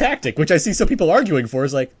lazy tactic, which I see some people arguing for.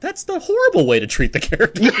 Is like that's the horrible way to treat the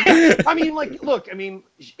character. Yeah. I mean, like, look. I mean,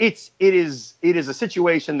 it is a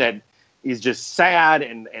situation that is just sad,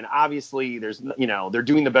 and obviously there's they're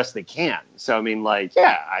doing the best they can. So I mean, like,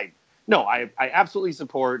 yeah, I absolutely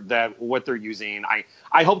support that what they're using.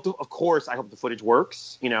 I hope of course I hope the footage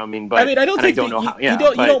works. But I mean I don't know how. Yeah,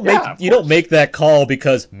 you don't make that call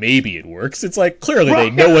because maybe it works. It's like clearly they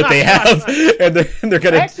know what they have, and they're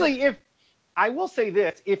gonna. Actually, if I will say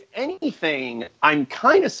this, if anything, I'm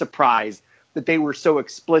kind of surprised that they were so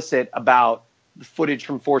explicit about the footage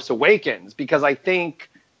from Force Awakens, because I think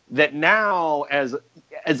that now as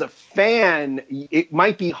a fan, it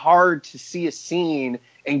might be hard to see a scene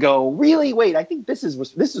and go, really? Wait, I think this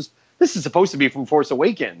is supposed to be from Force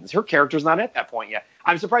Awakens. Her character's not at that point yet.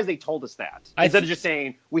 I'm surprised they told us that instead of just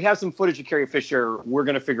saying we have some footage of Carrie Fisher. We're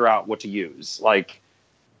going to figure out what to use. Like,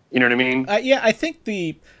 you know what I mean? I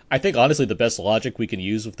think honestly the best logic we can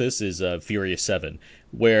use with this is Furious 7,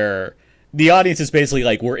 where the audience is basically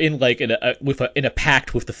like we're in like in a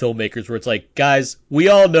pact with the filmmakers where it's like, guys, we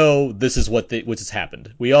all know this is what has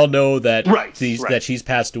happened. We all know that that she's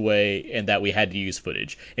passed away and that we had to use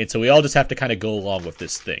footage, and so we all just have to kind of go along with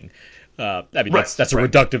this thing. I mean, that's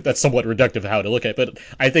somewhat reductive how to look at it, but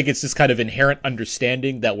I think it's this kind of inherent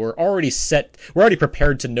understanding that we're already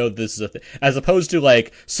prepared to know this is a thing, as opposed to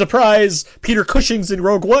like, surprise, Peter Cushing's in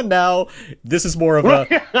Rogue One now. This is more of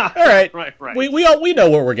a, all right, we know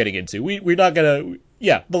what we're getting into. We're not gonna,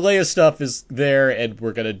 the Leia stuff is there, and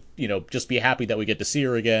we're gonna, just be happy that we get to see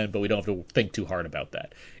her again, but we don't have to think too hard about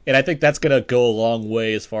that. And I think that's gonna go a long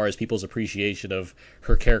way as far as people's appreciation of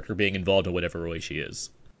her character being involved in whatever way she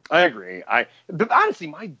is. I agree. But honestly,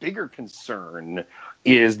 my bigger concern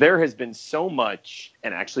is there has been so much,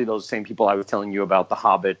 and actually those same people I was telling you about The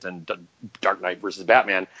Hobbit and Dark Knight versus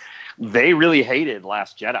Batman, they really hated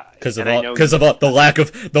Last Jedi because of the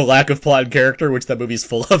lack of plot and character, which that movie's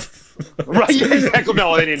full of. Right? Exactly.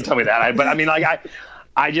 No, they didn't tell me that. But I mean, like,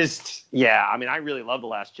 I really love The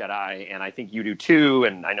Last Jedi, and I think you do too.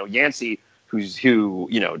 And I know Yancey, who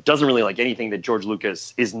doesn't really like anything that George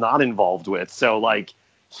Lucas is not involved with. So like.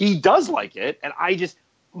 He does like it, and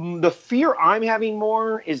the fear I'm having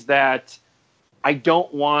more is that I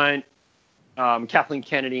don't want Kathleen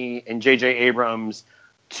Kennedy and J.J. Abrams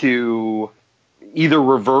to either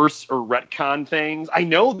reverse or retcon things. I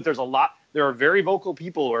know that there are very vocal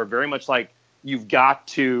people who are very much like, you've got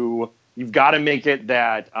to make it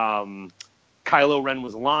that Kylo Ren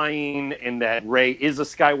was lying and that Rey is a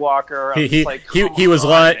Skywalker. He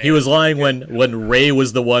was lying when Rey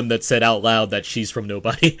was the one that said out loud that she's from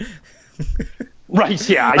nobody. Right?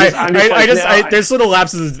 Yeah. There's little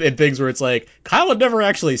lapses in things where it's like Kylo never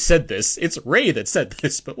actually said this. It's Rey that said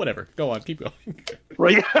this. But whatever. Go on. Keep going.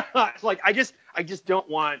 Right. Like I just don't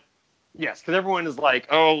want. Yes, because everyone is like,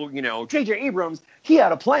 oh, J.J. Abrams, he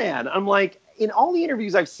had a plan. I'm like, in all the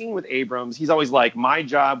interviews I've seen with Abrams, he's always like, my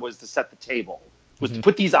job was to set the table, was to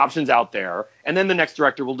put these options out there, and then the next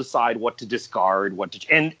director will decide what to discard,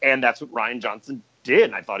 and that's what Rian Johnson did,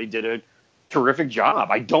 and I thought he did a terrific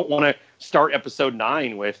job. I don't want to start episode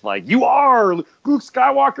 9 with like, Luke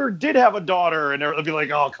Skywalker did have a daughter, and they'll be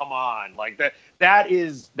like, oh, come on. Like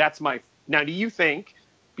that's my. Now, do you think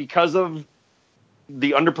because of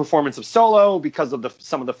the underperformance of Solo, because of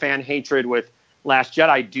some of the fan hatred with Last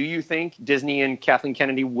Jedi, do you think Disney and Kathleen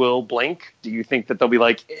Kennedy will blink? Do you think that they'll be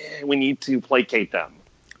like, we need to placate them?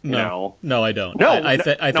 No, I don't. No, I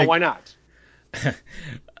think, why not?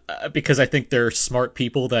 Because I think they're smart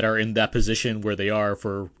people that are in that position where they are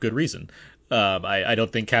for good reason. I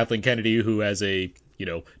don't think Kathleen Kennedy, who has a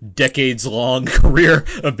decades-long career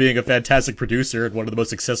of being a fantastic producer and one of the most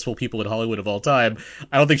successful people in Hollywood of all time,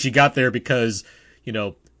 I don't think she got there because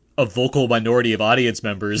a vocal minority of audience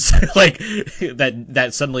members like that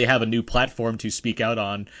suddenly have a new platform to speak out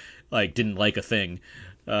on, like, didn't like a thing.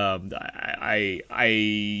 I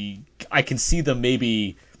can see them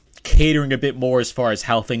maybe catering a bit more as far as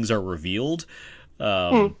how things are revealed.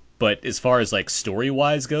 But as far as like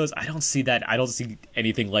story-wise goes, I don't see that. I don't see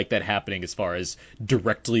anything like that happening as far as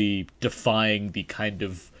directly defying the kind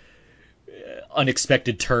of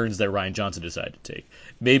unexpected turns that Rian Johnson decided to take.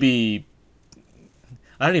 Maybe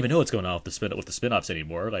I don't even know what's going on with the spin-offs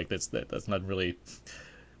anymore. Like that's not really.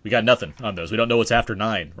 We got nothing on those. We don't know what's after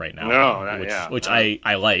 9 right now. No, which no.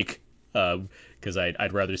 I like. Because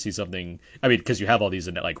I'd rather see something. I mean, because you have all these,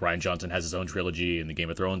 and like Rian Johnson has his own trilogy, and the Game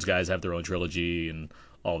of Thrones guys have their own trilogy, and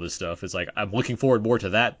all this stuff. It's like I'm looking forward more to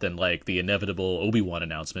that than like the inevitable Obi-Wan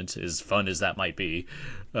announcement, as fun as that might be.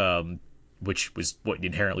 Which was what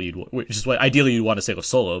which is what ideally you'd want to say with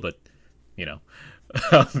Solo, but you know,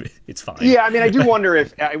 it's fine. Yeah, I mean, I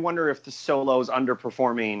wonder if the Solo's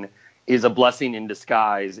underperforming is a blessing in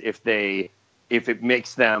disguise if it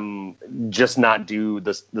makes them just not do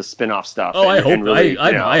the spin-off stuff. Oh, I hope really,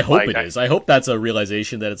 I hope like, it is. I hope that's a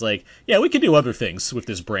realization that it's like, yeah, we can do other things with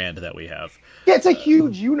this brand that we have. Yeah, it's a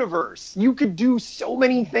huge universe. You could do so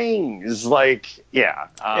many things. Like, yeah.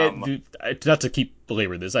 Not to keep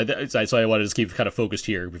belaboring this, so I wanted to keep kind of focused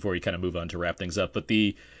here before we kind of move on to wrap things up. But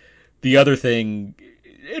the other thing,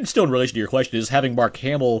 and still in relation to your question, is having Mark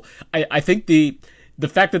Hamill. I think the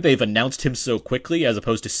fact that they've announced him so quickly, as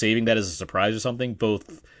opposed to saving that as a surprise or something,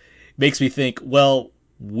 both makes me think, well,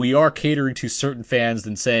 we are catering to certain fans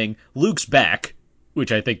than saying Luke's back,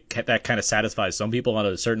 which I think that kind of satisfies some people on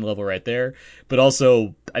a certain level right there. But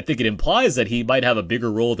also, I think it implies that he might have a bigger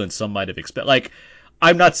role than some might have expected. Like,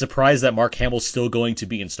 I'm not surprised that Mark Hamill's still going to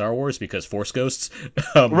be in Star Wars because Force Ghosts.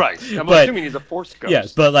 Right. I'm assuming he's a Force Ghost. Yeah,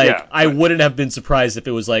 but I wouldn't have been surprised if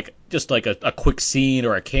it was like just like a quick scene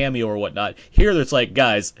or a cameo or whatnot. Here, it's like,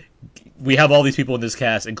 guys, we have all these people in this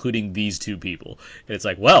cast, including these 2 people, and it's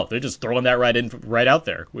like, well, they're just throwing that right out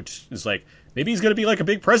there, which is like maybe he's going to be like a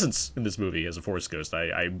big presence in this movie as a Force Ghost.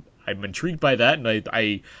 I'm intrigued by that,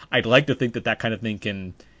 and I'd like to think that kind of thing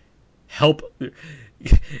can help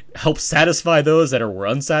satisfy those that were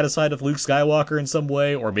unsatisfied with Luke Skywalker in some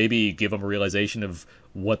way, or maybe give them a realization of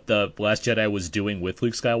what the Last Jedi was doing with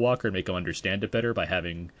Luke Skywalker and make them understand it better by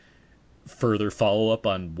having further follow up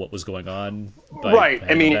on what was going on. Right.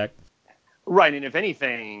 I mean, right. And if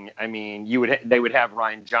anything, I mean, they would have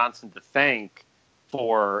Rian Johnson to thank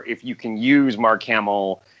for if you can use Mark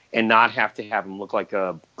Hamill and not have to have him look like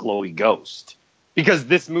a glowy ghost. Because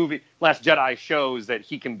this movie, Last Jedi, shows that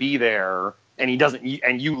he can be there, and he doesn't,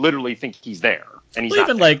 and you literally think he's there, and he's not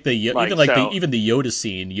even there. like even the Yoda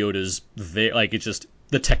scene. Yoda's there, like it's just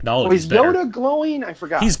the technology. Is Yoda glowing? I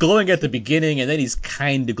forgot. He's glowing at the beginning, and then he's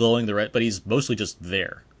kind of glowing but he's mostly just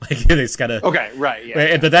there. Like it's kind of okay, right?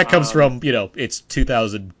 Yeah. But that comes from it's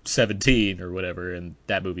 2017 or whatever, and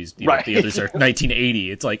that movie's right. The others are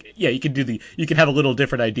 1980. It's like you can have a little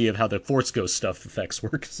different idea of how the Force Ghost stuff effects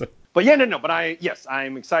work. So. But yeah, no. But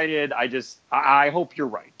I'm excited. I hope you're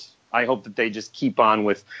right. I hope that they just keep on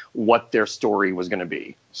with what their story was going to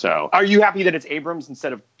be. So, are you happy that it's Abrams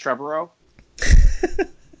instead of Trevorrow?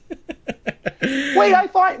 Wait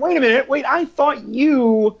a minute. I thought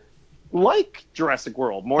you like Jurassic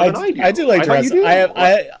World more than I do. I do like Jurassic.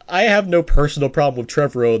 I have no personal problem with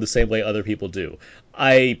Trevorrow the same way other people do.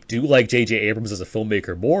 I do like J.J. Abrams as a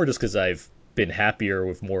filmmaker more just because I've been happier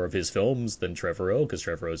with more of his films than Trevorrow, because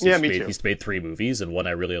Trevorrow's he's made 3 movies, and one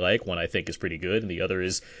I really like, one I think is pretty good, and the other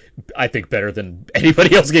is, I think, better than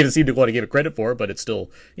anybody else seemed to want to give it credit for, but it's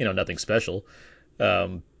still, nothing special.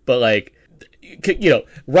 But like,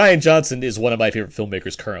 Rian Johnson is one of my favorite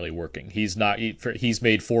filmmakers currently working. He's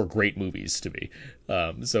made 4 great movies to me.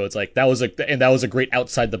 So it's like that was a great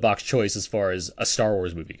outside the box choice as far as a Star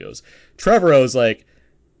Wars movie goes. Trevorrow's like,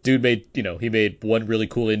 dude made he made one really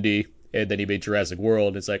cool indie, and then he made Jurassic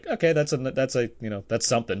World. It's like, okay, that's something,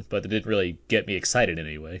 but it didn't really get me excited in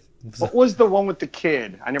any way. What was the one with the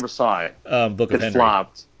kid? I never saw it. Book of Henry.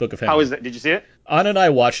 Flopped. Book of Henry. How is that? Did you see it? Anna and I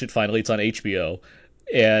watched it finally. It's on HBO,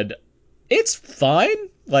 and it's fine.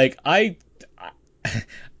 Like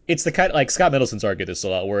it's the kind like Scott Middleton's argued this a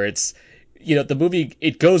lot, where it's the movie,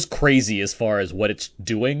 it goes crazy as far as what it's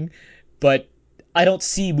doing, but I don't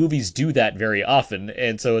see movies do that very often,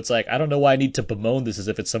 and so it's like, I don't know why I need to bemoan this as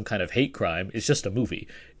if it's some kind of hate crime. It's just a movie,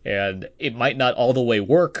 and it might not all the way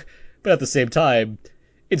work, but at the same time,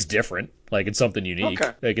 it's different. Like, it's something unique.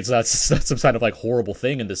 Okay. Like, it's not some kind of like horrible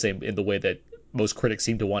thing in the way that most critics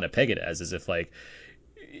seem to want to peg it as if like,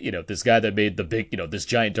 this guy that made the big, this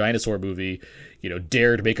giant dinosaur movie,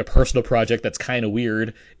 dared make a personal project that's kind of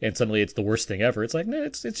weird, and suddenly it's the worst thing ever. It's like, no,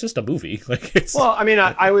 it's just a movie. Like, it's. Well, I mean,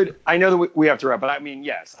 I know that we have to wrap, but I mean,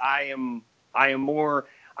 yes, I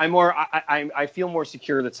feel more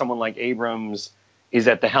secure that someone like Abrams is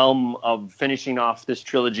at the helm of finishing off this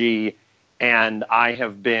trilogy, and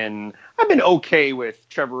I've been okay with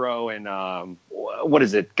Trevorrow and what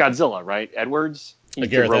is it, Godzilla, right? Edwards.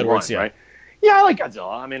 Gareth Edwards, yeah. Right? Yeah, I like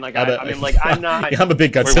Godzilla. I mean, I'm not. Yeah, I'm a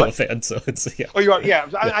big Wait, Godzilla what? fan, so it's yeah. Oh, you are? Yeah.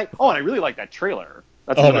 Yeah. And I really like that trailer.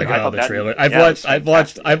 That's Oh another. my I god, thought the that trailer! movie. Yeah, it was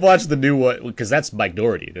fantastic. I've watched the new one because that's Mike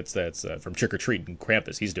Doherty. That's from Trick or Treat and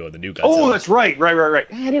Krampus. He's doing the new Oh, Godzilla. that's right. Right.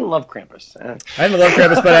 I didn't love Krampus. I didn't love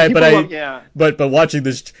Krampus, People love, yeah. but watching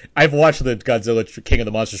this, I've watched the Godzilla King of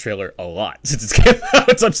the Monsters trailer a lot since it came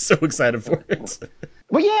out. I'm so excited for it.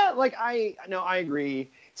 But yeah, like I agree.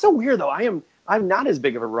 It's so weird though. I'm not as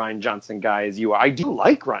big of a Ryan Johnson guy as you are. I do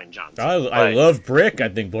like Ryan Johnson. I love Brick. I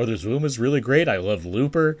think Brothers Bloom is really great. I love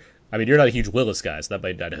Looper. I mean, you're not a huge Willis guy, so that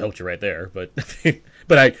might not have helped you right there. But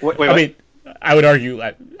but I mean, I would argue.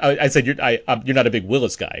 I said you're not a big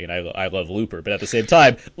Willis guy, and I love Looper. But at the same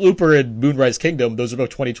time, Looper and Moonrise Kingdom, those are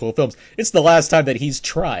both 2012 films. It's the last time that he's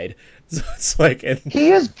tried. So it's like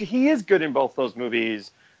he is good in both those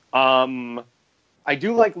movies. I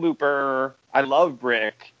do like Looper. I love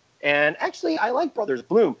Brick. And actually, I like Brothers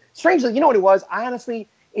Bloom. Strangely, you know what it was?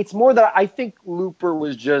 It's more that I think Looper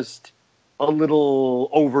was just a little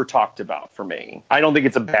over talked about for me. I don't think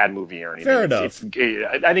it's a bad movie or anything. Fair enough.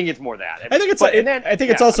 I think it's more that. I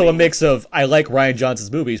think it's also a mix of I like Ryan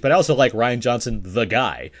Johnson's movies, but I also like Ryan Johnson the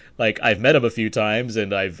guy. Like I've met him a few times,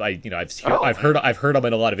 and I've heard him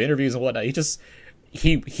in a lot of interviews and whatnot.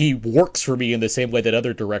 He works for me in the same way that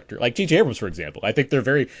other directors, like J.J. Abrams, for example. I think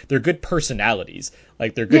they're good personalities.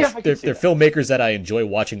 Like they're good, they're filmmakers that I enjoy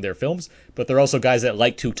watching their films, but they're also guys that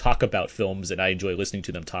like to talk about films, and I enjoy listening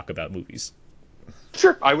to them talk about movies.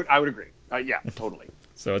 Sure, I would agree. Yeah, totally.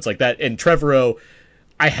 So it's like that. And Trevorrow,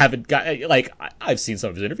 I haven't got I've seen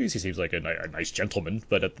some of his interviews. He seems like a nice gentleman,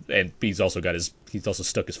 but and he's also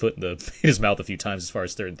stuck his foot in his mouth a few times as far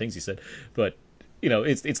as certain things he said, but.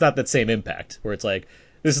 It's not that same impact where it's like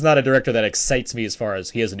this is not a director that excites me as far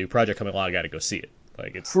as he has a new project coming along. I got to go see it.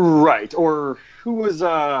 Like it's right. Or who was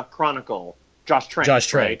Chronicle? Josh Trank.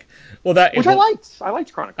 Right? Well, I liked. I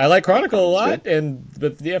liked Chronicle. I like Chronicle a lot,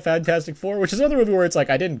 but yeah, Fantastic Four, which is another movie where it's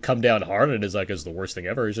like I didn't come down hard on it as the worst thing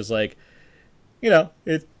ever. It's just like, he had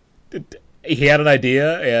an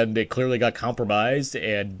idea and it clearly got compromised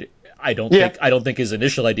and. I don't think his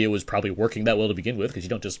initial idea was probably working that well to begin with because you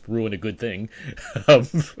don't just ruin a good thing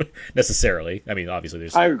necessarily. I mean, obviously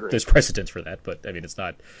there's precedence for that, but I mean it's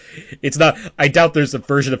not. I doubt there's a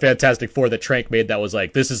version of Fantastic Four that Trank made that was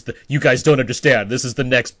like you guys don't understand. This is the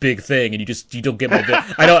next big thing, and you don't get my.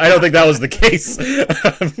 I don't think that was the case.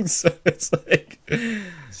 So it's like.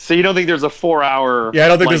 So you don't think there's a 4-hour? Yeah, I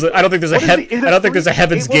don't think there's a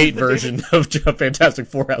Heaven's Gate version of Fantastic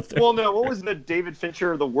Four out there. Well, no. What was the David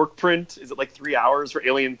Fincher the work print? Is it like 3 hours for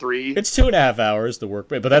Alien 3? It's 2.5 hours the work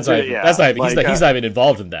print, but that's not. He's not even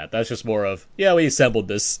involved in that. That's just more of we assembled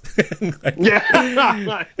this.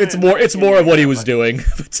 It's more of what he was doing.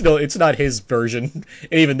 But still, it's not his version,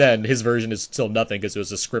 and even then, his version is still nothing because it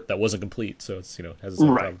was a script that wasn't complete. So it's has its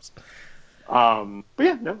own problems. But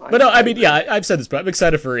yeah, no. I've said this, but I'm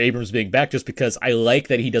excited for Abrams being back just because I like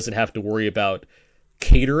that he doesn't have to worry about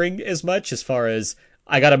catering as much as far as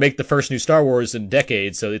I got to make the first new Star Wars in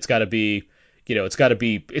decades, so it's got to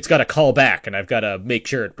call back, and I've got to make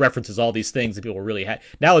sure it references all these things that people really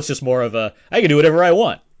now it's just more of I can do whatever I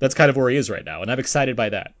want. That's kind of where he is right now, and I'm excited by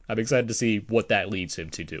that. I'm excited to see what that leads him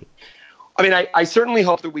to do. I mean, I certainly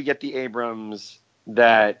hope that we get the Abrams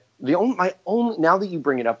that. Now that you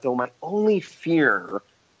bring it up, though, my only fear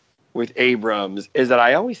with Abrams is that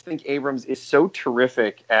I always think Abrams is so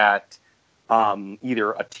terrific at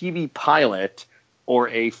either a TV pilot or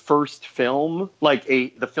a first film, like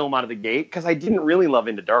the film out of the gate, because I didn't really love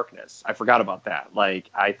Into Darkness. I forgot about that.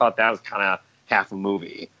 Like, I thought that was kind of half a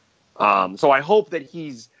movie. So I hope that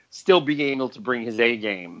he's still being able to bring his A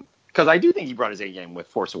game. Because I do think he brought his A game with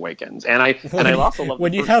Force Awakens, and I also love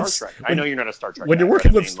the first Star Trek. I know you're not a Star Trek. When you're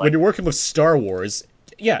working with Star Wars,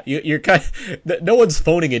 you're kind of, no one's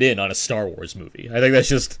phoning it in on a Star Wars movie. I think that's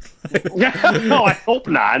just. No, I hope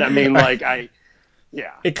not. I mean,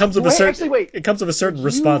 It comes with a certain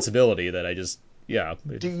responsibility that I just. Yeah.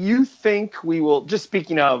 Do you think we will? Just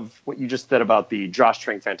speaking of what you just said about the Josh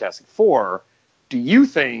Trank Fantastic Four, do you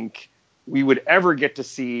think we would ever get to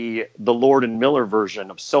see the Lord and Miller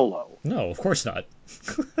version of Solo? No, of course not.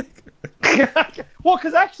 Well,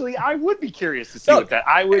 because actually, I would be curious to see what that.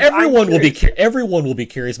 Everyone will be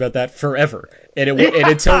curious about that forever, and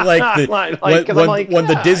until when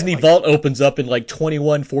the Disney Vault opens up in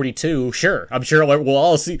 2142. Sure, I'm sure we'll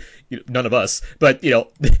all see. None of us, but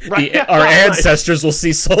our ancestors will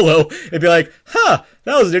see Solo and be like, "Huh,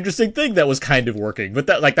 that was an interesting thing that was kind of working." But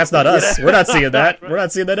that's not us. We're not seeing that. We're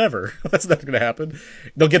not seeing that ever. That's not going to happen.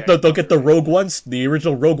 They'll get the Rogue One, the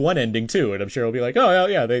original Rogue One ending too, and I'm sure it'll be like, "Oh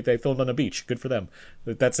yeah, they filmed on a beach. Good for them."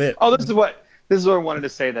 That's it. Oh, this this is what I wanted to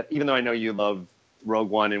say, that even though I know you love Rogue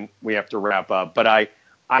One and we have to wrap up, but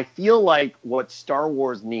I feel like what Star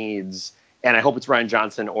Wars needs, and I hope it's Rian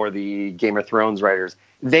Johnson or the Game of Thrones writers,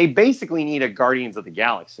 they basically need a Guardians of the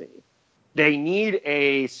Galaxy. They need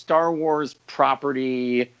a Star Wars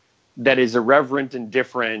property that is irreverent and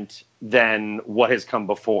different than what has come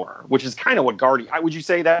before, which is kind of what would you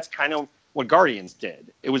say that's kind of what Guardians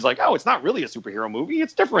did? It was like, oh, it's not really a superhero movie.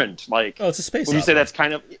 It's different. Like, Oh, it's a space would you opera. say that's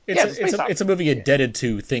kind of, It's a movie indebted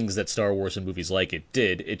to things that Star Wars and movies like it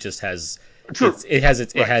did. It just has. True.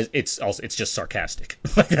 It's just sarcastic.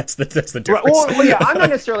 that's the difference. Right. Well, yeah, I'm not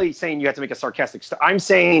necessarily saying you have to make a sarcastic. I'm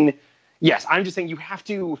saying, yes, I'm just saying you have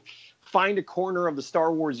to find a corner of the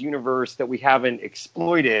Star Wars universe that we haven't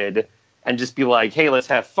exploited and just be like, hey, let's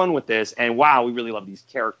have fun with this. And wow, we really love these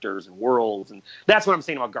characters and worlds. And that's what I'm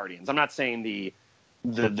saying about Guardians. I'm not saying the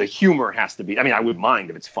humor has to be. I mean, I wouldn't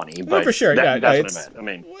mind if it's funny, but for sure. That's what I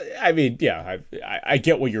meant. I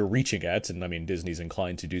get what you're reaching at, and I mean, Disney's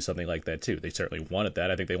inclined to do something like that too. They certainly wanted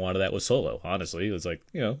that. I think they wanted that with Solo. Honestly, it was like,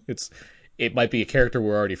 it might be a character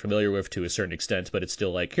we're already familiar with to a certain extent, but it's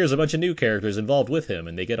still like, here's a bunch of new characters involved with him,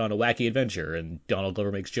 and they get on a wacky adventure, and Donald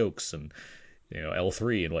Glover makes jokes, and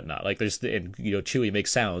L3 and whatnot. Like Chewie makes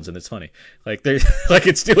sounds, and it's funny. Like there's like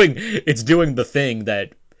it's doing the thing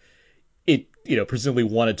that it presumably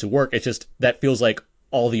wanted to work. It's just that feels like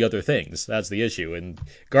all the other things. That's the issue. And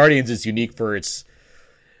Guardians is unique for its,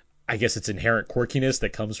 I guess, its inherent quirkiness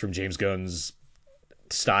that comes from James Gunn's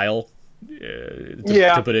style.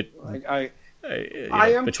 To put it, I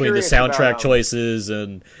am between the curious soundtrack about, choices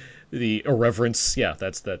and the irreverence. Yeah,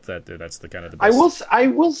 that's the kind of the best. I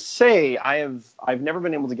will say I've never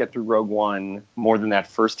been able to get through Rogue One more than that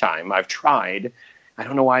first time. I've tried. I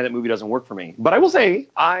don't know why that movie doesn't work for me. But I will say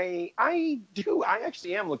I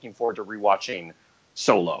actually am looking forward to rewatching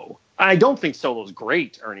Solo. I don't think Solo's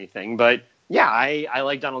great or anything, but yeah, I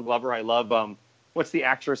like Donald Glover. I love what's the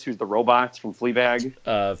actress who's the robot from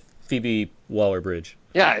Fleabag? Phoebe Waller-Bridge.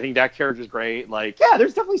 Yeah, I think that character's great. Like, yeah,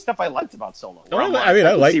 there's definitely stuff I liked about Solo. I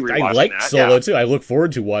like Solo too. I look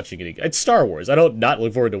forward to watching it again. It's Star Wars. I don't not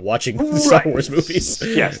look forward to watching Star Wars movies.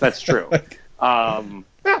 Yes, that's true.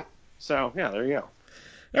 Yeah. So yeah, there you go.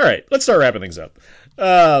 All right, let's start wrapping things up.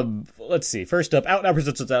 Let's see. First up, Out Now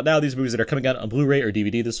presents what's out now. These movies that are coming out on Blu-ray or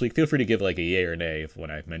DVD this week. Feel free to give like a yay or nay when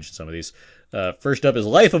I mention some of these. First up is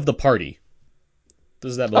Life of the Party.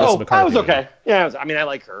 This is that Melissa McCarthy. I was okay. Yeah, I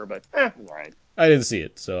like her, but all right. I didn't see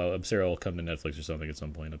it, so I'm sure it'll come to Netflix or something at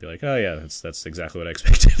some point. I'll be like, oh yeah, that's exactly what I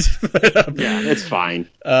expected. Yeah, it's fine.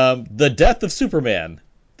 The Death of Superman.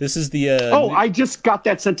 This is the. I just got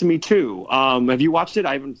that sent to me too. Have you watched it?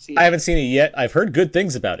 I haven't seen it. I haven't seen it yet. I've heard good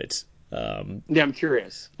things about it. Yeah, I'm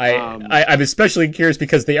curious. I'm especially curious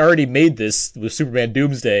because they already made this with Superman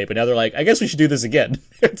Doomsday, but now they're like, I guess we should do this again.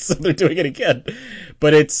 So they're doing it again.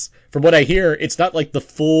 But it's, from what I hear, it's not like the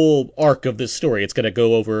full arc of this story. It's going to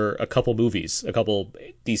go over a couple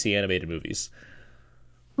DC animated movies.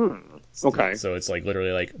 Okay. So it's like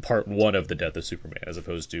literally like part one of the Death of Superman, as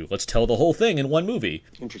opposed to let's tell the whole thing in one movie.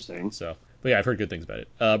 Interesting. So, but yeah, I've heard good things about it.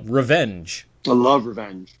 Revenge. I love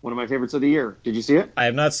Revenge. One of my favorites of the year. Did you see it? I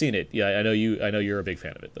have not seen it. Yeah, I know you're a big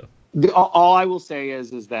fan of it though. All I will say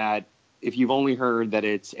is that if you've only heard that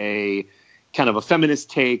it's a kind of a feminist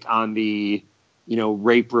take on the,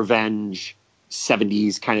 rape revenge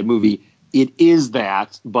 70s kind of movie, it is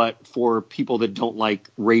that, but for people that don't like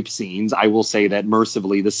rape scenes, I will say that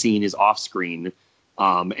mercifully the scene is off screen,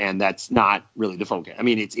 and that's not really the focus. I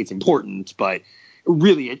mean, it's important, but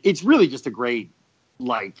really, it's really just a great,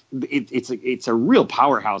 like, it's a real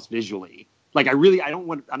powerhouse visually. Like, I don't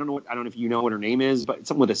know if you know what her name is, but it's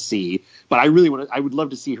something with a C. But I would love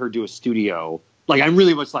to see her do a studio. Like, I'm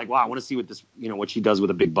really much like, wow, I want to see what she does with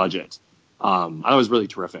a big budget. I thought it was really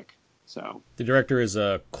terrific. So the director is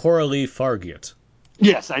Coralie Fargeat.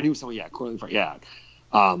 Yes, I knew someone. Yeah, Coralie Fargeat. Yeah.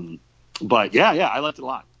 But yeah, I liked it a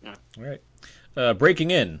lot. Yeah. All right.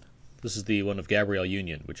 Breaking In. This is the one of Gabrielle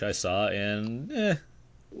Union, which I saw, and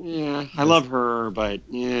yeah, I love her, but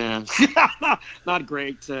yeah, not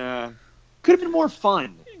great. Could have been more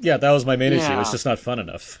fun. Yeah, that was my main issue. It's just not fun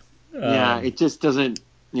enough. Yeah, it just doesn't.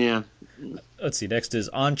 Yeah. Let's see. Next is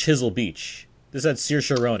On Chisel Beach. This had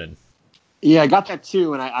Saoirse Ronan. Yeah, I got that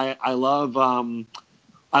too, and I love.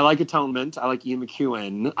 I like Atonement. I like Ian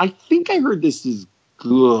McEwan. I think I heard this is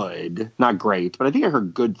good, not great, but I think I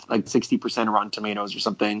heard good, like 60% Rotten Tomatoes or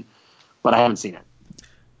something. But I haven't seen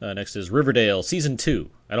it. Next is Riverdale Season 2.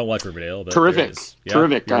 I don't watch Riverdale, but terrific. Yeah?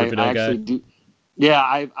 Terrific. I actually do. Yeah,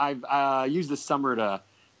 I've used this summer to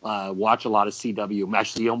watch a lot of CW. I'm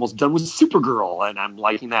actually almost done with Supergirl, and I'm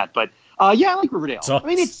liking that. But yeah, I like Riverdale.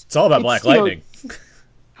 It's all about Black Lightning.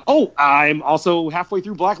 Oh, I'm also halfway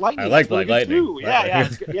through Black Lightning. I like That's really Black good Lightning. too. Black Yeah, Lightning. yeah,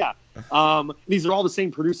 it's good. Yeah. These are all the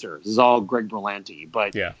same producers. This is all Greg Berlanti.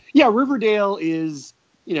 But Yeah. Riverdale is,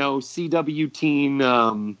 CW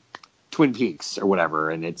teen Twin Peaks or whatever,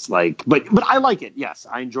 and it's like, but I like it. Yes,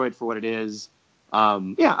 I enjoy it for what it is. I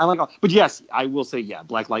like all. But yes, I will say,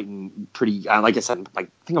 Black Lightning, pretty. Like I said, I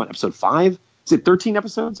think I'm on episode 5. Is it 13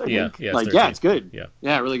 episodes? I think. Yeah, Like, it's 13. it's good.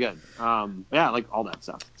 Yeah. Really good. I like all that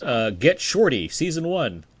stuff. So. Get Shorty, season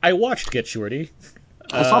 1. I watched Get Shorty.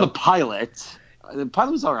 I saw the pilot. The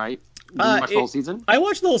pilot was all right. Did you watch the whole season? I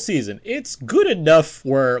watched the whole season. It's good enough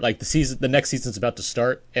where like the next season's about to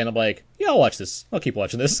start, and I'm like, yeah, I'll watch this. I'll keep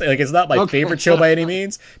watching this. Like, it's not my favorite show by any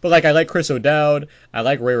means, but like I like Chris O'Dowd. I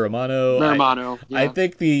like Ray Romano. I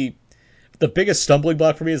think the biggest stumbling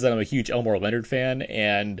block for me is that I'm a huge Elmore Leonard fan,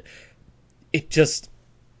 and it just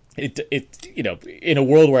in a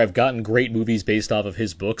world where I've gotten great movies based off of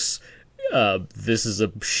his books. This is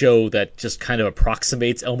a show that just kind of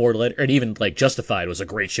approximates Elmore Leonard, and even like Justified was a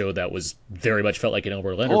great show that was very much felt like an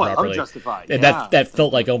Elmore Leonard properly. I love Justified. And that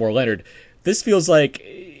felt like Elmore Leonard. This feels like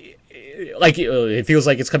it feels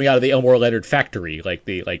like it's coming out of the Elmore Leonard factory, like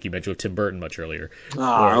you mentioned with Tim Burton much earlier.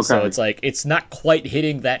 Okay. So it's like it's not quite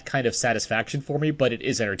hitting that kind of satisfaction for me, but it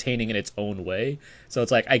is entertaining in its own way. So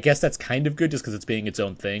it's like I guess that's kind of good just because it's being its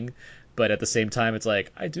own thing, but at the same time, it's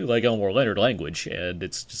like I do like Elmore Leonard language, and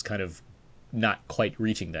it's just kind of not quite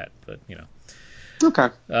reaching that, but Okay.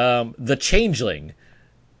 The Changeling.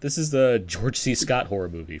 This is the George C. Scott horror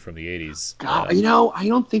movie from the 80s. God, I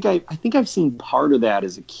don't think I think I've seen part of that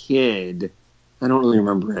as a kid. I don't really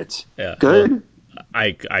remember it. Yeah, Good? Well,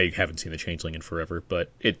 I haven't seen The Changeling in forever,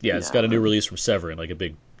 but it's got a new release from Severin, like a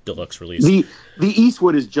big deluxe release. The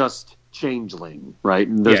Eastwood is just Changeling, right?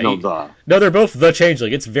 And there's no the. No, they're both The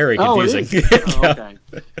Changeling. It's very confusing. Okay.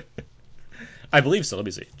 I believe so. Let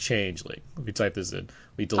me see. Changeling. Let me type this in.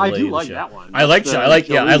 We delay I do the like show. that one. I like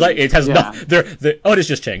it has no it is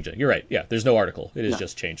just Changeling. You're right. Yeah, there's no article. It is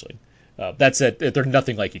just Changeling. That's it. They're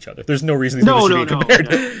nothing like each other. There's no reason these should be compared.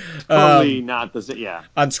 No. Totally not the same. Yeah.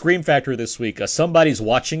 On Scream Factory this week, Somebody's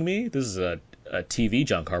Watching Me. This is a TV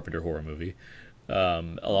John Carpenter horror movie.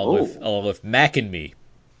 Along with Mac and Me.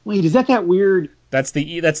 Wait, is that weird? That's the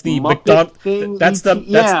thing, that's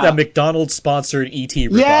the McDonald's sponsored ET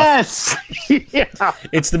ripoff. Yes. Yeah.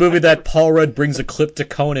 It's the movie that Paul Rudd brings a clip to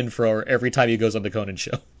Conan for every time he goes on the Conan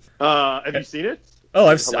show. Have you seen it? Oh,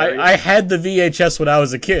 I had the VHS when I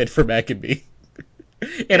was a kid for Mac and Me.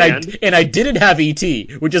 And I didn't have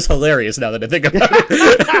E.T., which is hilarious now that I think about it.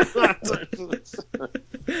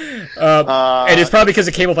 And it's probably because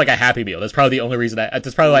it came with like a Happy Meal. That's probably the only reason.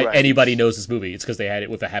 That's probably why anybody knows this movie. It's because they had it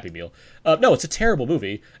with a Happy Meal. No, it's a terrible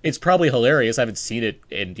movie. It's probably hilarious. I haven't seen it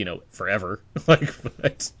in forever.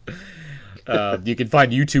 But you can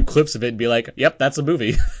find YouTube clips of it and be like, "Yep, that's a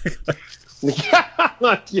movie." Yeah,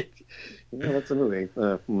 that's a movie.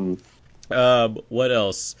 What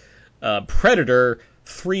else? Predator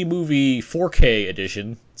 3-movie 4K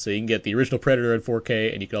edition, so you can get the original Predator in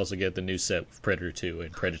 4K, and you can also get the new set of Predator 2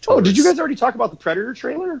 and Predator. Oh, did you guys already talk about the Predator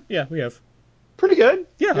trailer? Yeah, we have. Pretty good.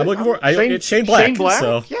 Yeah, I'm looking for. It's Shane Black. Shane Black.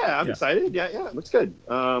 So, yeah, I'm excited. Yeah, it looks good.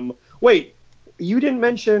 Wait, you didn't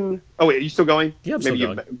mention. Oh wait, are you still going? Yeah, I'm still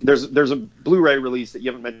going. There's a Blu-ray release that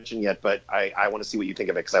you haven't mentioned yet, but I want to see what you think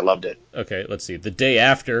of it because I loved it. Okay, let's see. The Day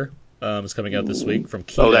After is coming out this week from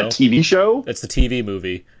Kino. Oh, that TV show? It's the TV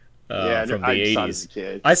movie. From the 80s. Saw it as a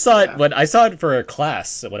kid. I saw it when I saw it for a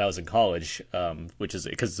class when I was in college, which is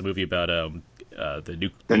because it's a movie about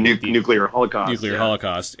the nuclear holocaust. Nuclear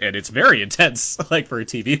holocaust, and it's very intense, like for a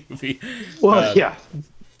TV movie. Well, yeah.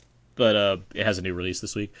 But it has a new release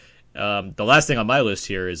this week. The last thing on my list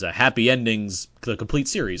here is Happy Endings, the complete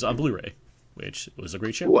series on Blu-ray, which was a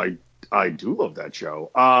great show. Oh, I do love that show.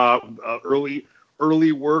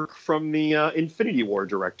 Early work from the Infinity War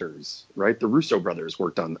directors, right? The Russo brothers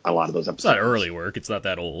worked on a lot of those episodes. It's not early work. It's not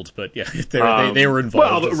that old, but yeah, they were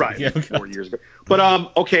involved. Well, right, 4 years ago.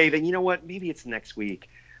 But okay, then you know what? Maybe it's next week.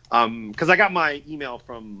 Because I got my email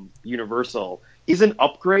from Universal. Isn't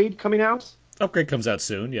Upgrade coming out? Upgrade comes out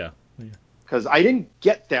soon, yeah. Because I didn't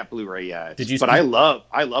get that Blu-ray yet. Did you? But I love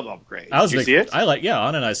Upgrade. Did you see it?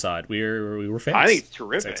 Anna and I saw it. We were fans. I think it's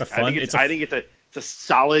terrific. It's a fun. I think it's a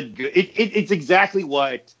solid, good. It's exactly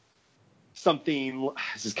what something.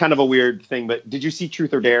 This is kind of a weird thing, but did you see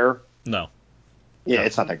Truth or Dare? No. Yeah,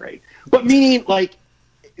 it's not that great. But meaning, like,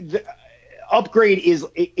 the Upgrade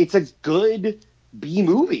it's a good B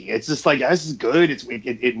movie. It's just like this is good.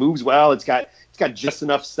 It moves well. It's got just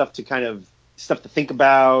enough stuff to think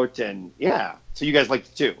about, and yeah. So you guys liked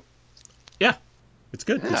it too? Yeah, it's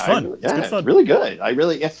good. It's fun. It's good fun. It's really good.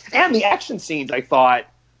 And the action scenes I thought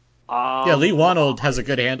Yeah, Lee Wannell has a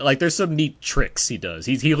good hand. Like, there's some neat tricks he does.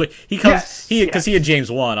 He comes because he and James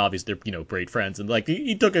Wan, obviously, they're great friends, and like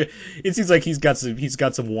he took a. It seems like he's got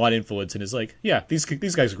some Wan influence, and is like, yeah, these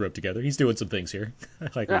guys grew up together. He's doing some things here. I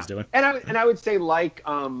like what he's doing. And I would say like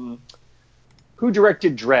who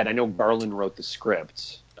directed Dredd? I know Garland wrote the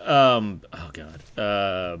script. Oh god.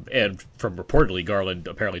 And from reportedly, Garland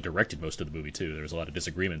apparently directed most of the movie too. There was a lot of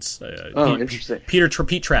disagreements. Interesting.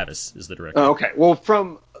 Pete Travis is the director. Oh, okay. Well,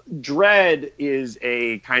 from Dredd is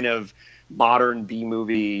a kind of modern B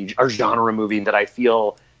movie or genre movie that I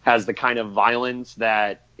feel has the kind of violence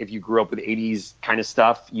that if you grew up with 80s kind of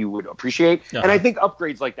stuff, you would appreciate. Uh-huh. And I think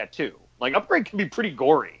Upgrade's like that too. Like Upgrade can be pretty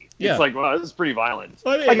gory. Yeah. It's like, wow, this is pretty violent.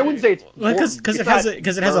 Well, I mean, like I wouldn't say it's because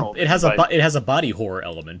it has a body horror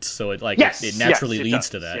element, so it it naturally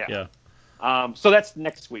leads to that. Yeah. So that's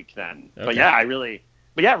next week then. Okay.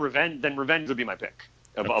 But Revenge would be my pick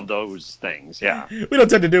of those things. Yeah. We don't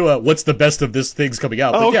tend to do what's the best of this thing's coming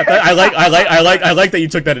out. But okay. Yeah, I like that you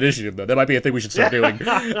took that initiative though. That might be a thing we should start doing.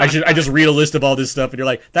 I just read a list of all this stuff and you're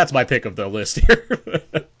like, that's my pick of the list here.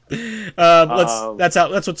 That's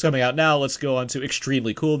what's coming out now. Let's go on to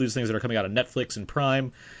Extremely Cool. These things that are coming out on Netflix and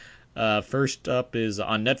Prime. First up is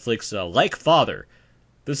on Netflix, Like Father.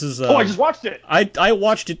 This is. I just watched it. I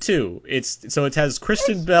watched it too. It has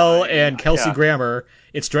Kristen Bell and Kelsey Grammer.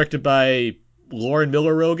 It's directed by Lauren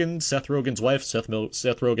Miller Rogen, Seth Rogen's wife. Seth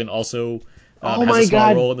Rogen also has a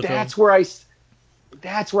small role in the film. That's where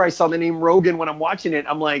I saw the name Rogen when I'm watching it.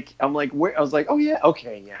 I'm like, where? I was like, oh yeah,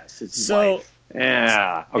 okay, yes, it's his wife.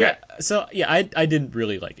 Yeah. Okay. Yeah, I didn't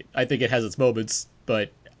really like it. I think it has its moments,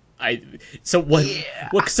 but so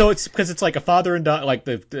it's because it's like a father and daughter. Like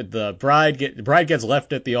the bride gets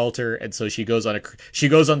left at the altar, and so she goes on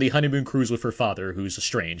the honeymoon cruise with her father, who's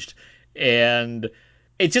estranged, and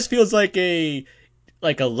it just feels like a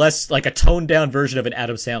toned down version of an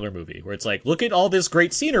Adam Sandler movie, where it's like, look at all this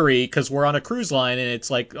great scenery because we're on a cruise line and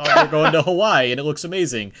it's like, oh, we're going to Hawaii and it looks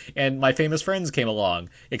amazing and my famous friends came along,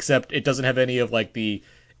 except it doesn't have any of like the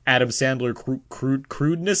Adam Sandler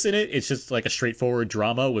crudeness in it. It's just like a straightforward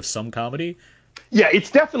drama with some comedy. Yeah,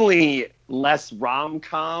 it's definitely less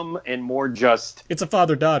rom-com and more just it's a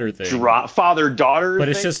father-daughter thing. Father-daughter but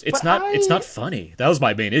thing. It's not funny. That was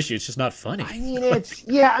my main issue. It's just not funny.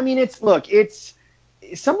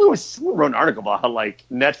 Someone wrote an article about how like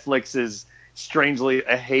Netflix is strangely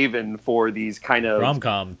a haven for these kind of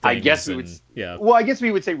rom-com things. I guess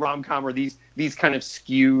we would say rom-com or these kind of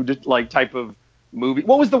skewed like type of movie.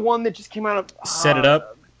 What was the one that just came out of Set It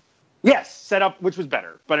Up? Yes, Set Up, which was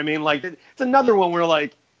better. But I mean, like it's another one where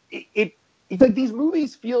like it's like these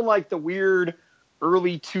movies feel like the weird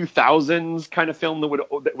early 2000s kind of film that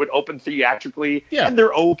would open theatrically, and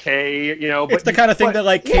they're okay, But it's the kind of thing that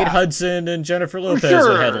like Kate Hudson and Jennifer Lopez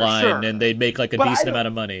would headline, and they'd make like a decent amount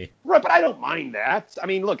of money. Right, but I don't mind that. I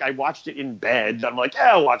mean, look, I watched it in bed. I'm like,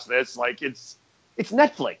 yeah, I'll watch this. Like it's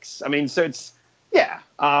Netflix. I mean, so it's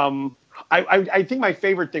I think my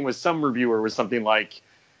favorite thing was some reviewer was something like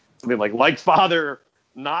Father.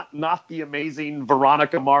 Not the amazing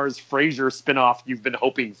Veronica Mars Frasier spinoff you've been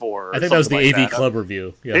hoping for. I think that was the AV Club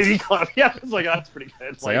review. Yes. AV Club, yeah. It's like that's pretty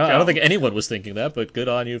good. It's like, I don't think anyone was thinking that, but good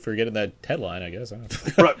on you for getting that headline, I guess.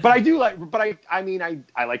 Right, but I do like. But I mean,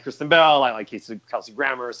 I like Kristen Bell. I like Kelsey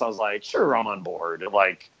Grammer. So I was like, sure, I'm on board.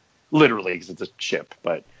 Like literally, because it's a ship.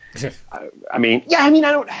 But I mean, I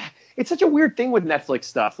don't. It's such a weird thing with Netflix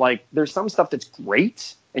stuff. Like, there's some stuff that's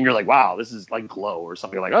great. And you're like, wow, this is like Glow or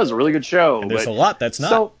something. Like, oh, this is a really good show. And there's a lot that's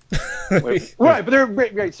not. Right, but they're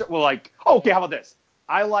great. So, well, like, okay, how about this?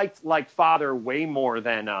 I liked like Father way more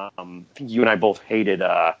than I think you and I both hated.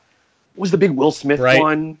 What was the big Will Smith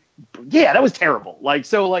one? Yeah, that was terrible. Like,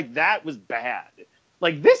 so like that was bad.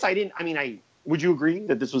 Like this, I didn't. I mean, would you agree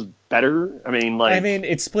that this was better? I mean,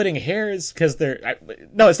 it's splitting hairs because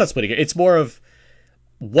no, it's not splitting. It's more of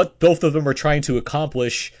what both of them are trying to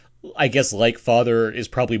accomplish. I guess Like Father is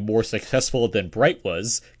probably more successful than Bright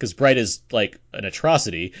was, because Bright is like an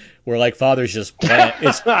atrocity, where Like Father's just bland.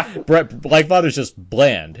 Like Father's just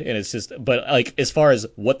bland, and it's just. But like as far as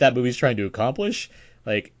what that movie's trying to accomplish,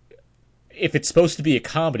 like if it's supposed to be a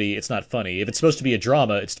comedy, it's not funny. If it's supposed to be a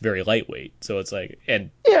drama, it's very lightweight. So it's like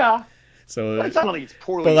So but it's not like it's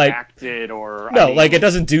poorly acted or it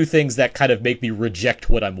doesn't do things that kind of make me reject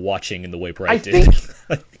what I'm watching in the way Bright did.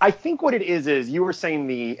 I think what it is you were saying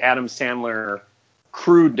the Adam Sandler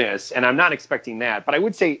crudeness, and I'm not expecting that, but I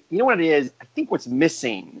would say, you know what it is? I think what's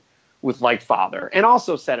missing with Like Father, and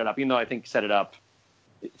also Set It Up, even though I think Set It Up,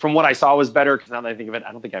 from what I saw, was better, because now that I think of it,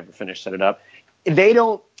 I don't think I ever finished Set It Up.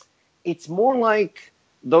 It's more like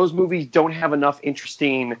those movies don't have enough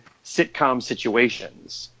interesting sitcom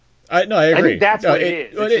situations. I agree. think that's what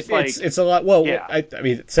it is. It's just like, it's a lot. Well, yeah. I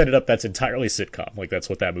mean, set it up. That's entirely sitcom. Like that's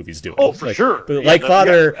what that movie's doing. Oh, for Like, sure. But Yeah, like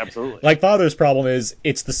Father, absolutely. like Father's problem is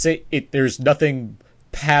it's the same. There's nothing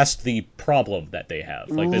past the problem that they have.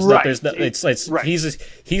 Like Right. It's Right.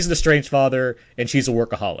 he's an estranged father and she's a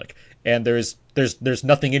workaholic. And there's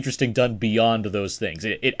nothing interesting done beyond those things.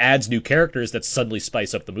 It adds new characters that suddenly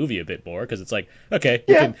spice up the movie a bit more because it's like, okay,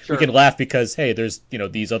 we can laugh because hey, there's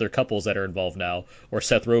these other couples that are involved now, or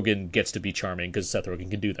Seth Rogen gets to be charming because Seth Rogen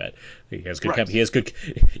can do that. He has good he has good.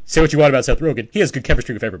 Say what you want about Seth Rogen, he has good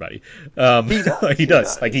chemistry with everybody. He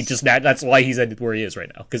does. Like he just that's why he's ended where he is right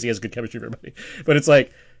now because he has good chemistry with everybody. But it's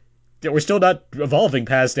like we're still not evolving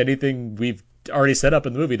past anything we've already set up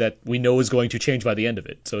in the movie that we know is going to change by the end of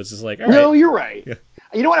it. So it's just like, all right. No, you're right. Yeah.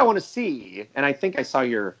 You know what I want to see, and I think I saw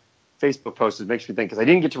your Facebook post. It makes me think because I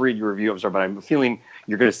didn't get to read your review of it, but I'm feeling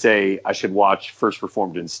you're going to say I should watch First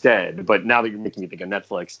Reformed instead. But now that you're making me think of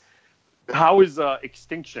Netflix, how is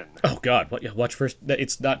Extinction? Oh God, watch first.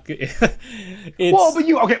 It's not. It's, well, but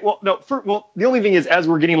the only thing is, as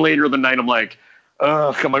we're getting later in the night, I'm like,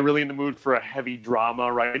 am I really in the mood for a heavy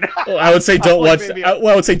drama right now? Well, I would say don't watch. Maybe I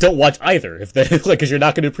would say don't watch either, if because you're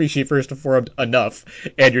not going to appreciate First Reformed enough,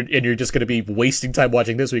 and you're just going to be wasting time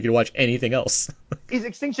watching this. Where you can watch anything else. Is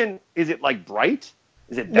Extinction? Is it like Bright?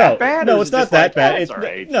 Is it that bad? No, it's not that bad. It's all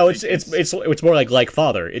right. No, it's more like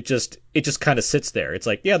Father. It just kind of sits there. It's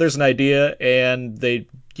like there's an idea, and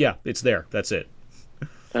it's there. That's it.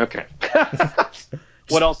 Okay.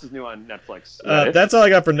 What else is new on Netflix? That's all I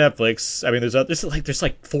got for Netflix. I mean, there's 4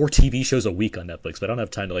 TV shows a week on Netflix, but I don't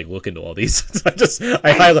have time to look into all these. So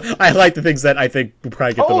I highlight the things that I think will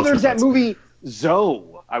probably get the most there's response. that movie Zoe.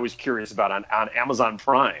 I was curious about on Amazon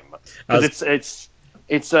Prime because it's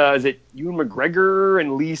is it Ewan McGregor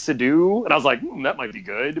and Lee Seydoux, and I was like, that might be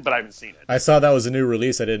good, but I haven't seen it. I saw that was a new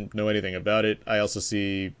release. I didn't know anything about it. I also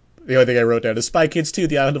see the only thing I wrote down is Spy Kids 2: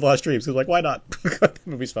 The Island of Lost Dreams. I was like, why not? The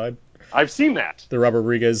movie's fine. I've seen that. The Robert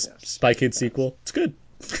Rodriguez Spy Kids sequel. It's good.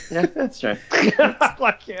 Yeah, that's right.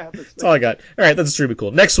 That's all I got. All right, that's extremely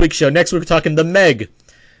cool. Next week's show. Next week we're talking The Meg.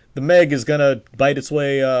 The Meg is gonna bite its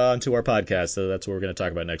way onto our podcast, so that's what we're gonna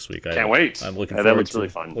talk about next week. Can't wait. I'm looking forward. That looks really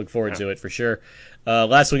fun. Look forward to it for sure.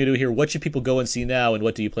 Last thing we do here. What should people go and see now, and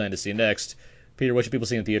what do you plan to see next? Peter, what should people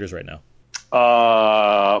see in theaters right now?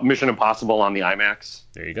 Mission Impossible on the IMAX.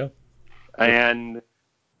 There you go. And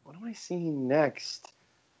what am I seeing next?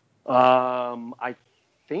 I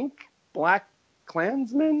think Black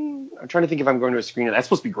Klansman. I'm trying to think if I'm going to a screening. That's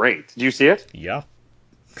supposed to be great. Did you see it? Yeah.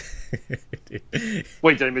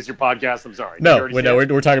 Wait, did I miss your podcast? I'm sorry. No,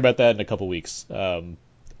 we're talking about that in a couple weeks.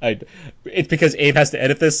 It's because Abe has to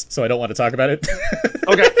edit this, so I don't want to talk about it.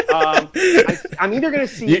 Okay. I'm either going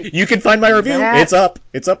to see. You can find my review. It's up.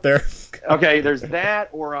 It's up there. Okay, there's that,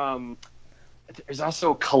 or there's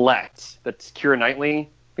also Collect. That's Keira Knightley.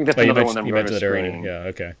 I think that's another one that I'm going to screening. Yeah.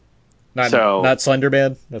 Okay. Not Slender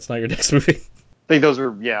Man. That's not your next movie. I think those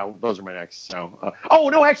are my next. So,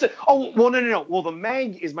 no. Well, The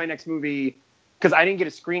Meg is my next movie because I didn't get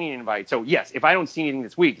a screening invite. So yes, if I don't see anything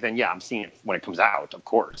this week, then I'm seeing it when it comes out, of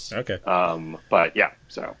course. Okay. But yeah,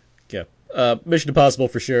 so. Yeah. Mission Impossible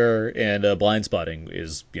for sure, and Blind Spotting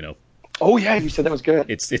is Oh yeah, you said that was good.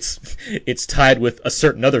 It's tied with a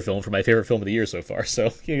certain other film for my favorite film of the year so far. So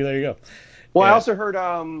there you go. Well, I also heard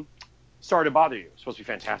Sorry to Bother You. It's supposed to be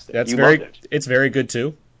fantastic. Loved it. It's very good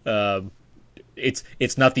too.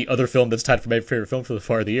 It's not the other film that's tied for my favorite film for the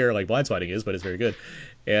far of the year like Blind Spotting is, but it's very good.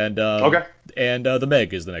 And The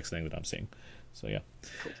Meg is the next thing that I'm seeing. So yeah.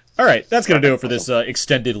 Cool. All right, that's going to do it for this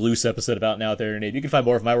extended loose episode of Out Now with Aaron Abe. You can find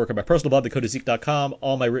more of my work on my personal blog, thecodeofzeke.com.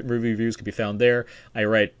 All my written movie reviews can be found there. I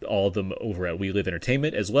write all of them over at We Live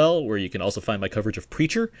Entertainment as well, where you can also find my coverage of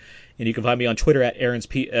Preacher. And you can find me on Twitter at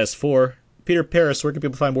AaronsPS4. Peter Paris, where can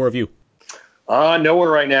people find more of you? Nowhere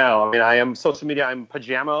right now. I mean, I am social media. I'm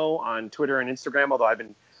Pajamo on Twitter and Instagram, although I've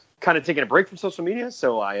been kind of taking a break from social media,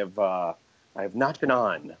 so I have not been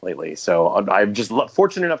on lately. So I'm just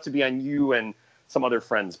fortunate enough to be on you and some other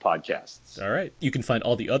friends' podcasts. All right. You can find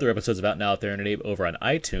all the other episodes of Out Now with Aaron and Abe over on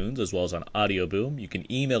iTunes, as well as on Audio Boom. You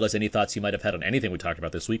can email us any thoughts you might have had on anything we talked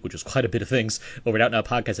about this week, which is quite a bit of things, over at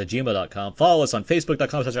outnowpodcast@gmail.com. Follow us on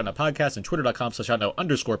Facebook.com/outnowpodcast and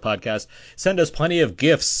Twitter.com/outnow_podcast. Send us plenty of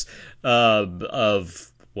gifs of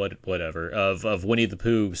Winnie the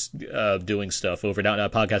Pooh doing stuff over at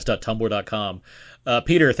outnowpodcast.tumblr.com.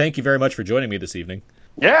 Peter, thank you very much for joining me this evening.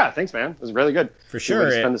 Yeah, thanks, man. It was really good. For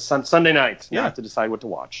sure. Spend the Sunday night. Yeah. Have to decide what to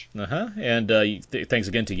watch. And thanks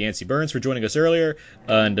again to Yancey Burns for joining us earlier.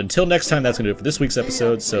 And until next time, that's going to do it for this week's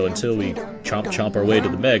episode. So until we chomp our way to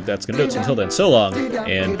the Meg, that's going to do it. So until then, so long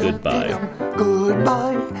and goodbye.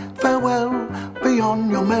 Goodbye, farewell, be on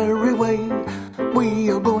your merry way. We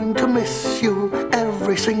are going to miss you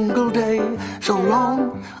every single day. So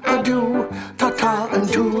long, adieu, ta-ta and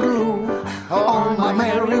toodaloo. On my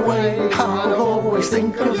merry way, I'll always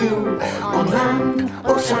think of you. On land,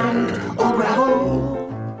 or sand, or gravel,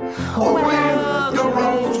 or where the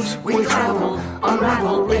roads we travel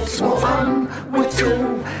unravel. It's more fun with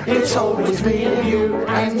two. It's always me and you,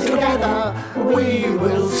 and together we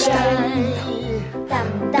will stay.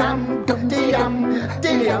 Dum dum dum dee dum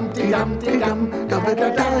dee dum dee dum dee dum dum da da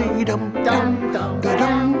dum dum dum da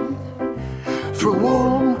dum. Through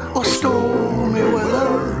warm or stormy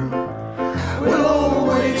weather, we'll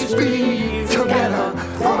always be together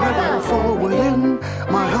forever. For within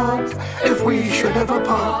my heart, if we should ever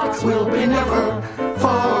part, we'll be never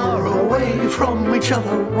far away from each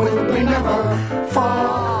other. We'll be never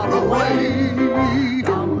far away.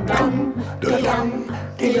 Dum dum da dum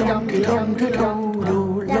dee dum dee dum dee dum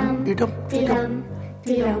dum dee dum dee dum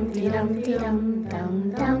dee dum dee dum dee dum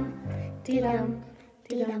dum dum dee dum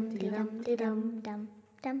dee dum dee dum dee dum dum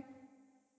dum.